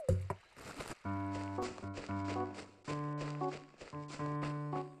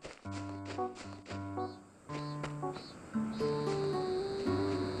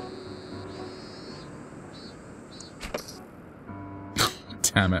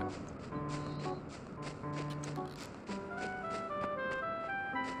 Damn it.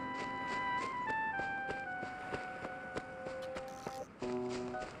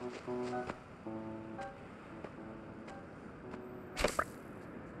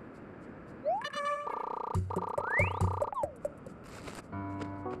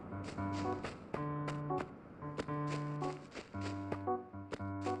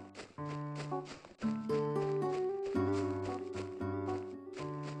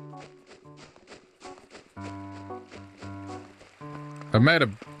 I made a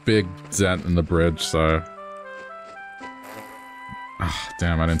big dent in the bridge, so... Oh,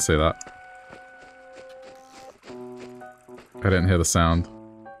 damn, I didn't see that. I didn't hear the sound.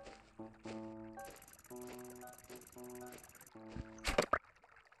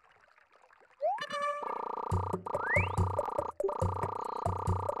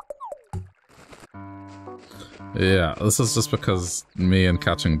 Yeah, this is just because me and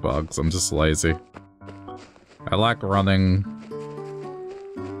catching bugs. I'm just lazy. I like running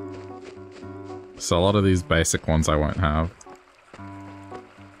So a lot of these basic ones I won't have.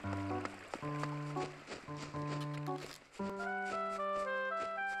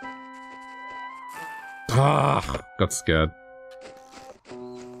 Ah, got scared.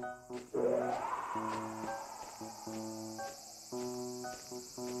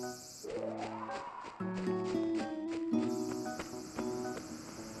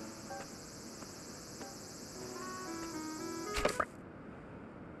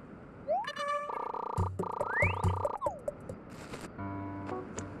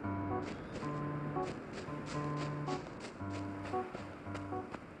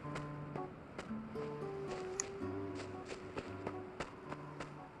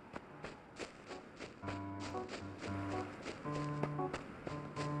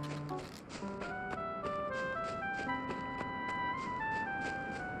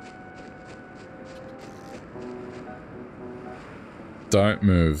 Don't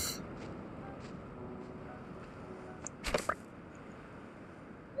move.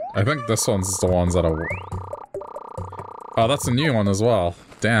 I think this one's the ones that are... Oh, that's a new one as well.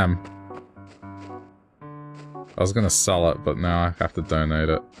 Damn. I was gonna sell it, but now I have to donate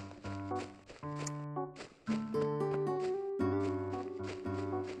it.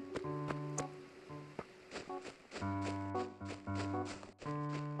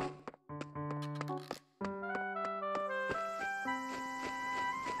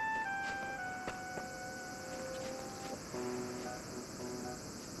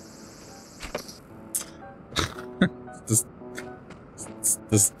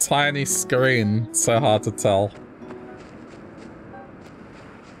 This tiny screen, so hard to tell.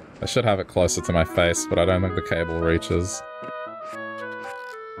 I should have it closer to my face, but I don't think the cable reaches.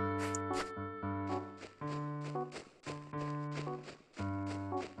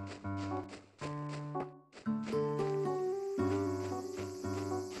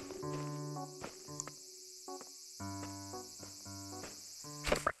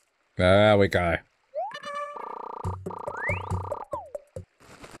 There we go.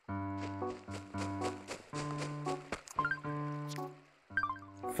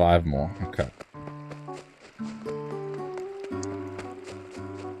 Five more, okay.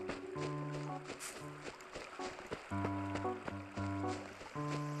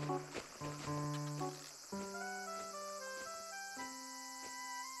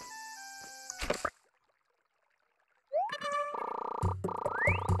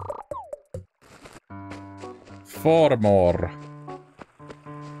 Four more.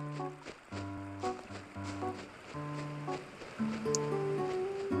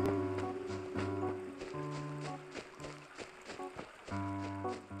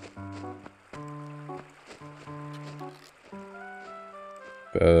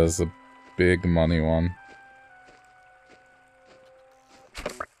 There's a big money one.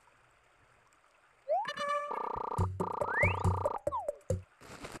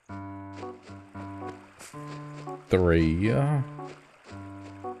 Three.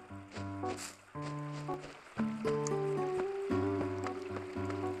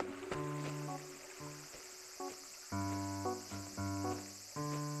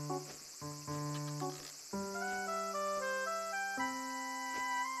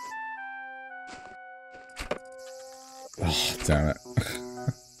 Oh, damn it.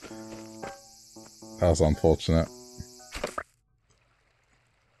 That was unfortunate.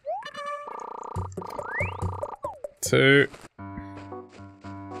 Two.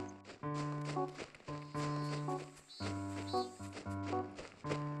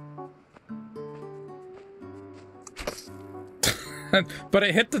 But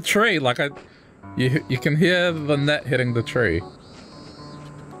it hit the tree, like you can hear the net hitting the tree.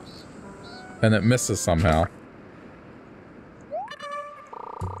 And it misses somehow.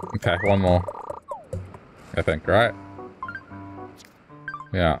 Okay, one more. I think, right?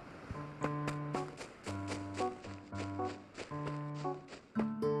 Yeah.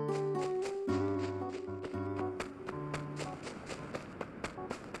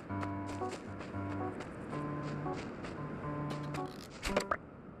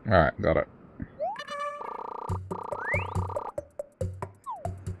 Alright, got it.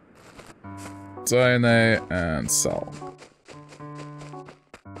 Donate and sell.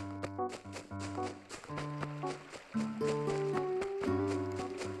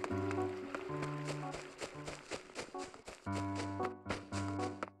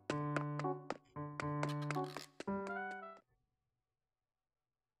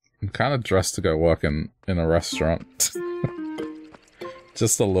 I'm kind of dressed to go work in a restaurant.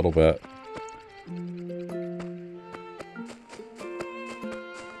 Just a little bit.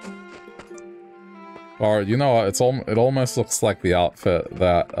 Or, you know what, it almost looks like the outfit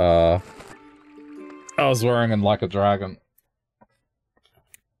that, I was wearing him like a dragon.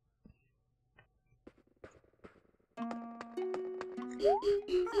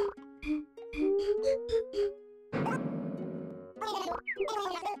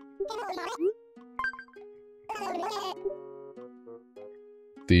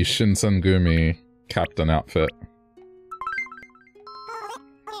 The Shinsengumi captain outfit.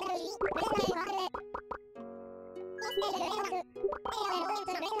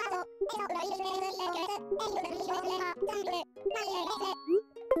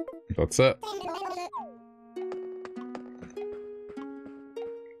 That's it.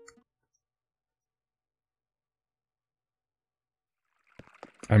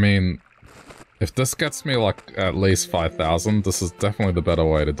 I mean, if this gets me like at least 5,000, this is definitely the better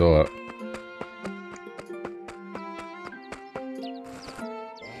way to do it.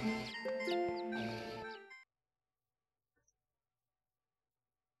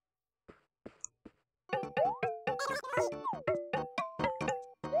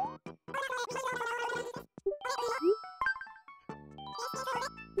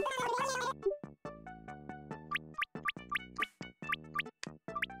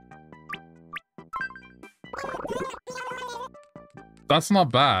 That's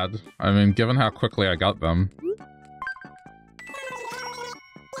not bad. I mean, given how quickly I got them.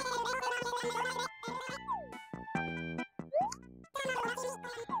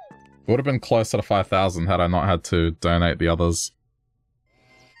 Would have been closer to 5,000 had I not had to donate the others.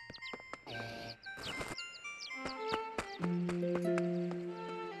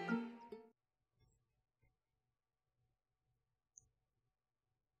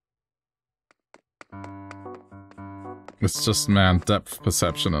 It's just, man, depth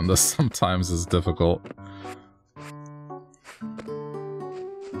perception in this sometimes is difficult.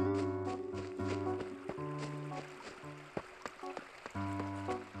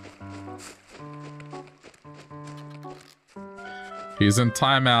 He's in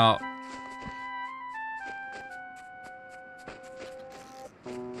timeout.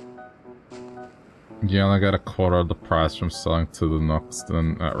 You only get a quarter of the price from selling to the Nooks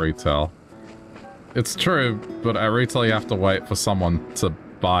than at retail. It's true, but at retail you have to wait for someone to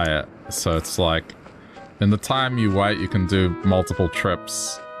buy it. So it's like, in the time you wait, you can do multiple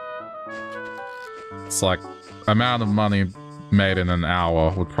trips. It's like, amount of money made in an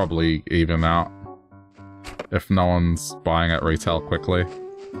hour would probably even out if no one's buying at retail quickly.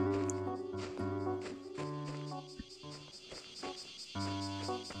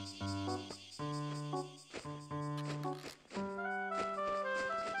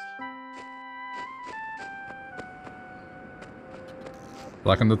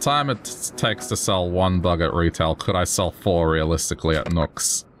 Like, in the time it takes to sell one bug at retail, could I sell 4 realistically at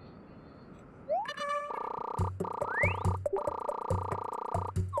Nooks?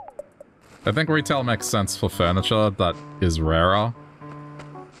 I think retail makes sense for furniture that is rarer.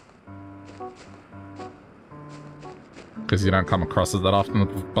 Because you don't come across it that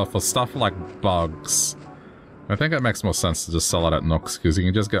often, but for stuff like bugs, I think it makes more sense to just sell it at Nooks, because you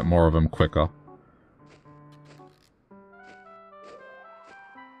can just get more of them quicker.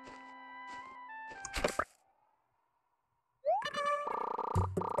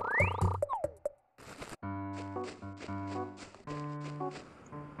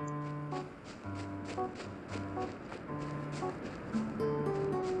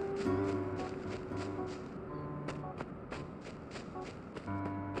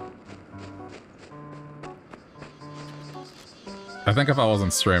 I think if I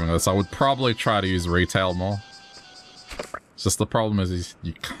wasn't streaming this, I would probably try to use retail more. It's just the problem is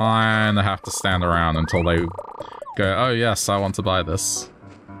you kind of have to stand around until they go, oh yes, I want to buy this.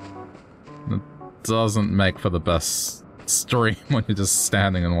 It doesn't make for the best stream when you're just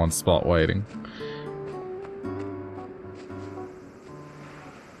standing in one spot waiting.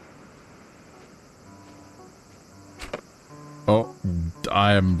 Oh,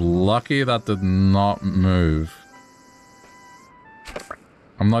 I am lucky that did not move.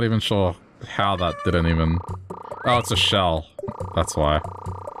 I'm not even sure how that didn't even... Oh, it's a shell. That's why.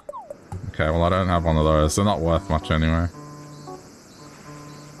 Okay, well I don't have one of those. They're not worth much anyway.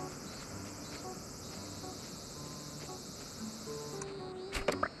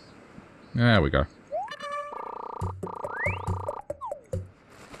 There we go.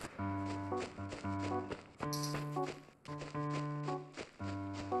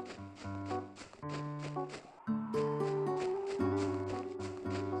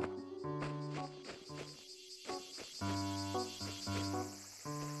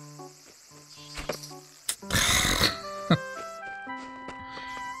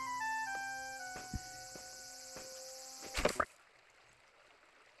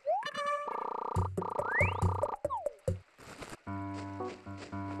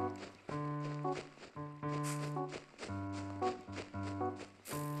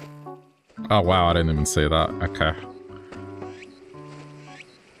 Oh wow, I didn't even see that. Okay.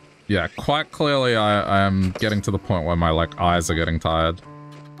 Yeah, quite clearly I am getting to the point where my, like, eyes are getting tired.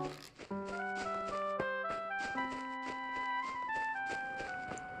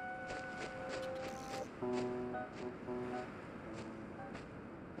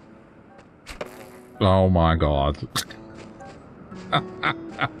 Oh my god.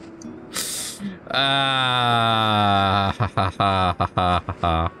 Ah, ha, ha, ha, ha, ha,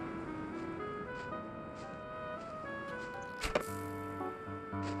 ha.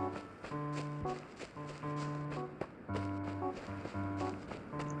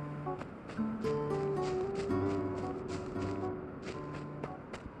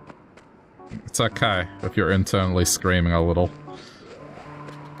 It's okay if you're internally screaming a little.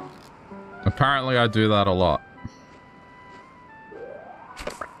 Apparently I do that a lot.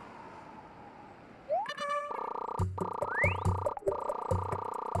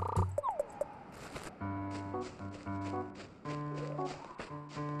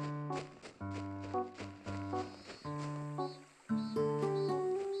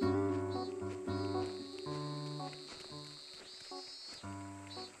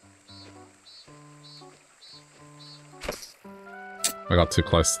 I got too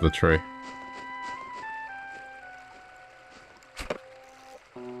close to the tree.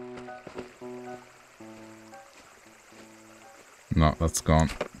 No, that's gone.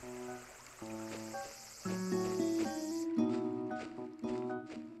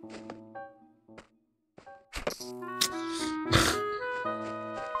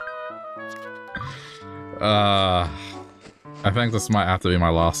 I think this might have to be my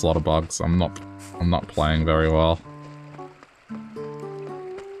last lot of bugs. I'm not playing very well.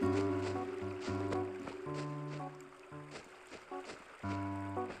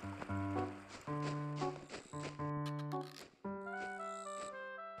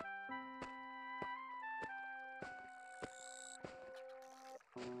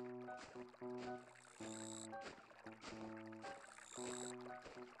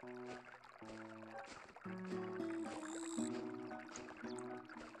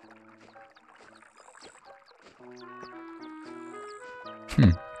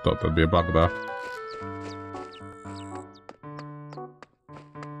 Thought there'd be a bug there.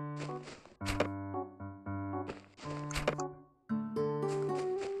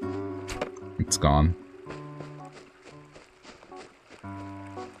 It's gone.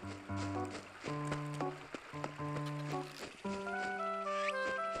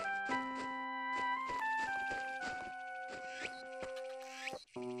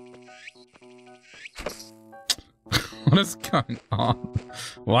 What is going on?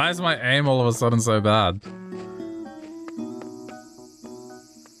 Why is my aim all of a sudden so bad?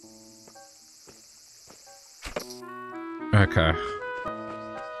 Okay.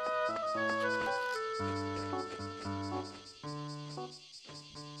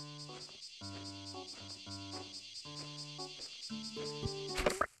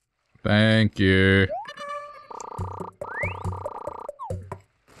 Thank you.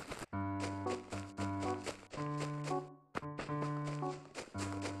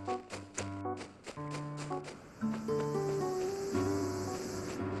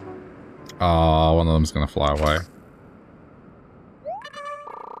 Oh, one of them's gonna fly away.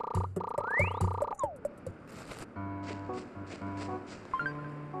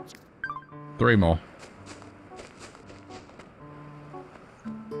 Three more.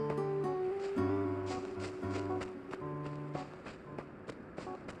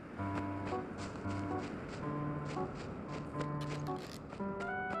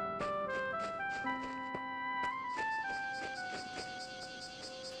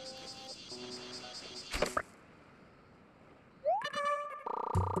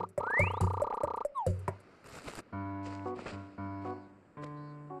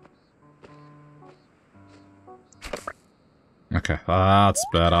 Okay, that's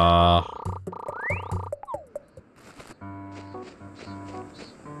better.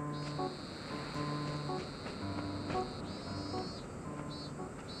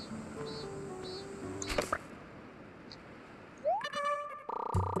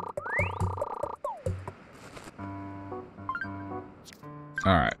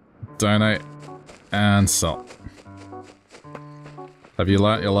 Alright, donate and sell. Have you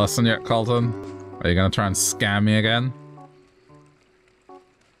learnt your lesson yet, Colton? Are you gonna try and scam me again?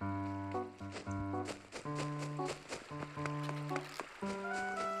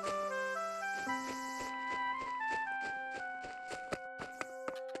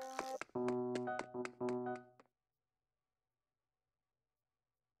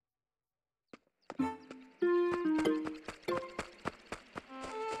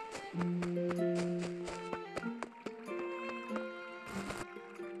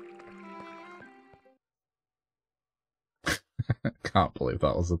 can't believe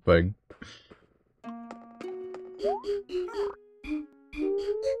that was a thing.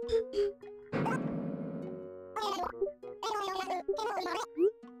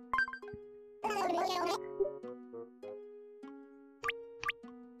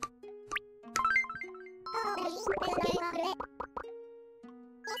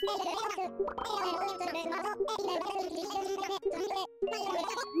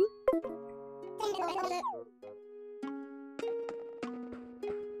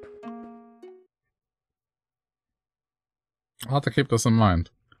 I'll have to keep this in mind.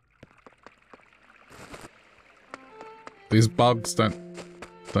 These bugs don't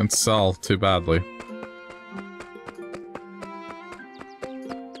sell too badly.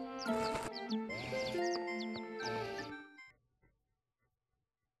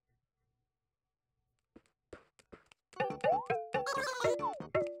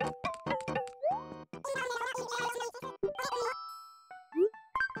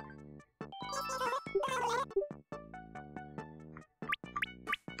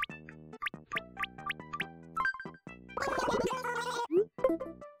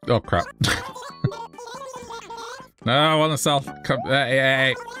 Oh crap. No, I want to sell. Come,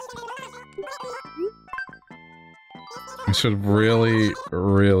 hey. I should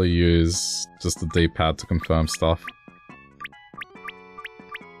really use just the D-pad to confirm stuff.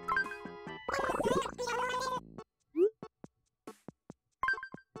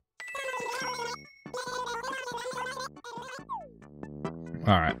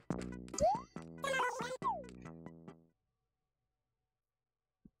 Alright.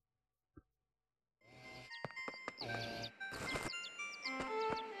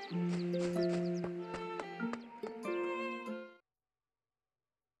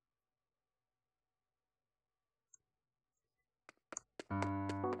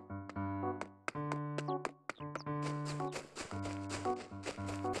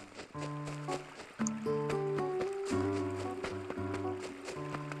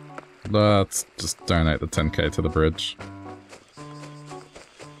 Let's just donate the 10k to the bridge.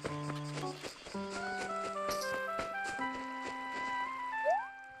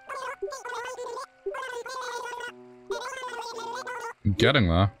 I'm getting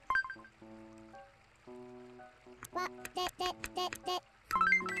there.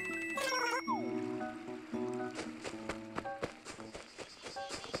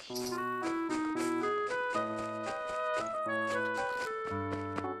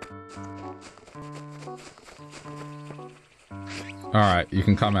 Alright, you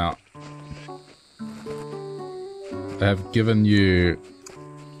can come out. I have given you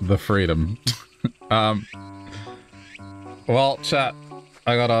the freedom. Well, chat,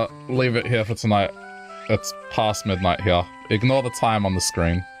 I gotta leave it here for tonight. It's past midnight here. Ignore the time on the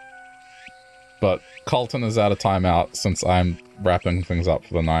screen. But Colton is out of timeout since I'm wrapping things up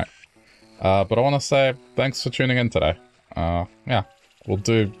for the night. But I want to say thanks for tuning in today. Yeah, we'll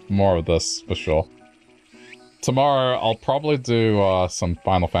do more of this for sure. Tomorrow, I'll probably do some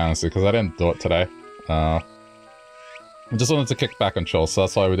Final Fantasy, because I didn't do it today. I just wanted to kick back and chill, so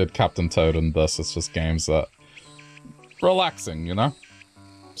that's why we did Captain Toad and this. It's just games that... relaxing, you know?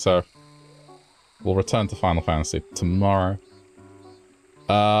 So, we'll return to Final Fantasy tomorrow.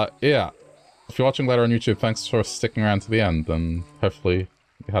 Yeah. If you're watching later on YouTube, thanks for sticking around to the end, and hopefully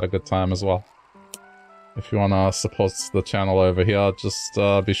you had a good time as well. If you want to support the channel over here,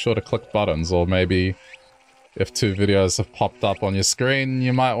 just be sure to click buttons, or maybe... if 2 videos have popped up on your screen,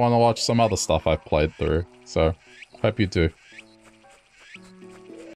 you might want to watch some other stuff I've played through. So, hope you do.